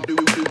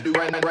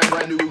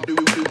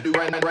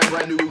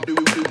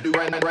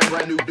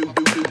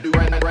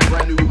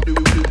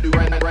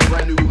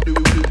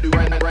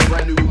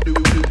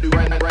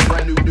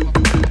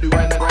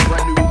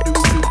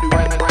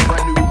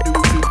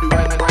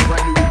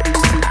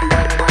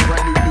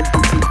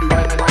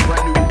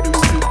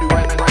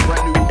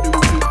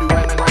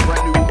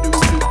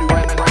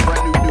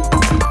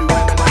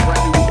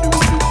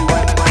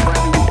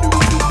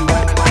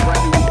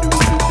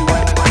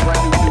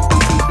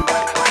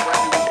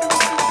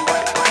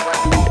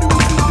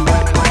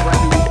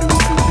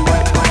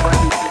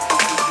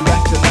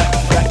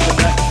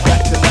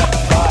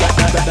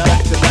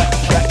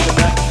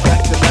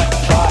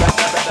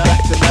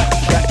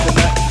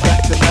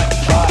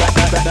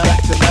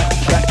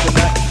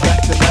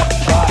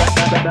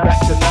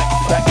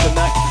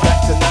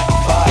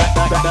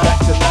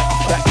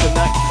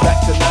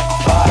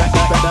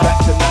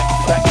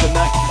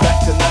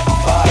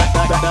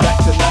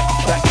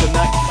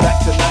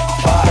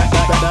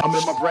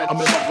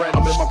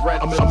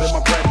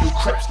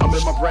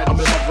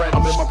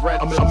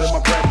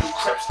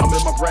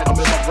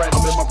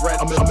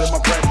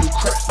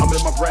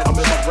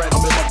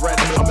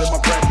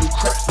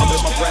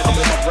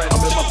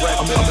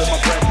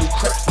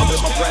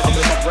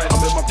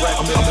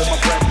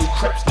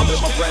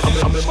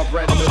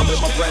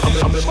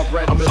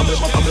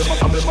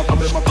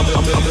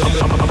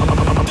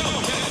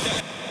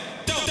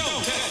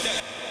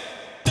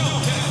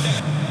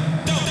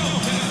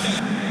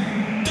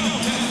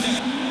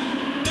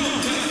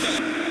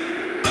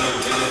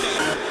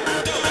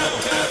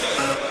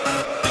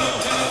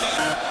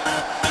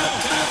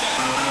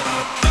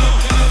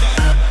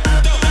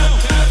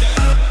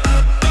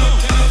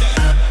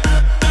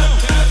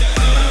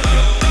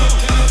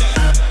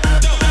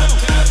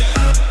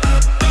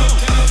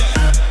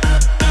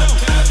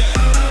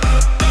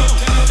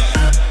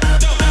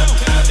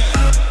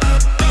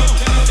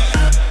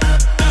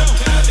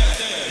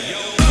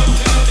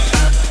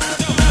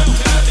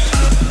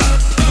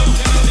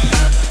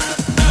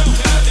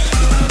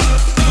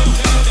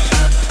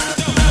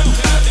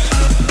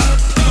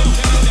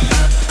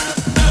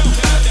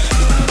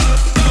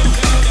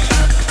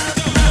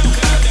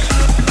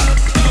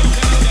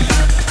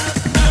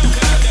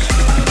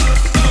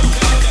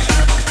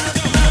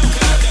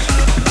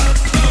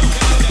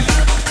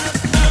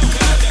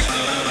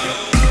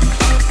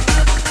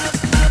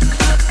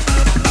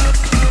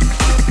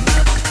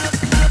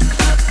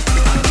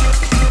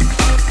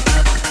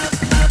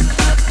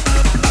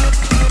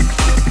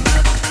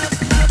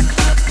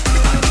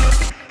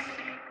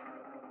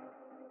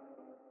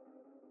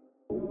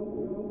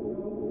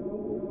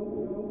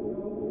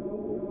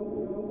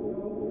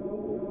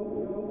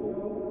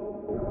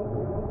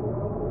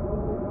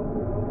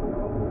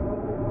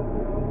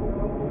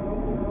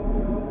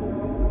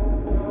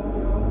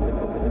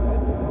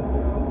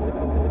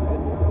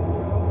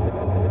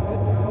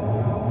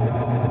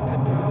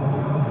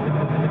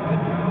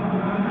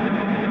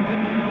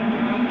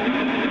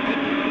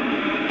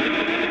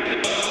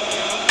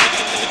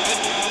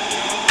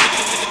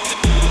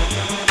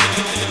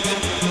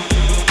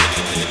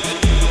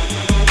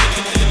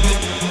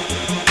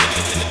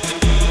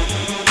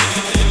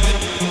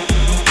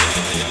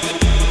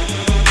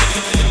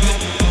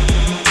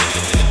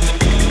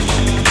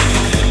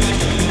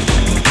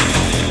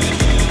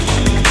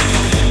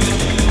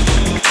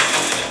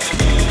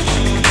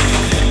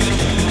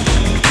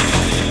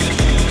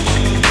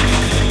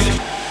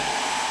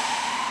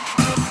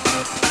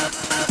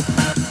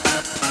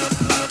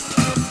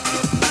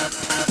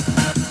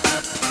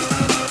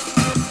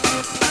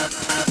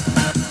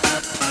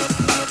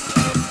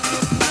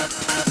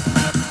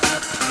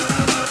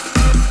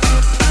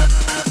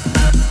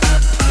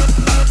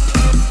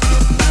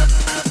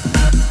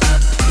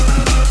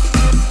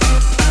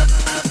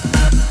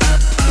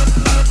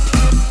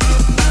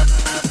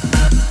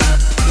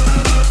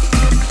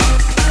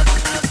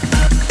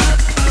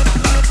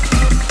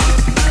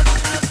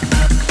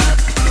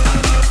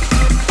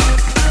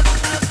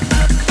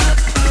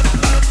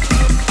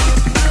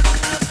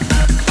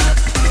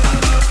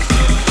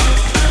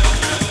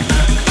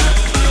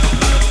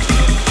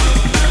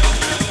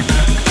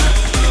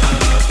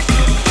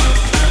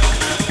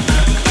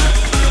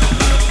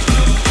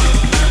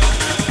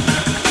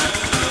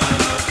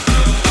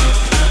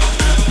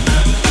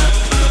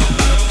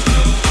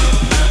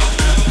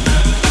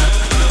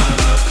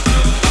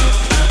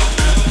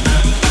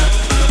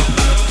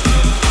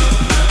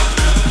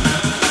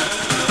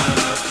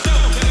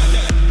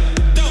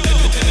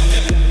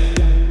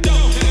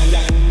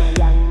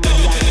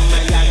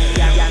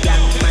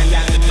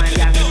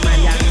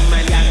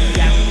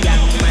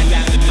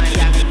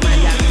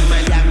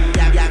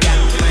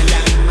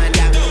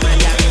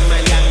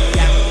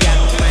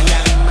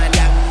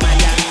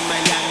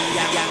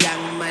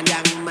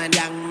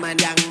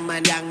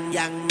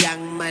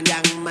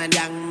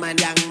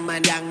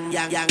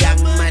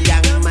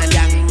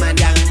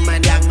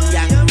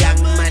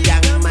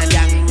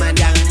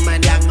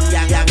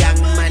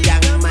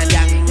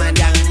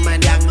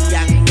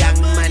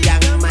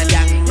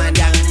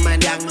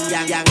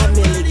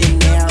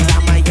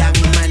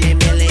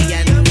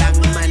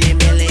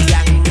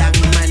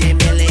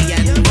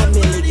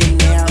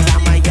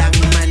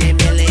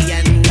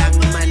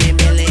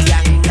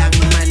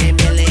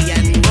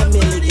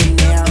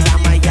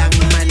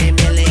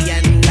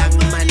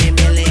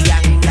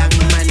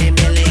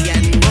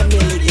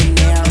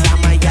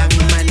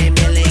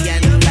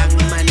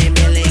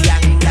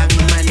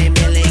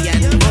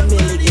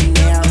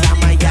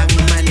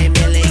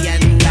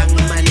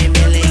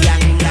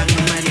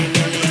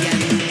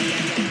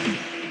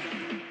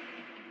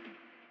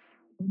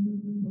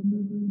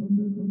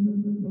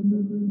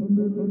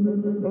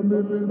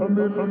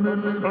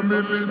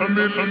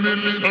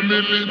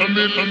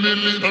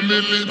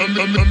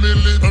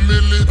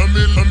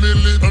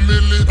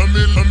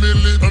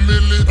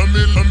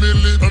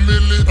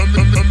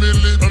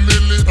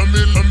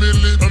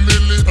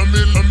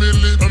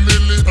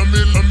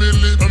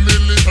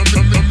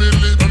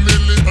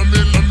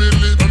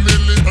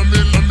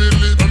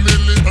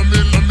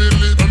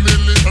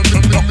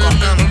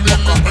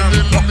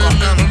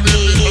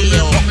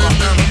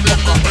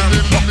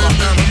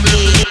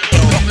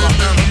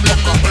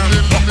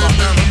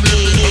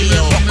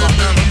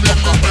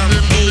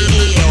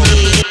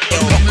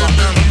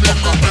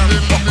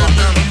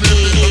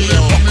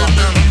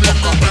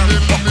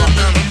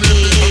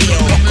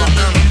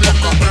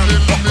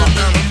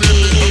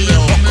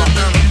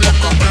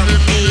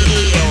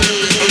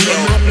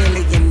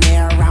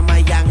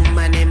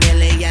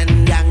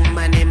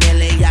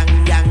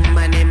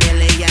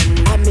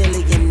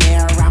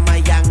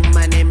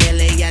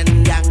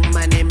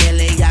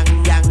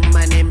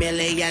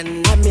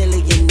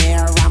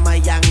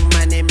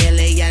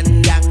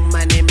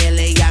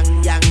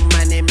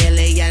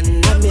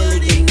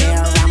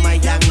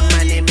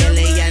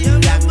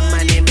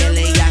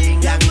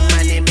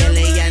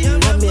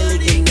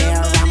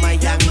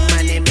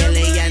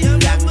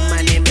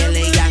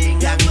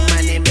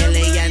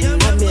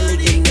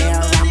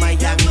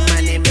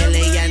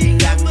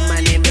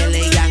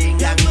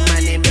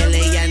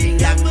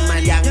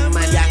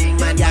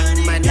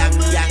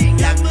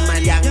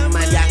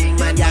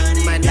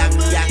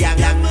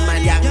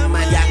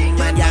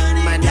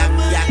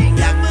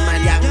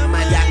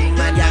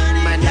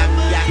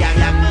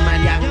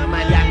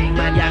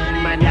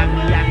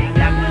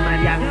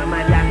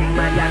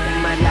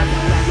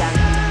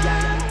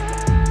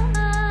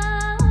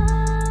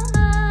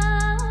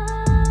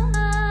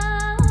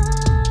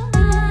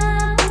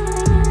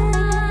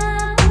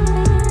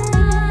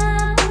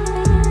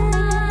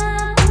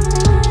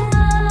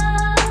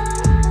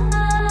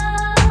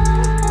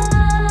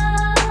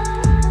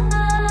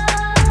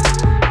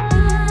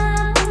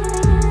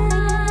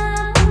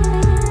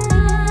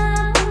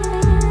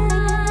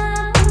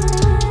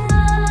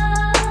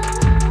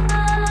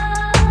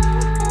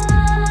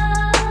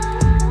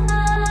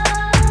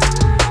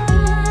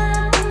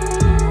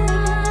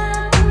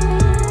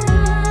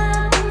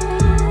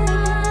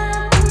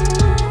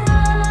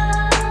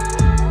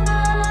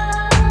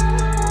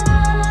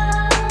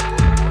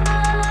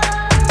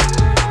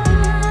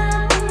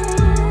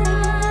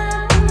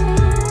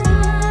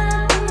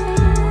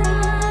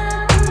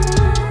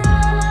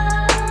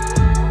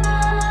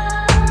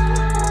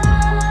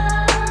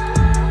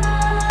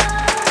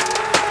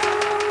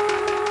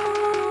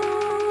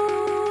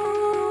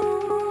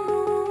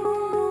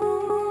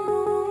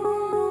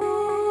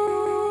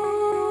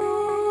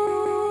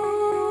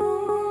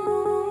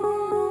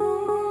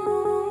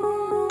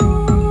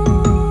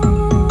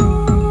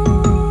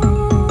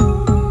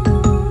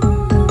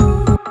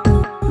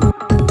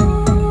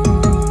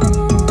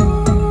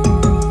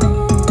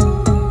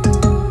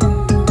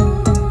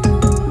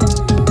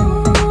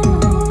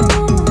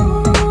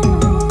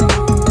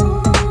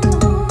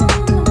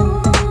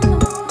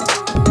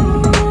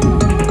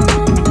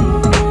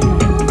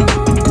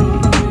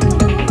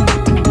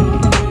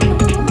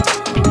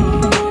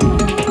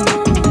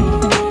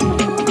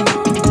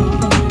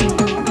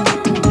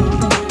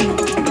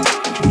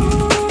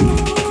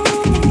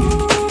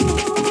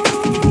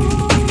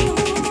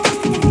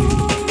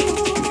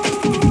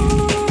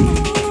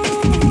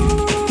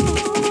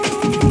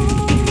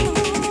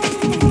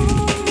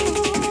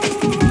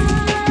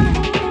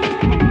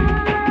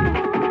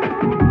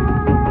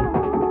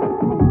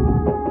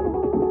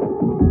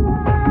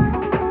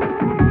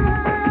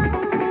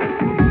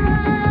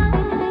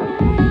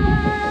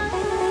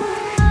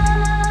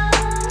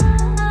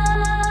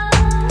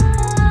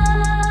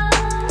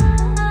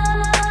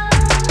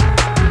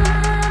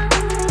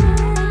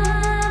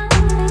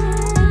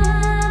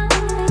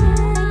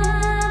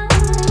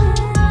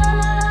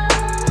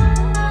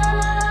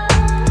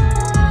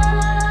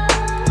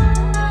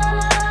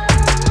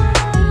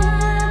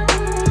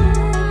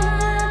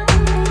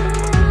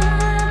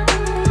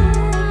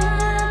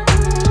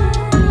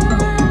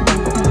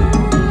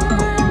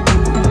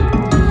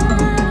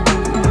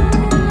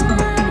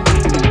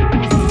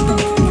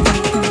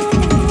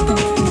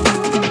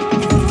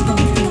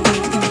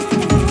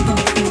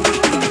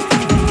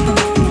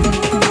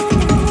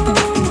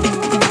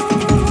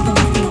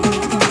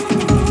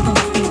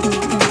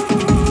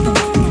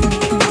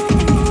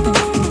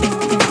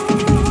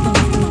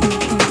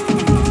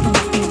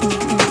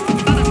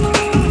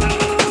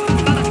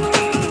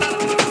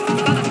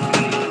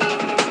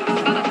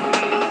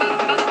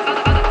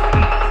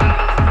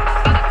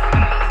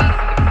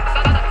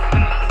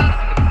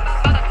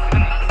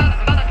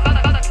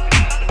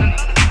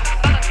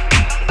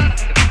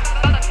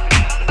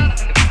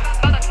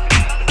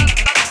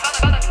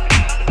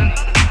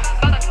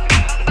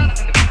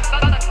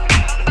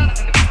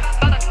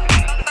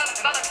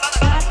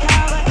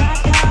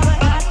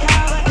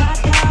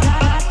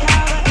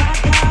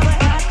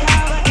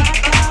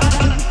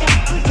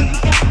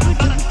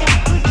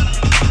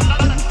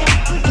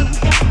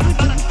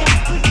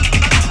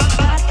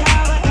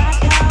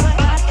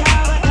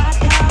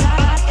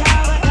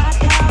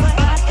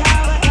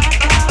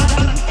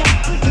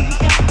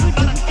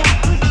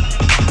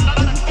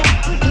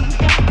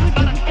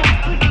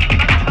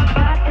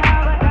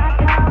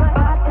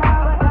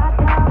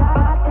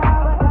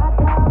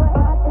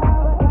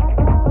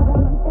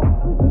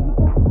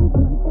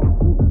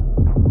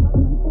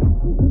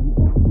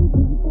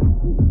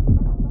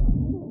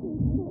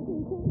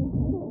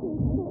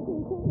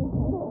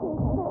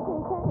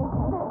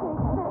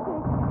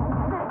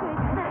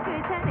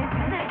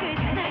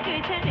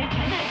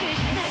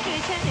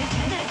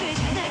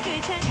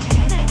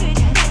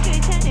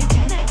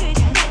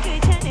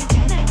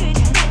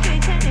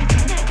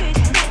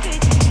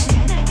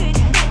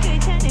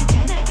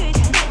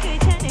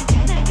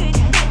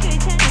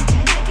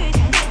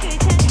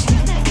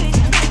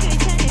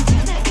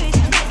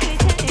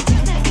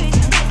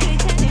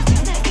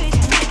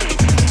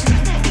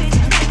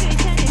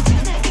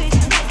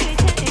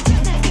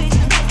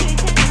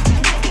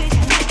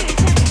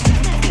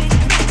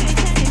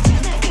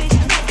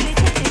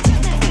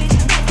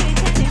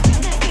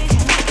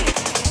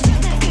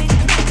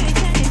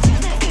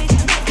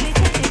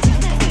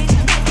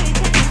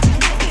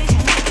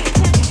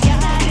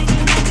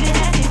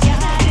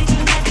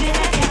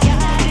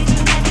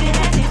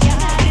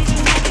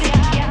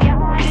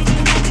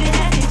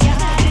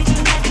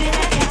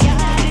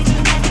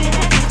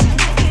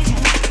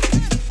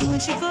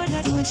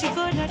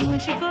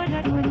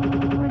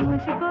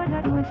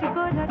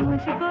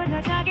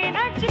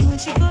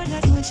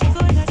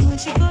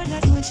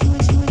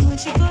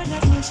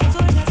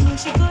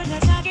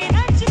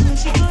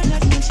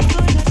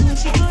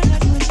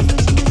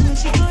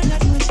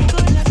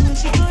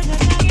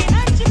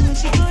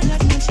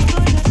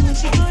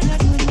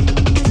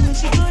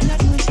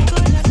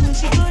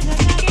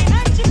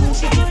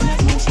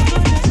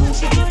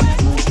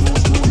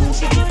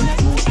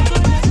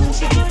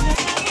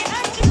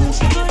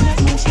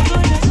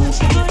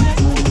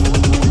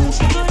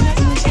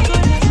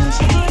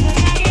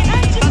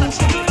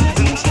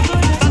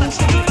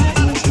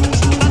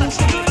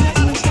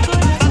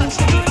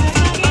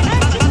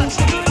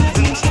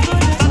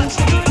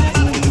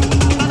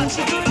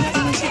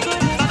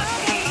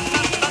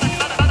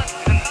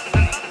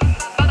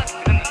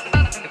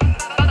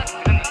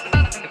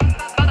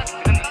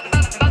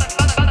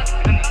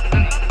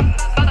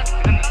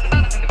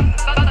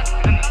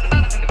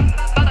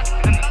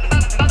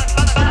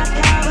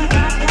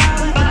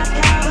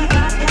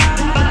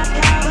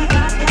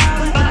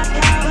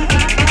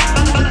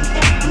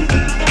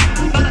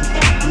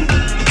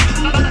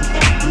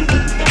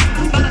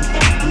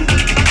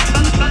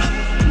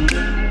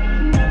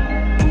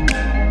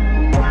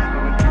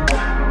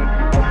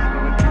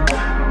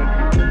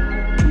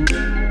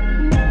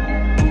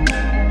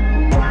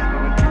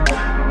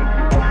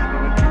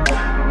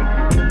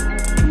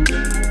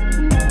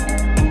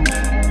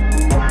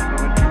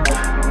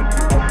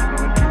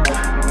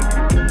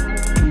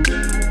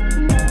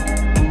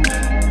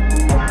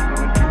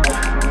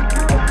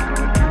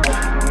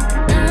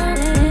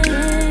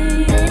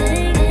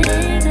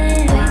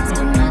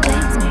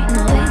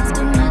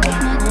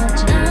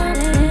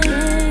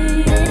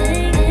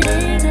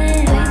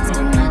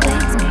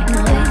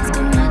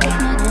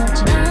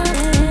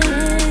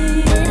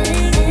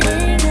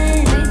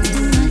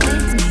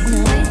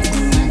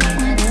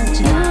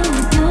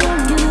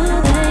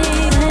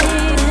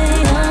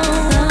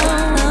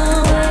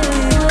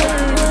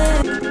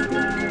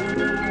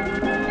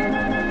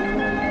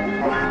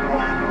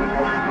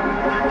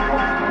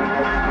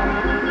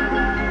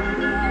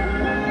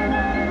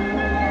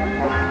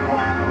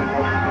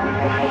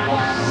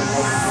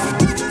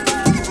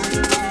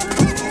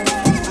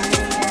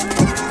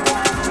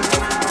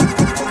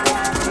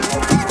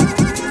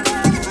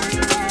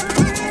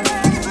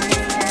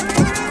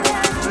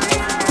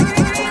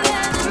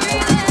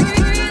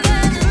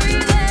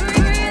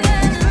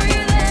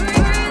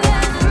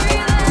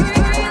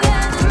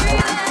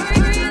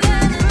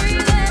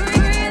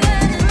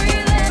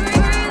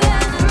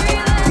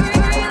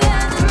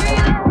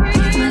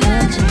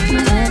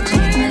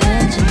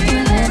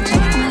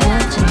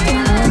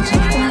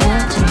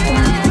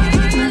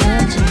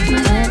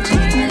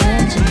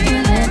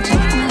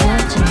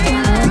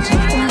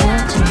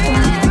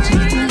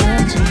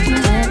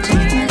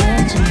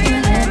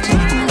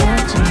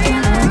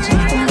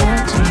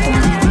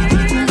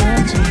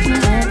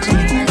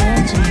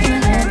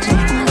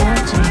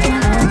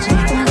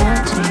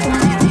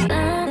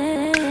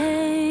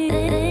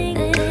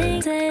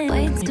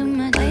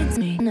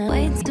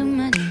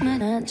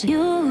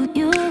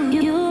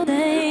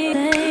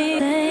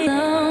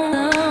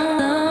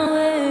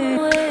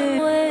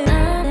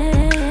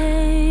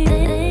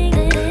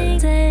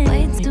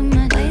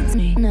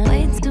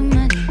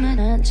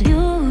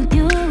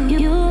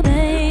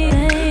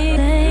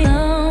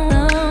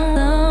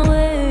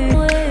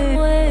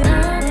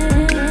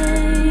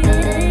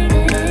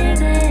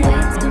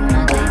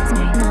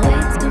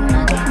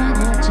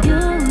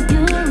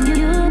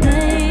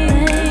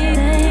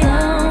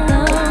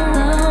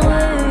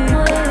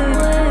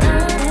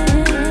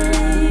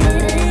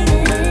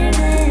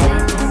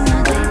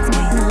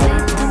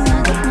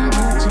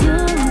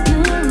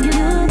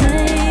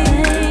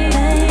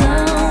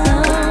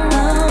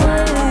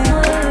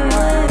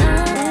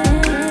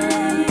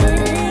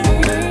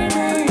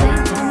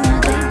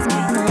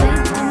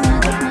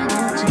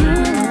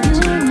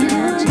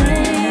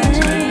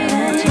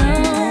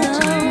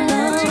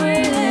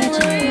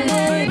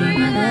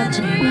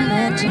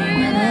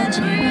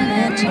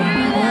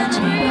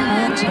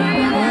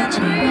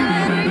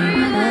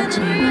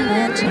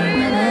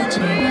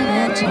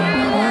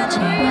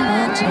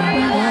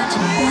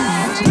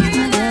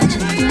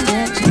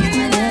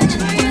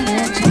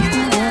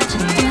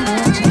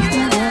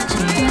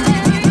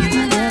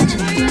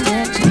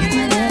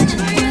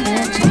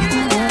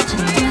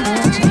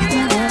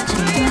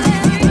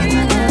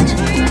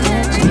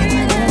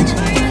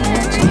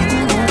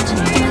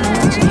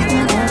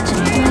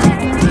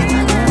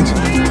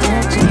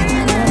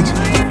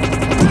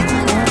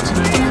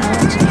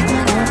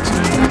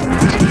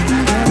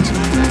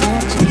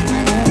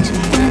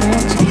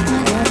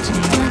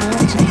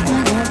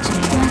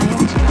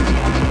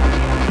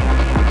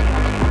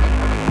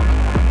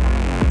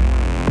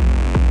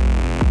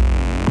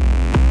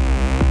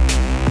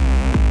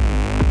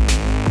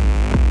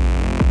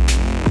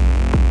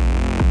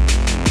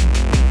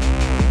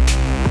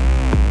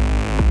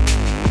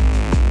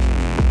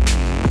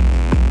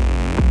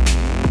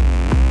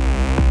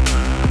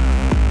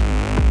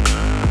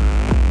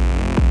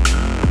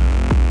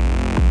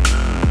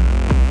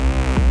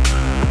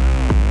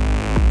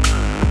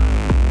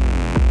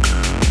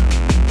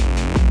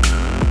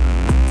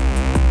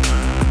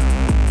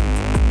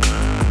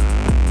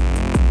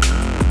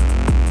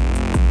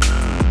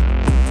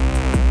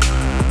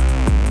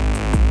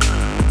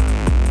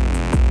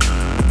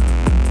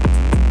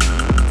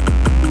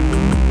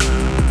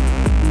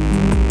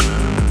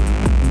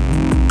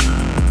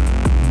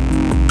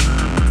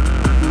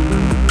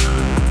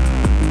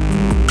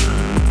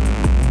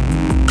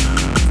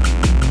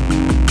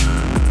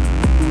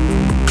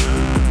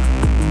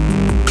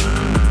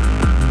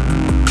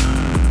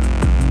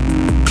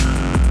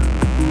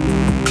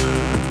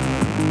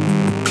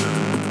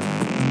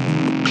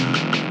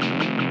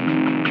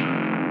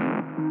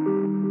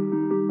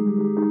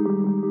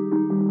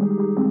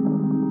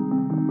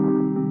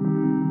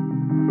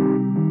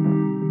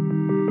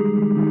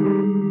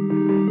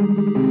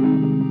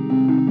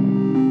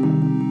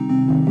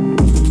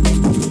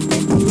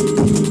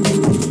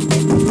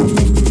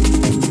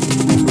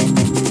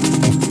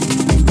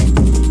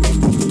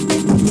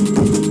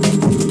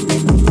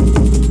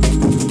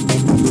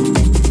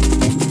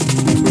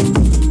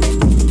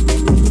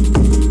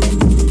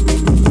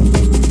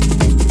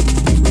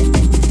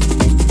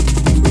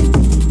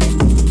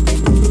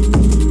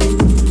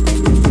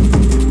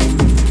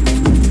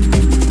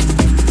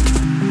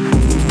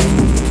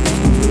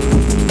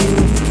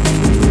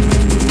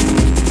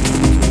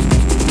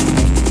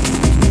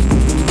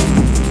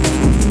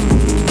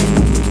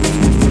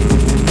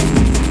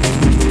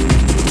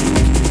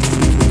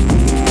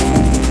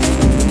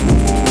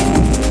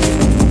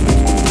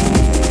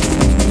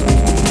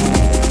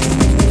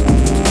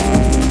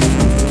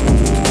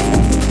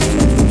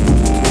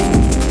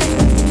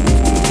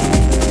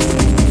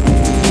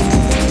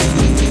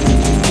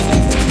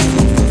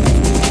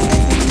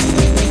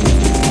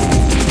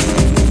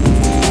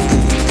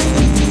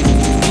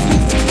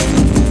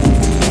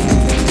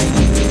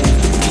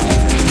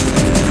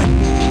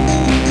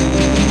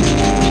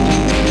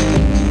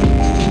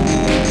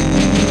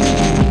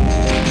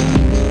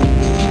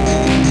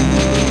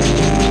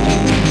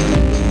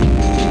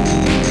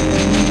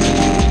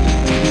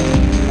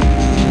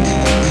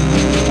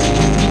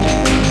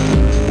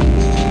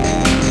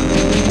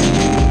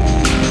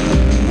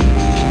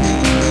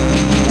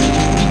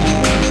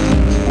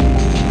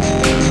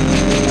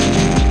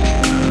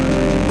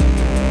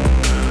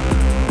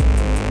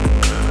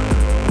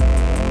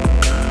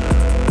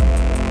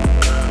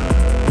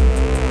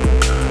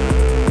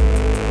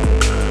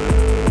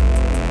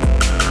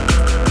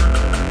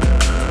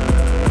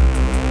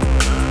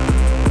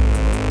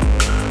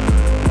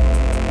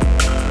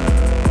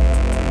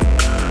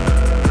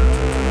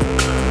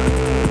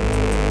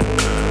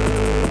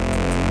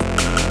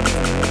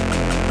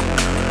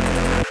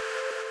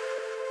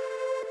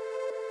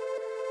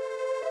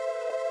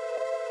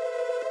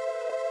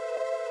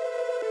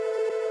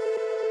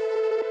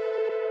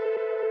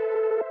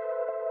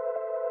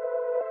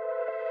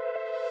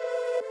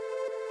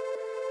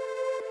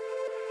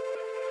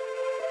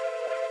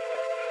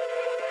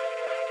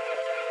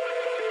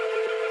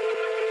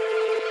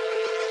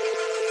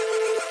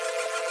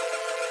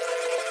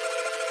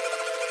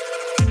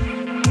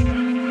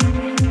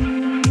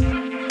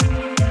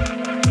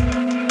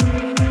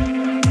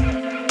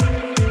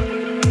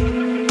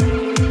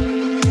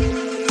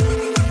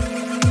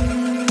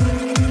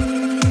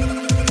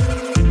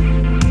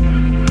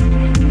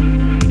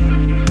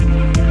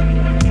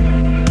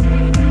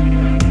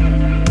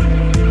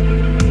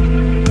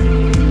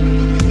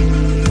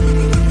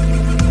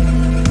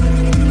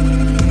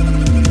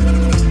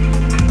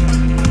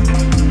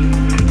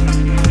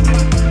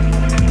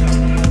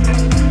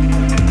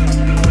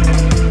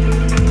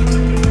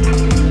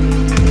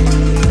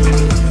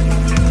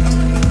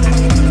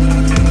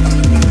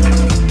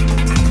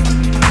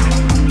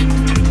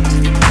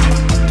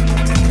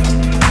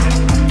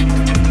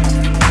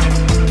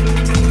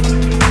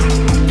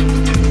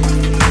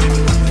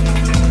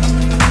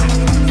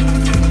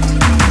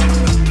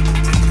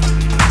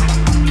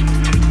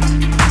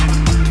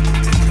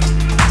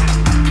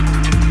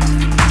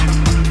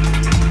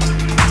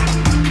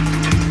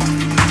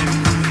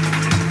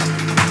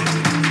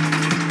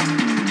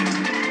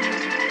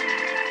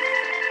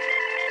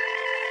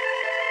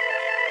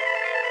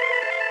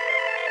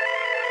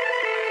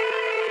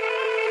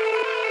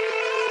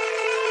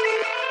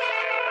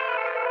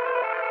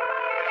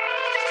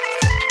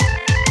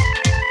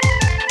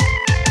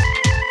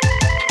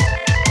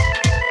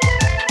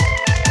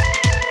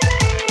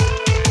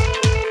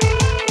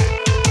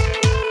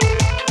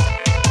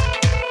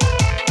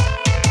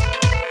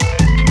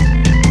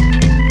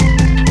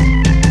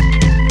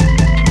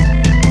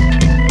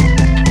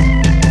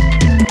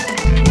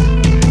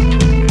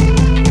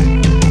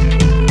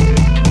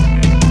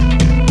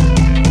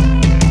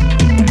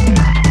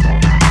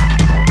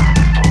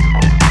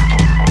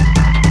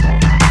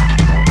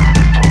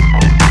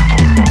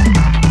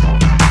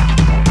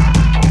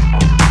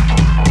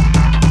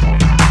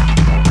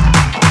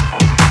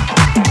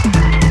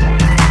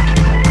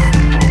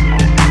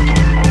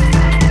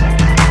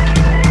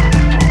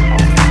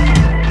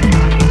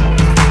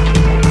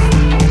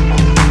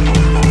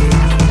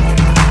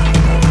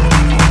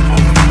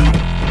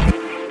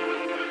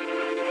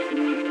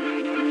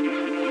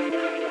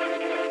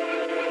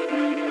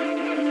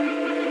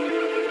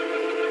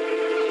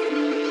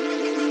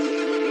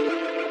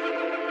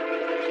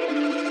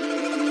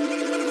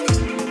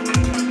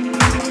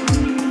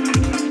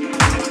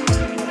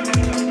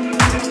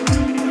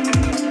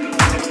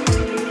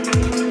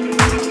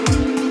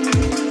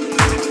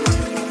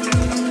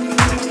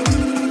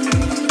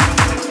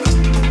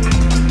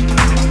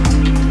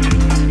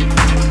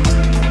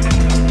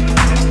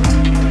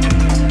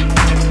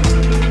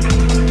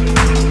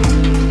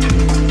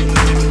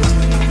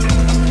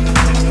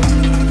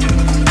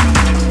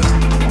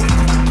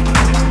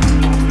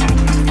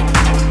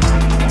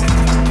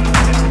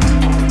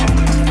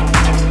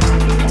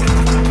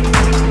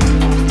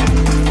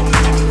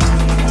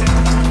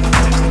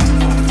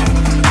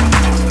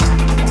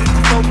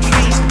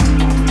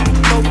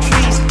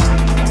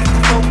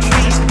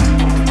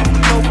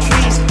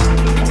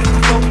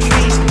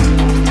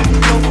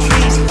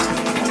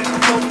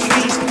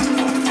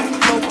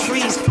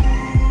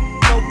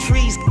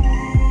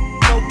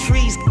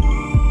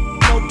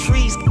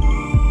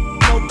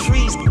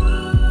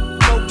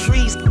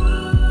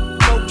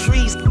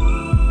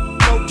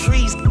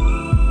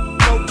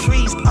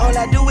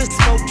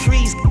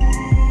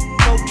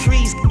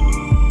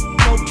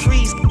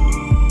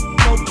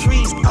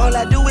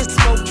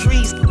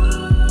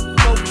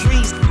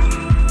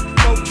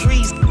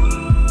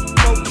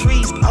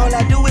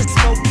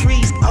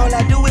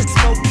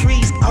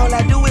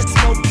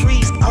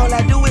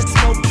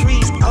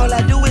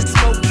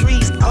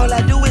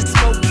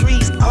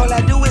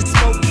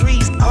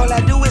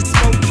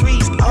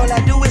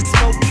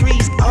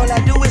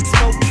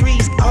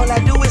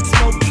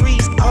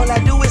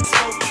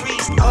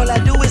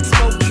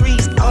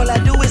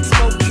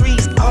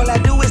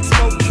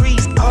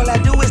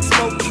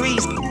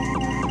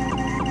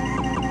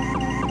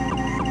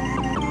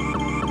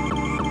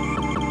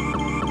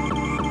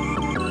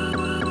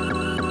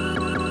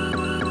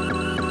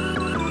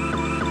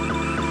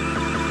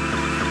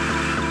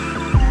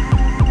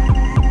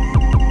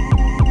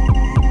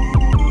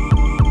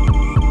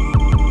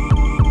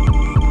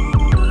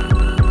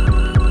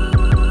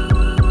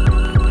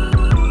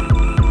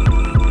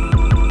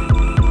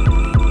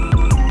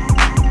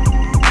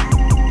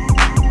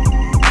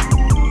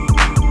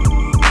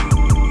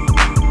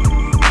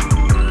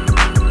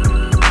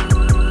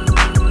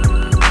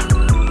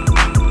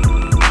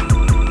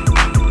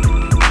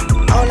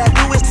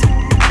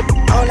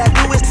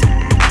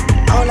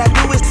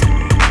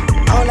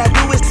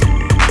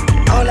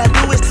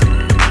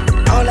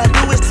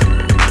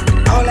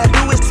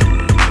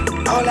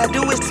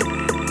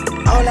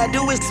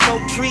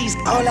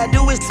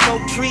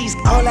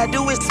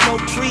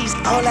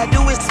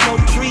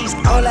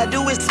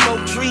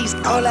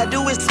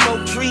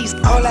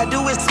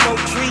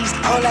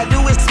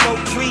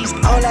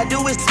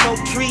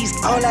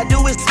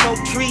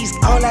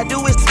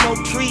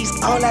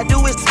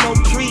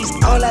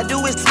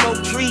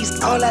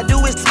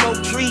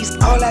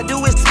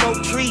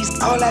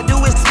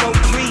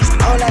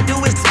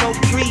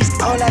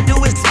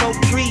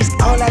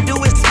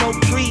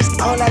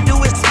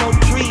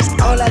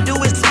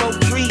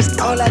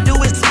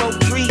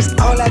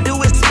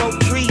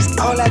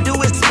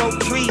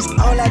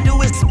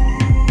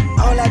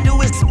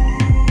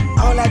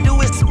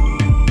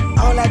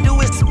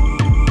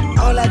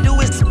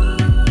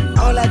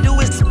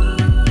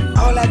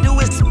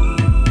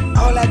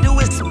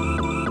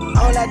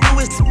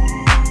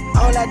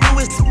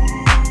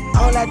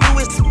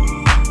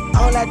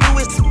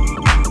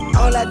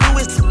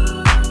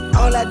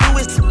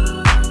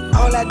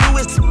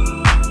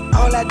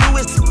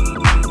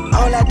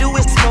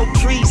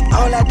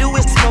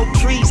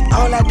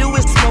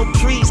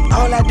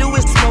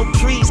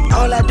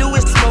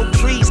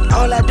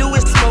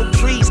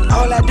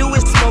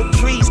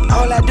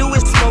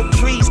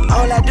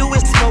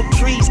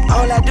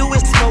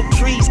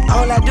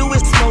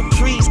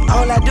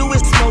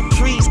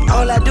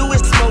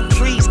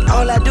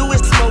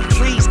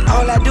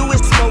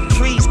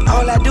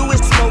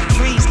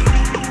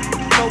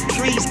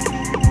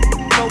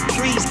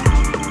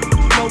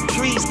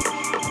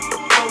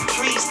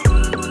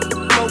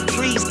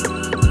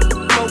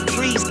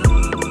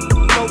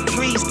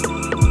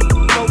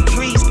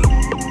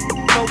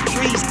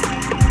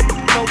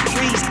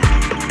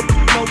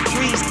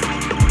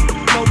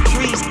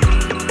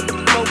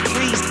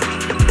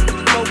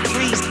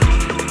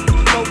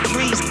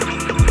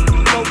trees.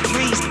 Smoke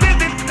trees.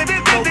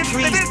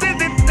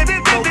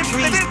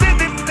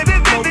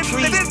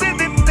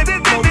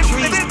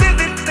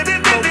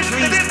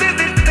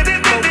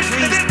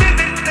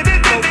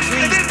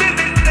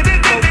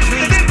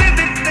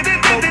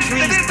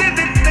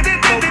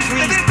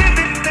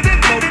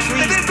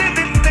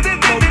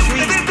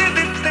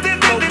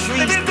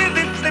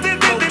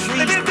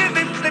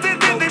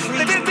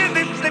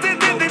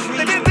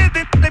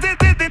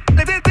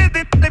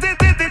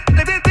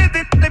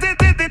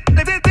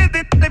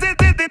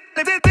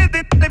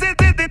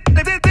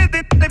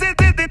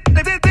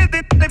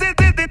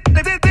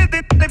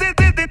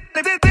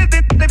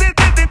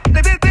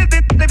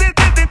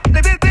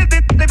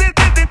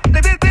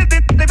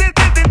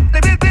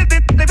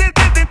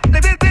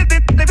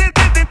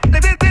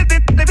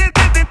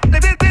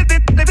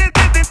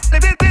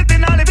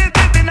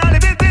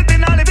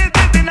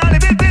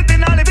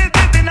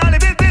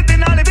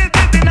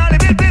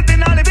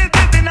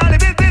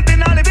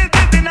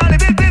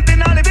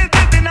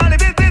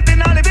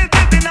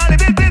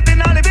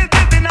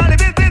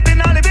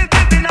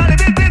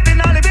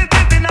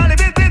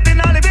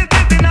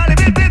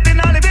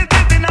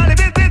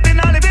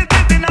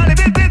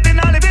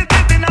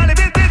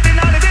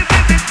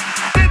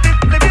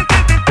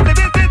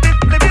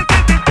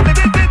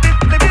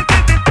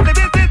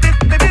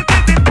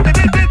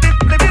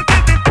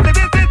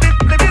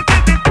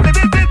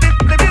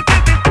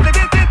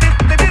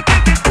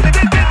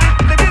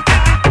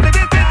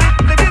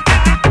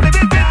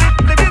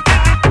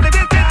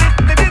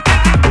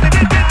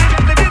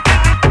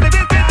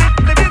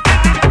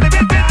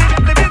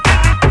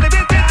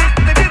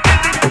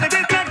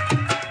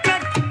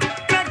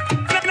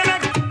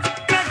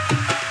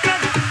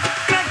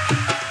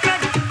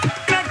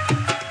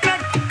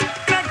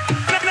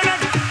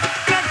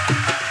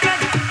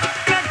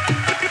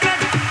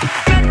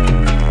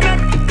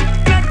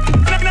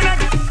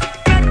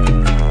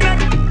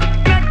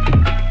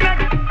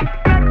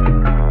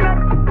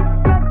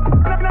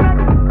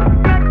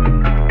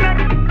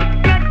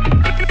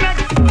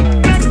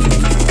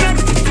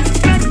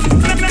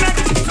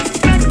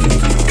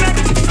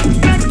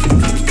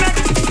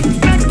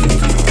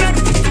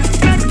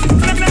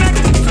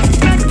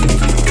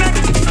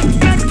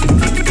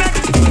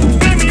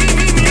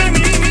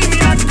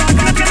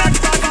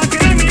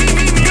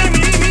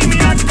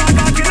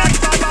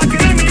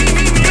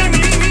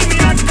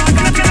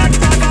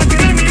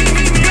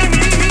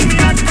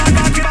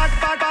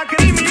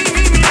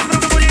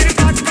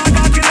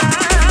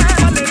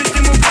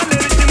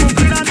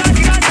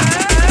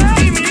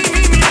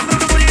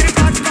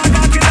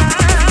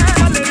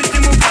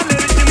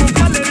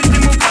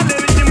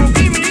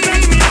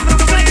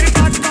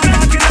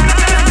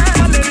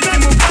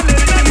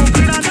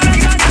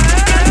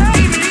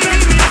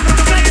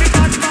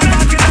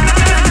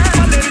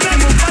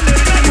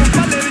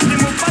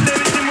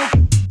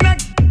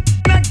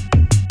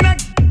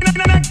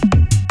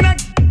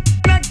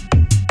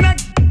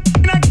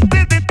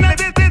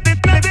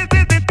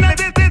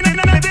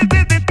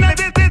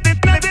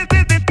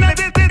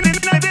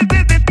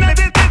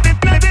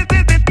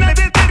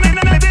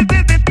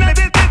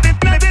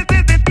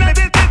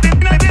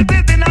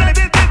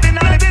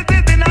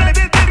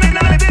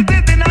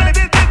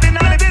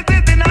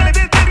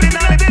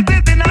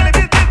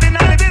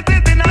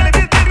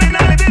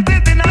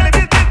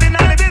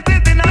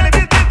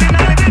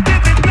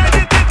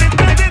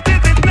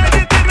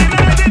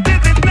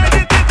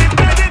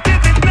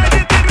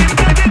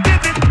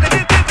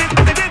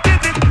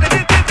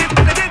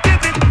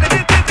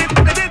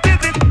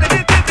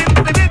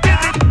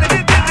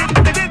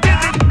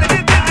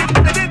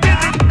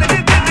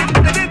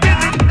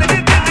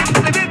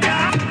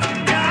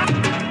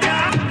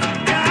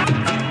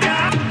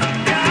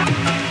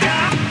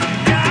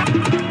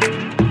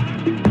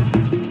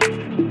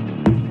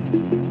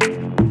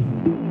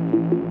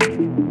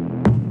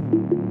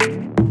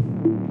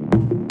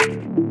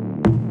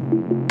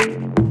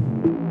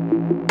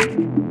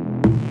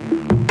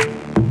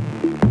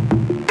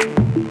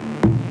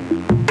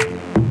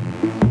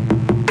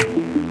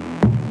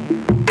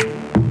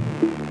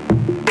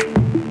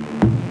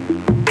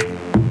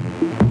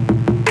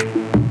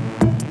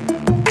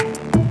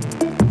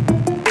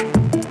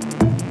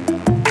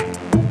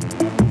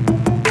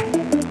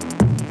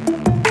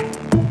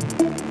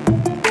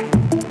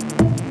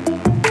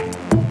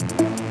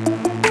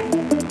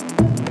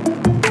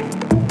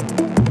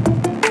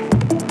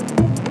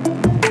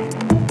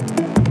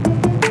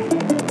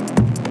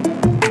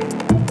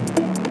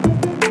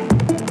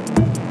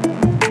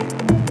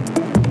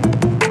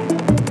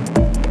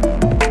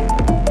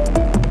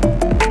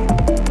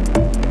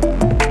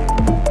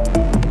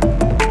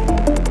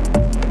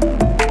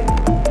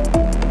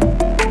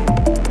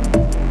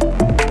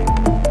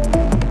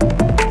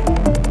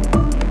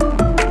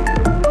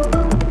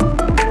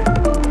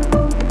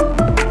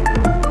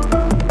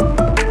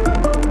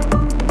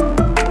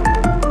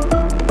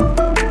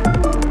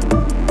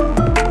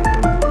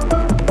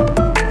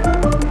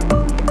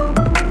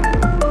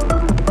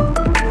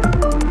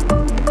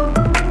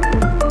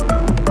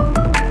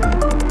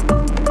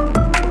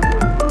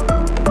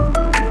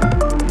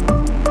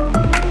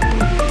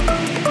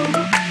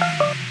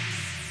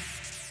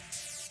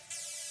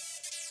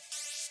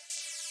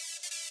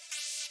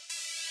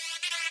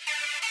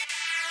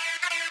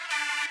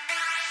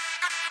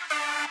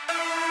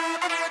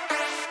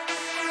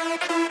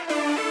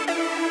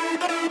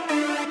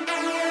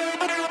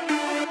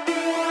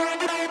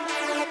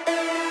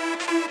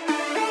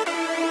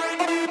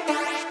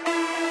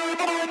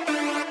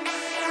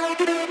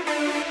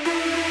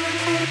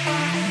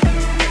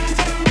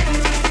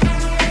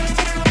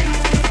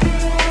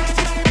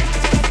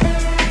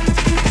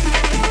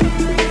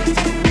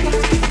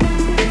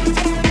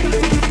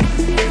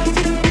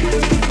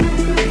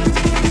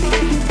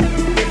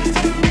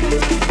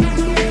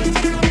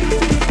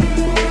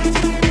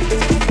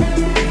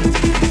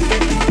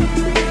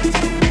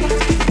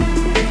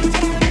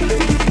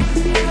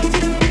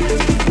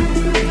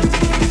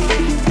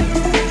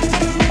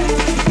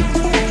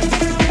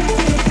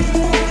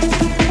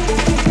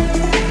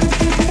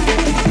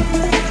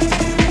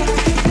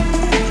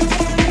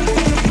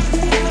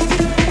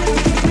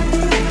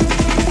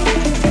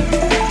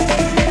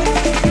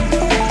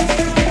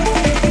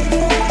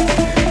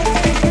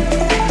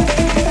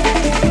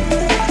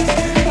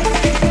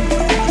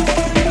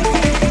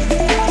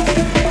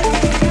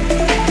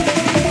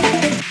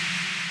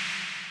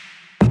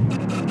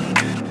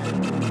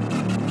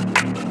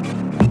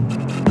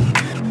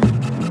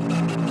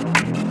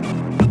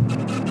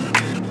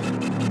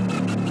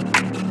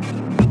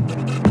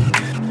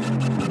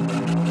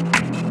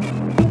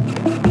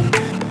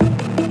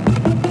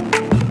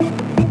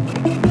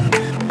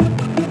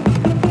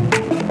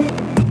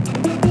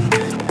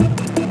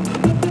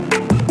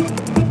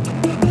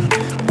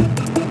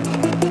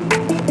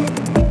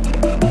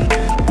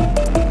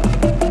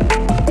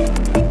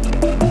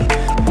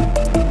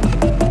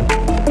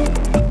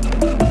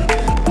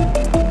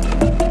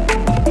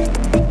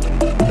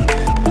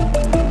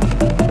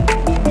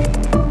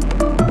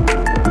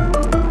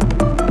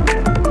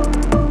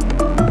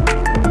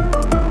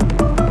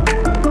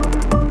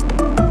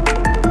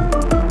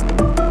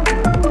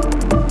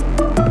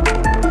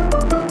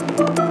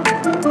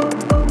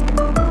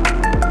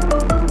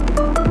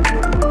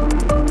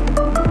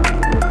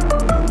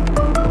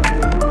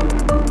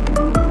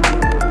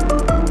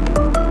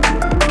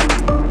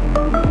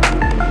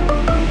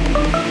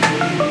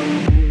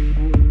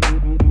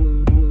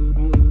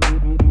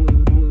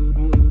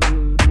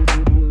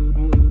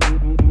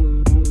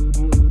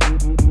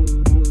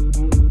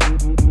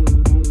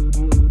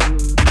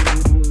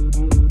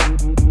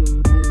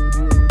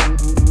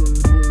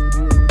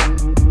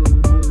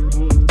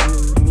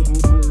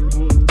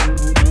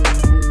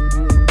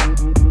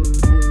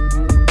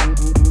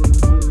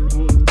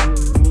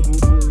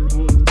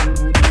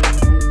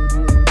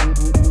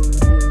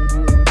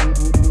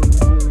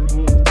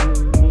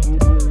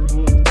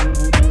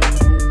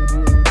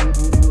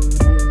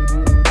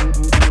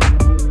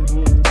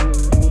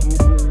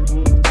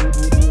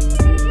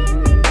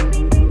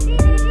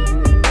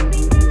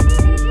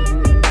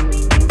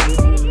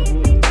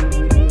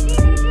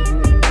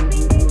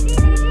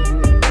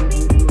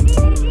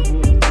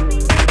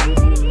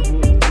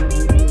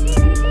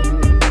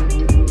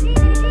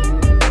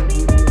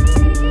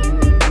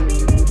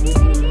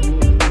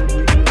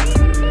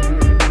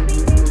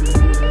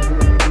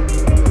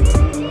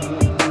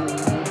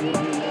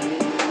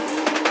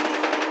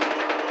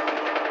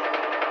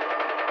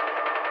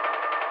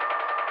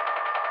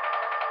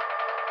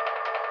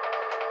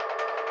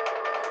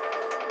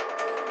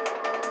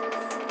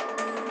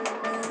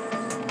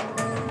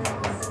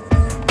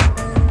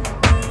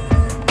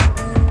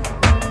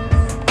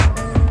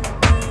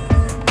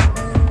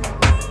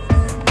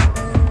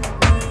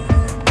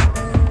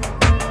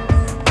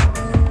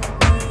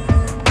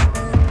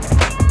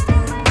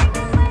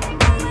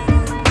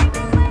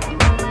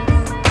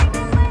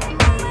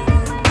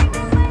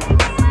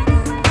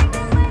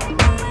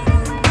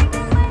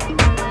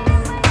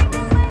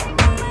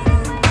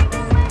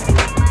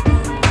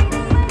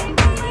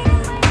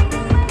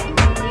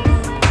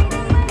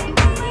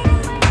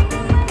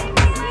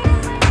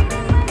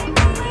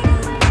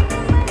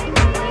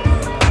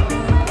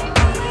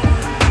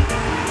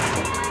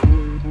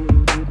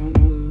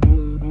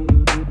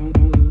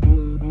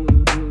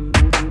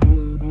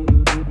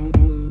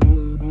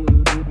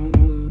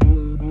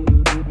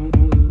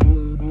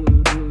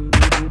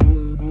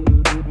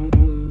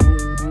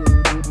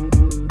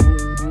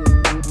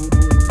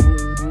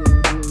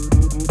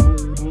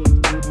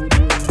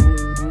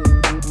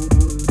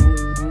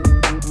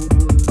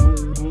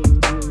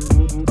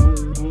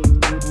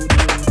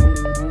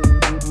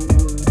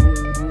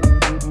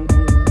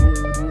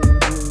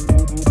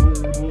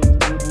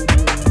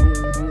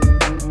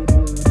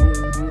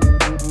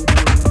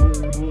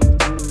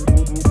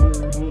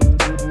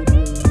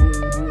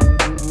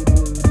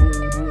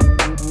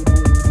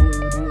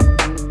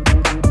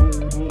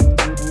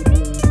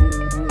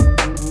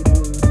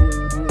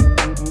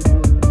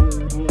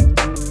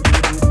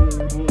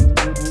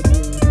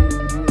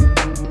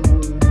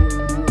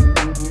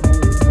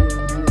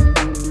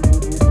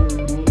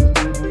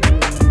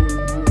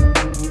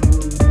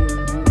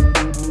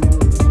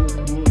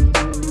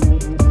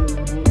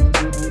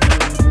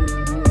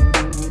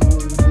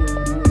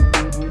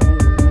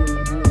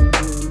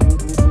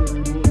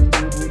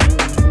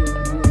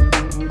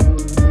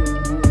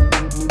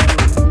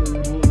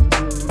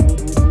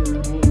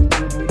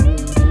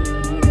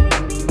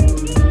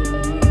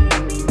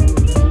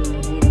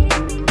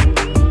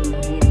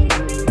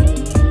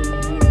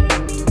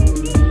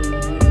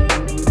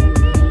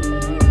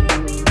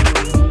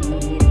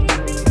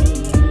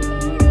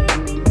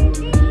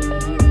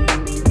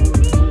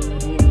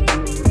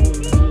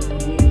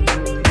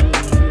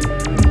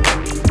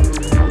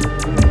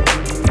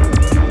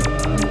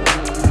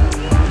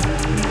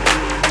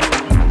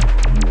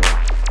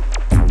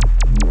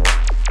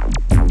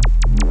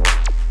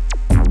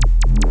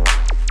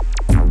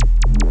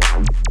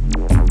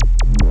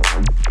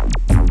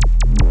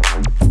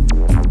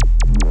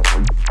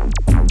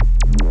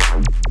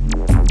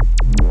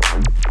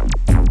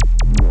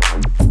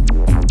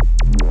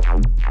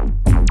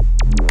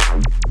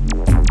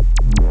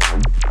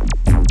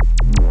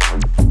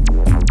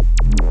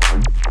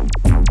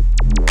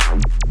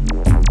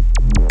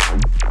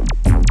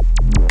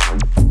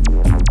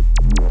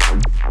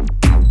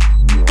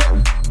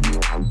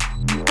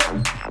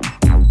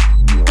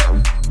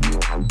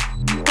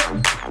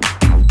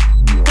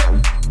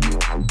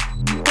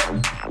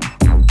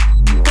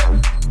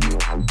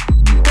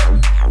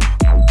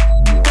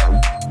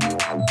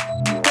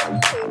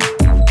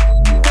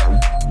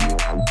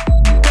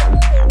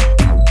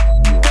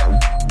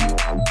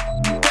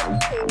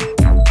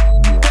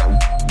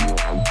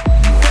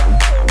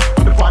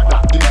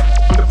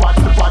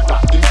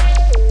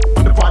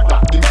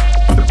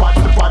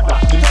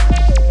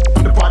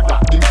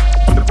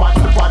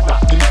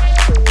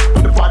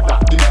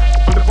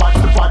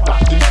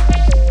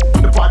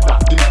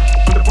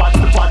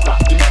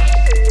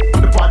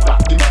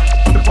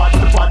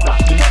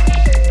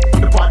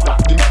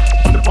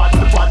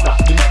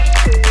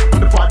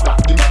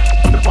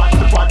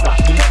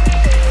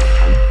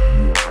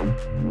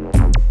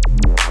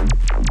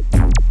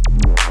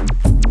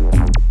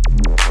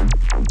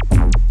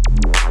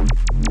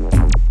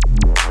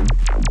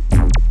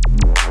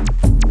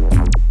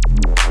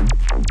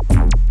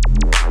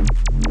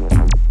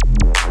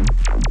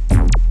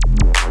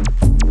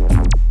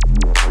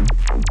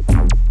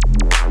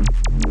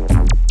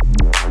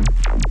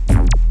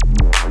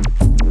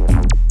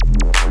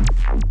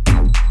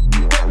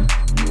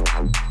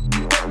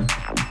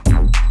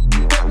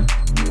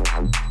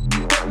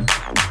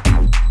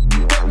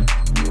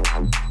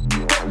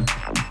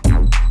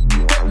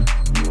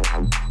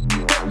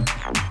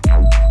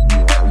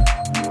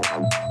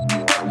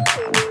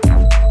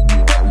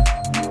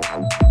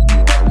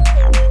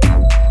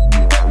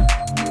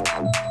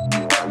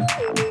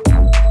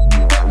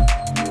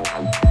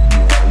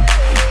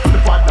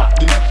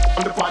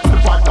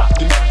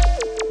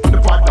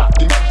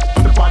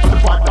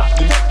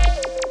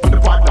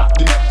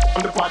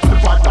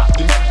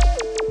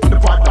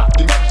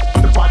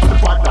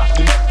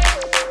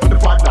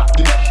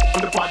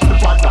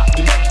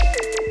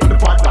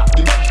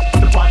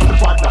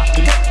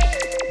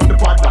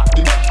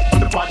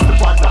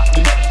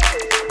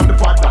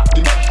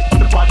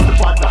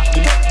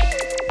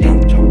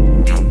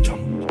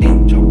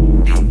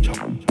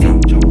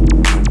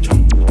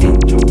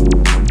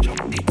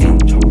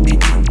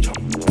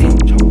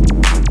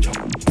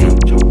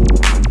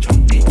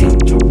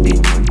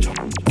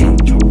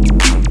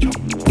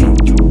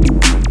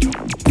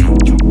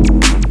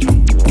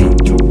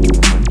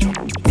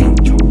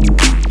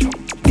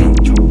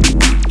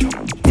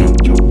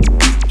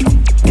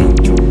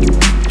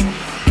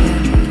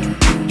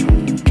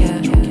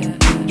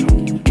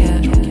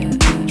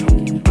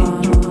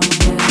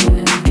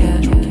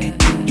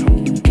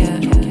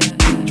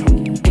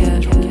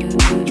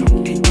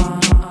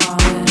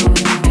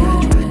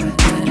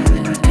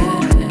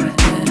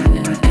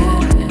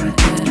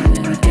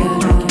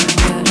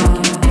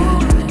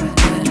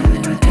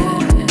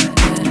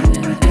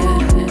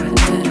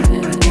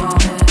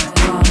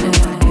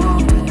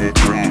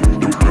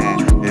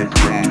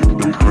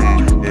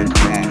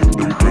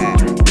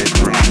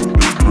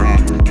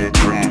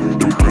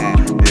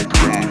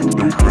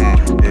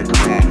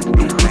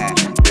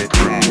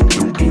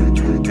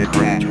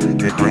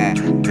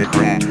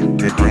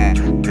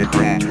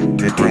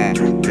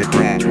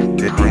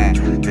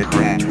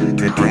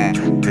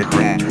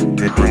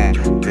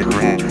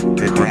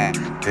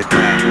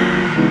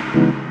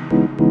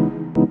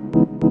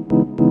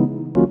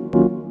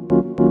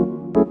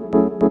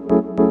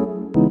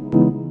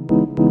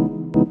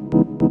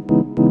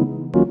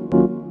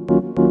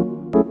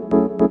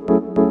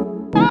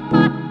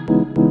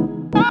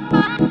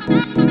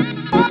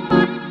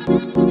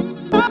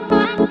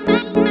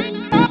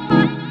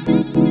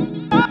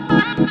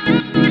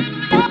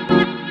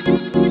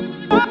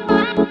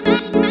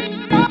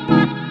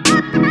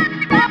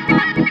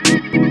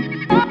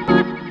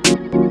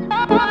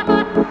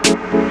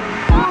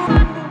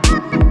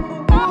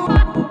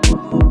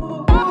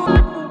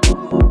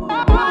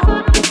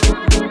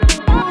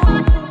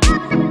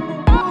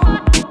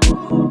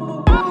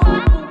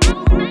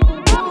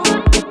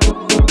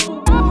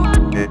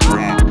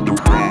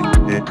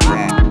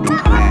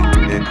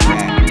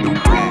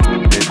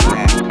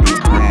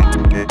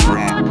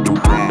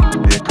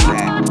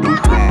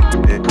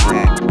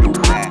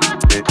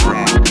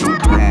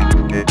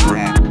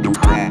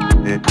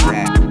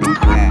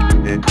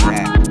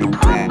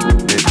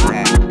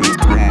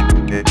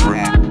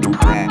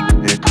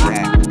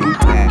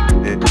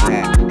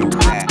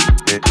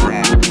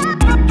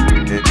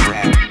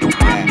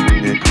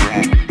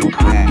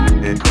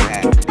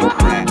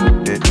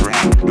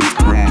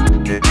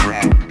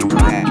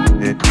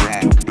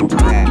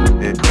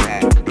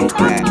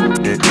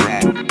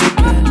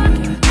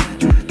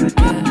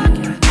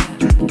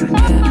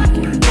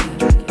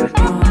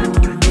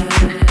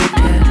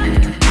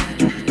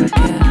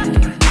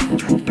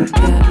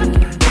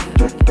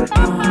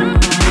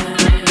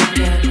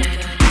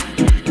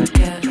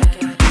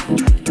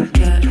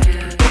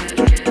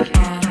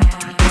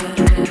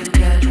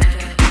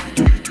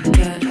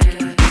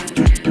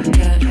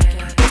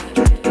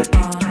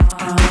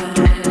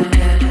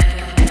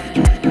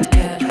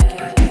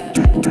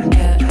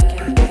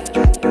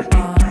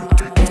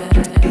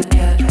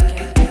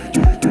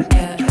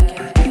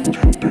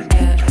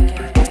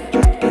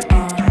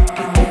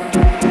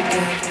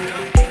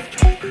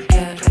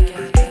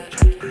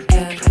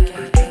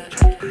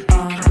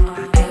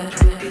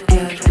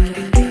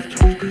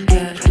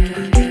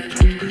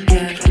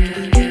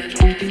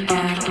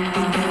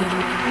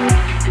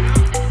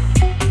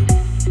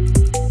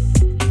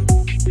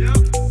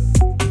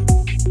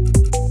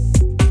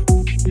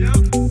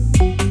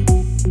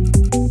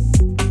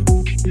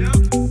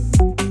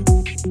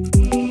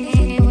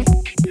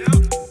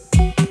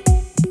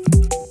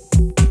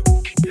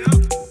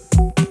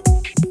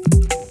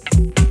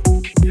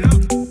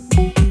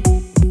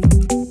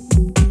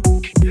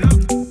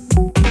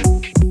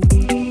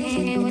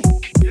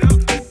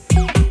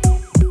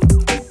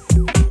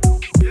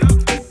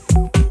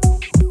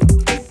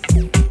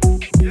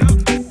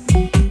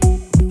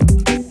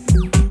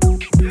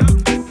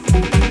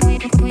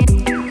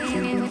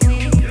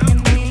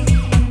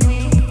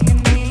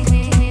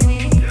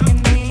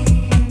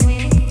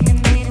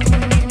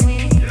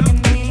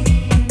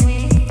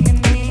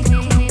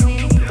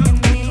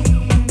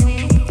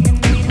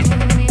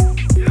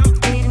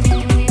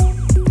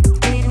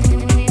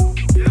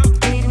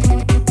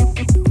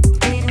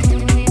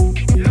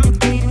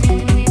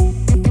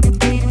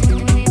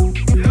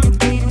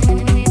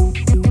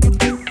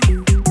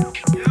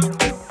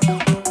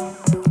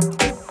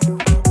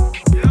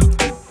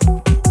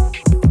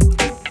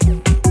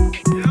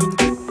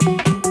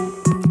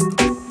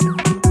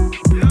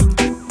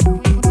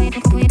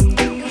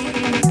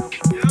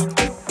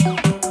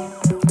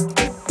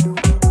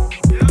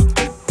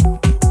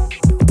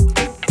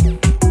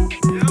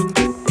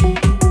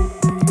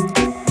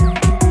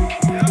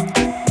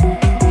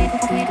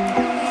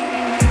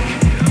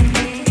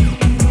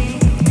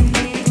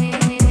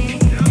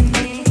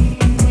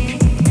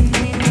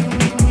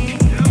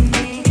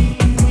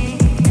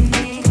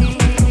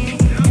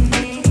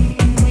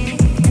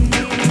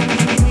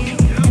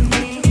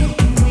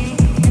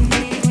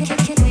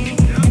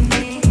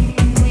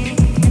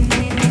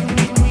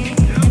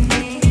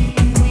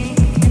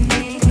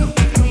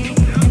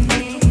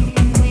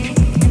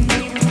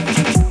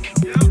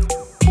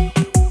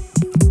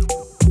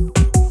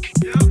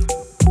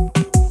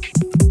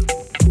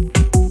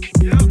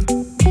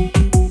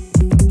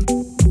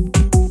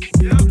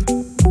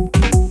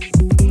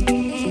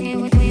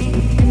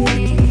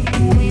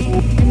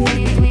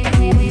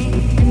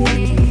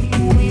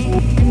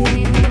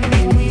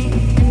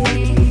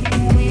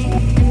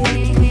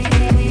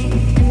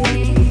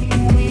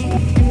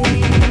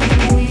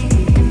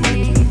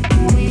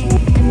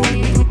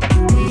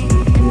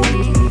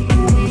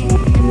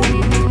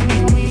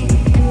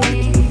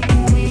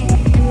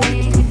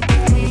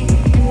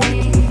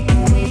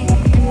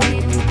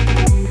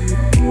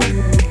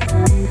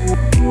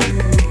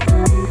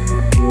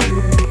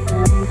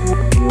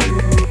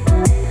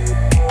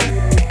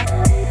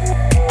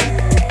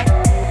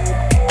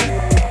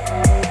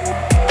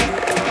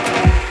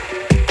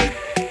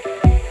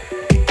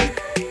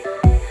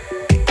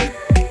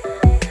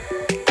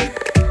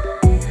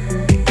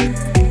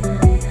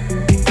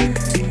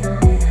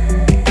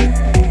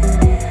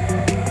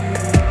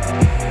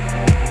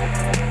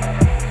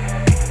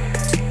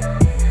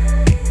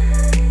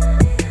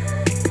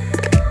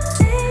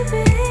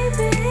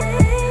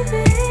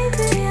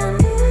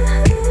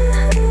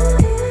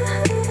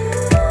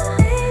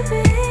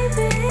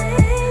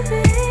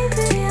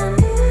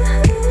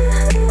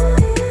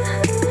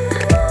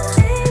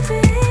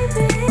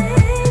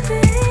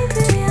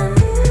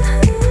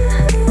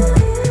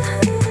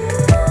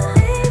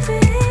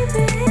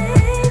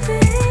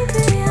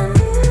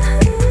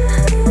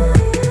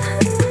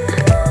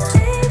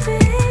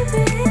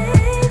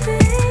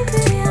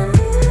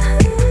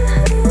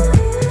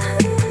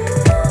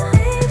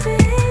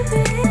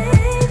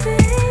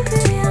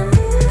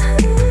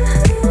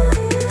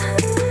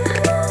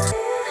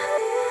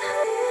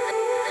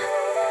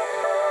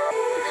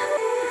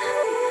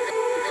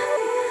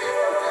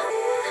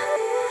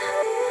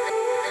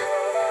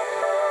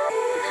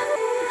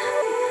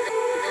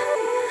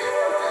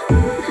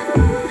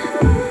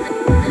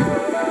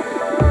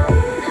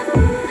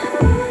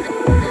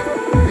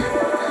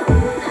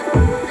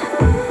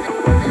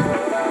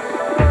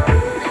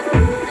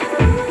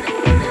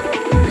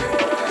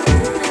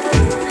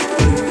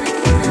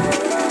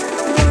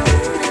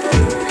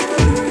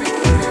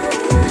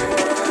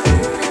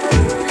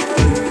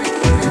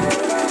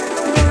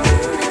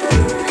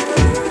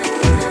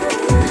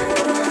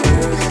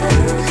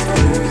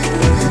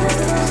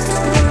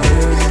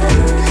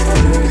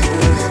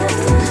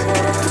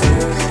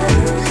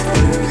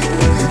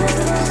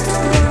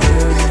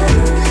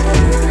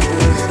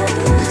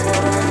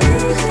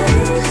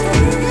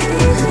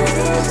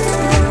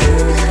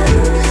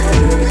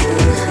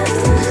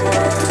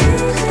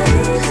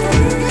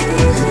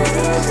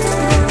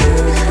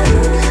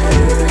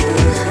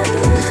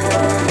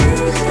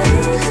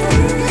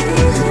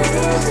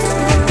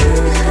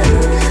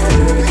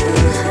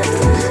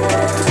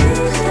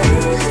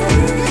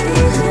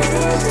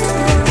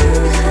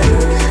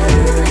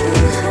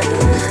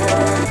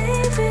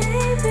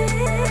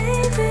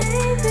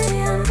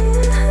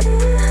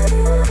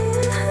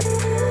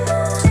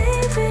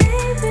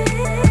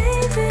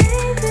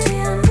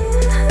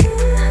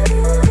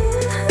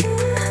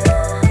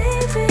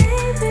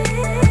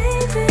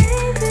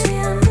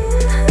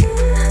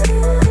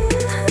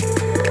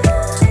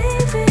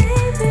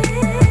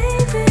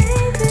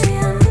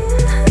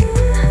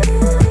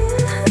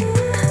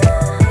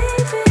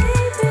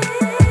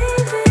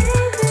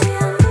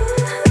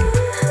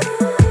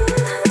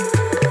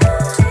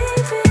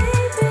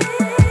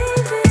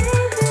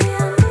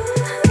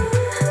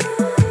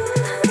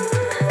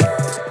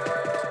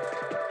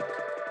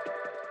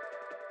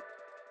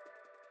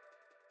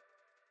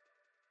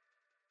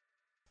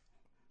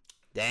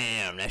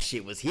 that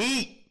shit was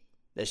heat.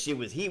 That shit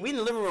was heat. We in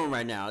the living room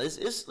right now.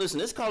 Listen,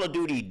 it's Call of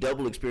Duty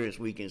double experience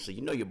weekend, so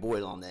you know your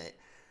boy's on that.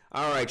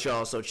 All right,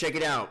 y'all. So check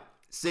it out.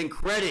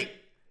 Syncretic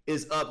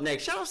is up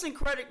next. Shout out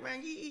Syncretic,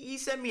 man. He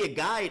sent me a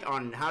guide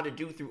on how to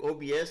do through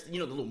OBS. You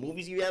know the little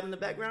movies you have in the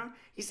background.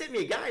 He sent me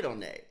a guide on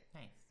that.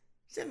 Nice.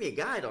 He sent me a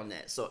guide on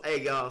that. So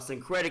hey, y'all,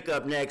 Syncretic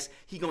up next.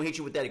 He gonna hit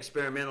you with that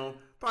experimental,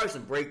 probably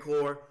some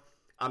breakcore.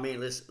 I mean,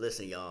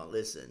 listen, y'all.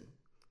 Listen.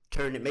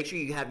 Turn it. Make sure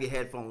you have your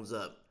headphones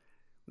up.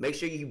 Make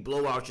sure you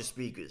blow out your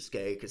speakers,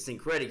 okay? Because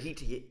Syncretic,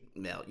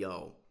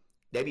 yo,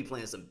 they be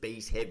playing some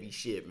bass heavy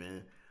shit,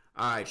 man.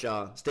 All right,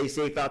 y'all. Stay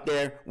safe out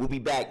there. We'll be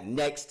back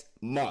next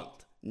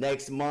month.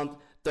 Next month,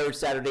 third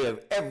Saturday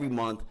of every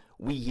month.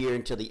 We here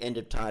until the end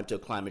of time, till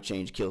climate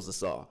change kills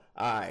us all.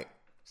 All right.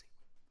 Say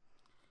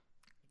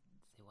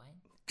what?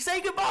 Say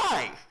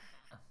goodbye.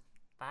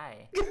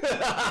 Bye.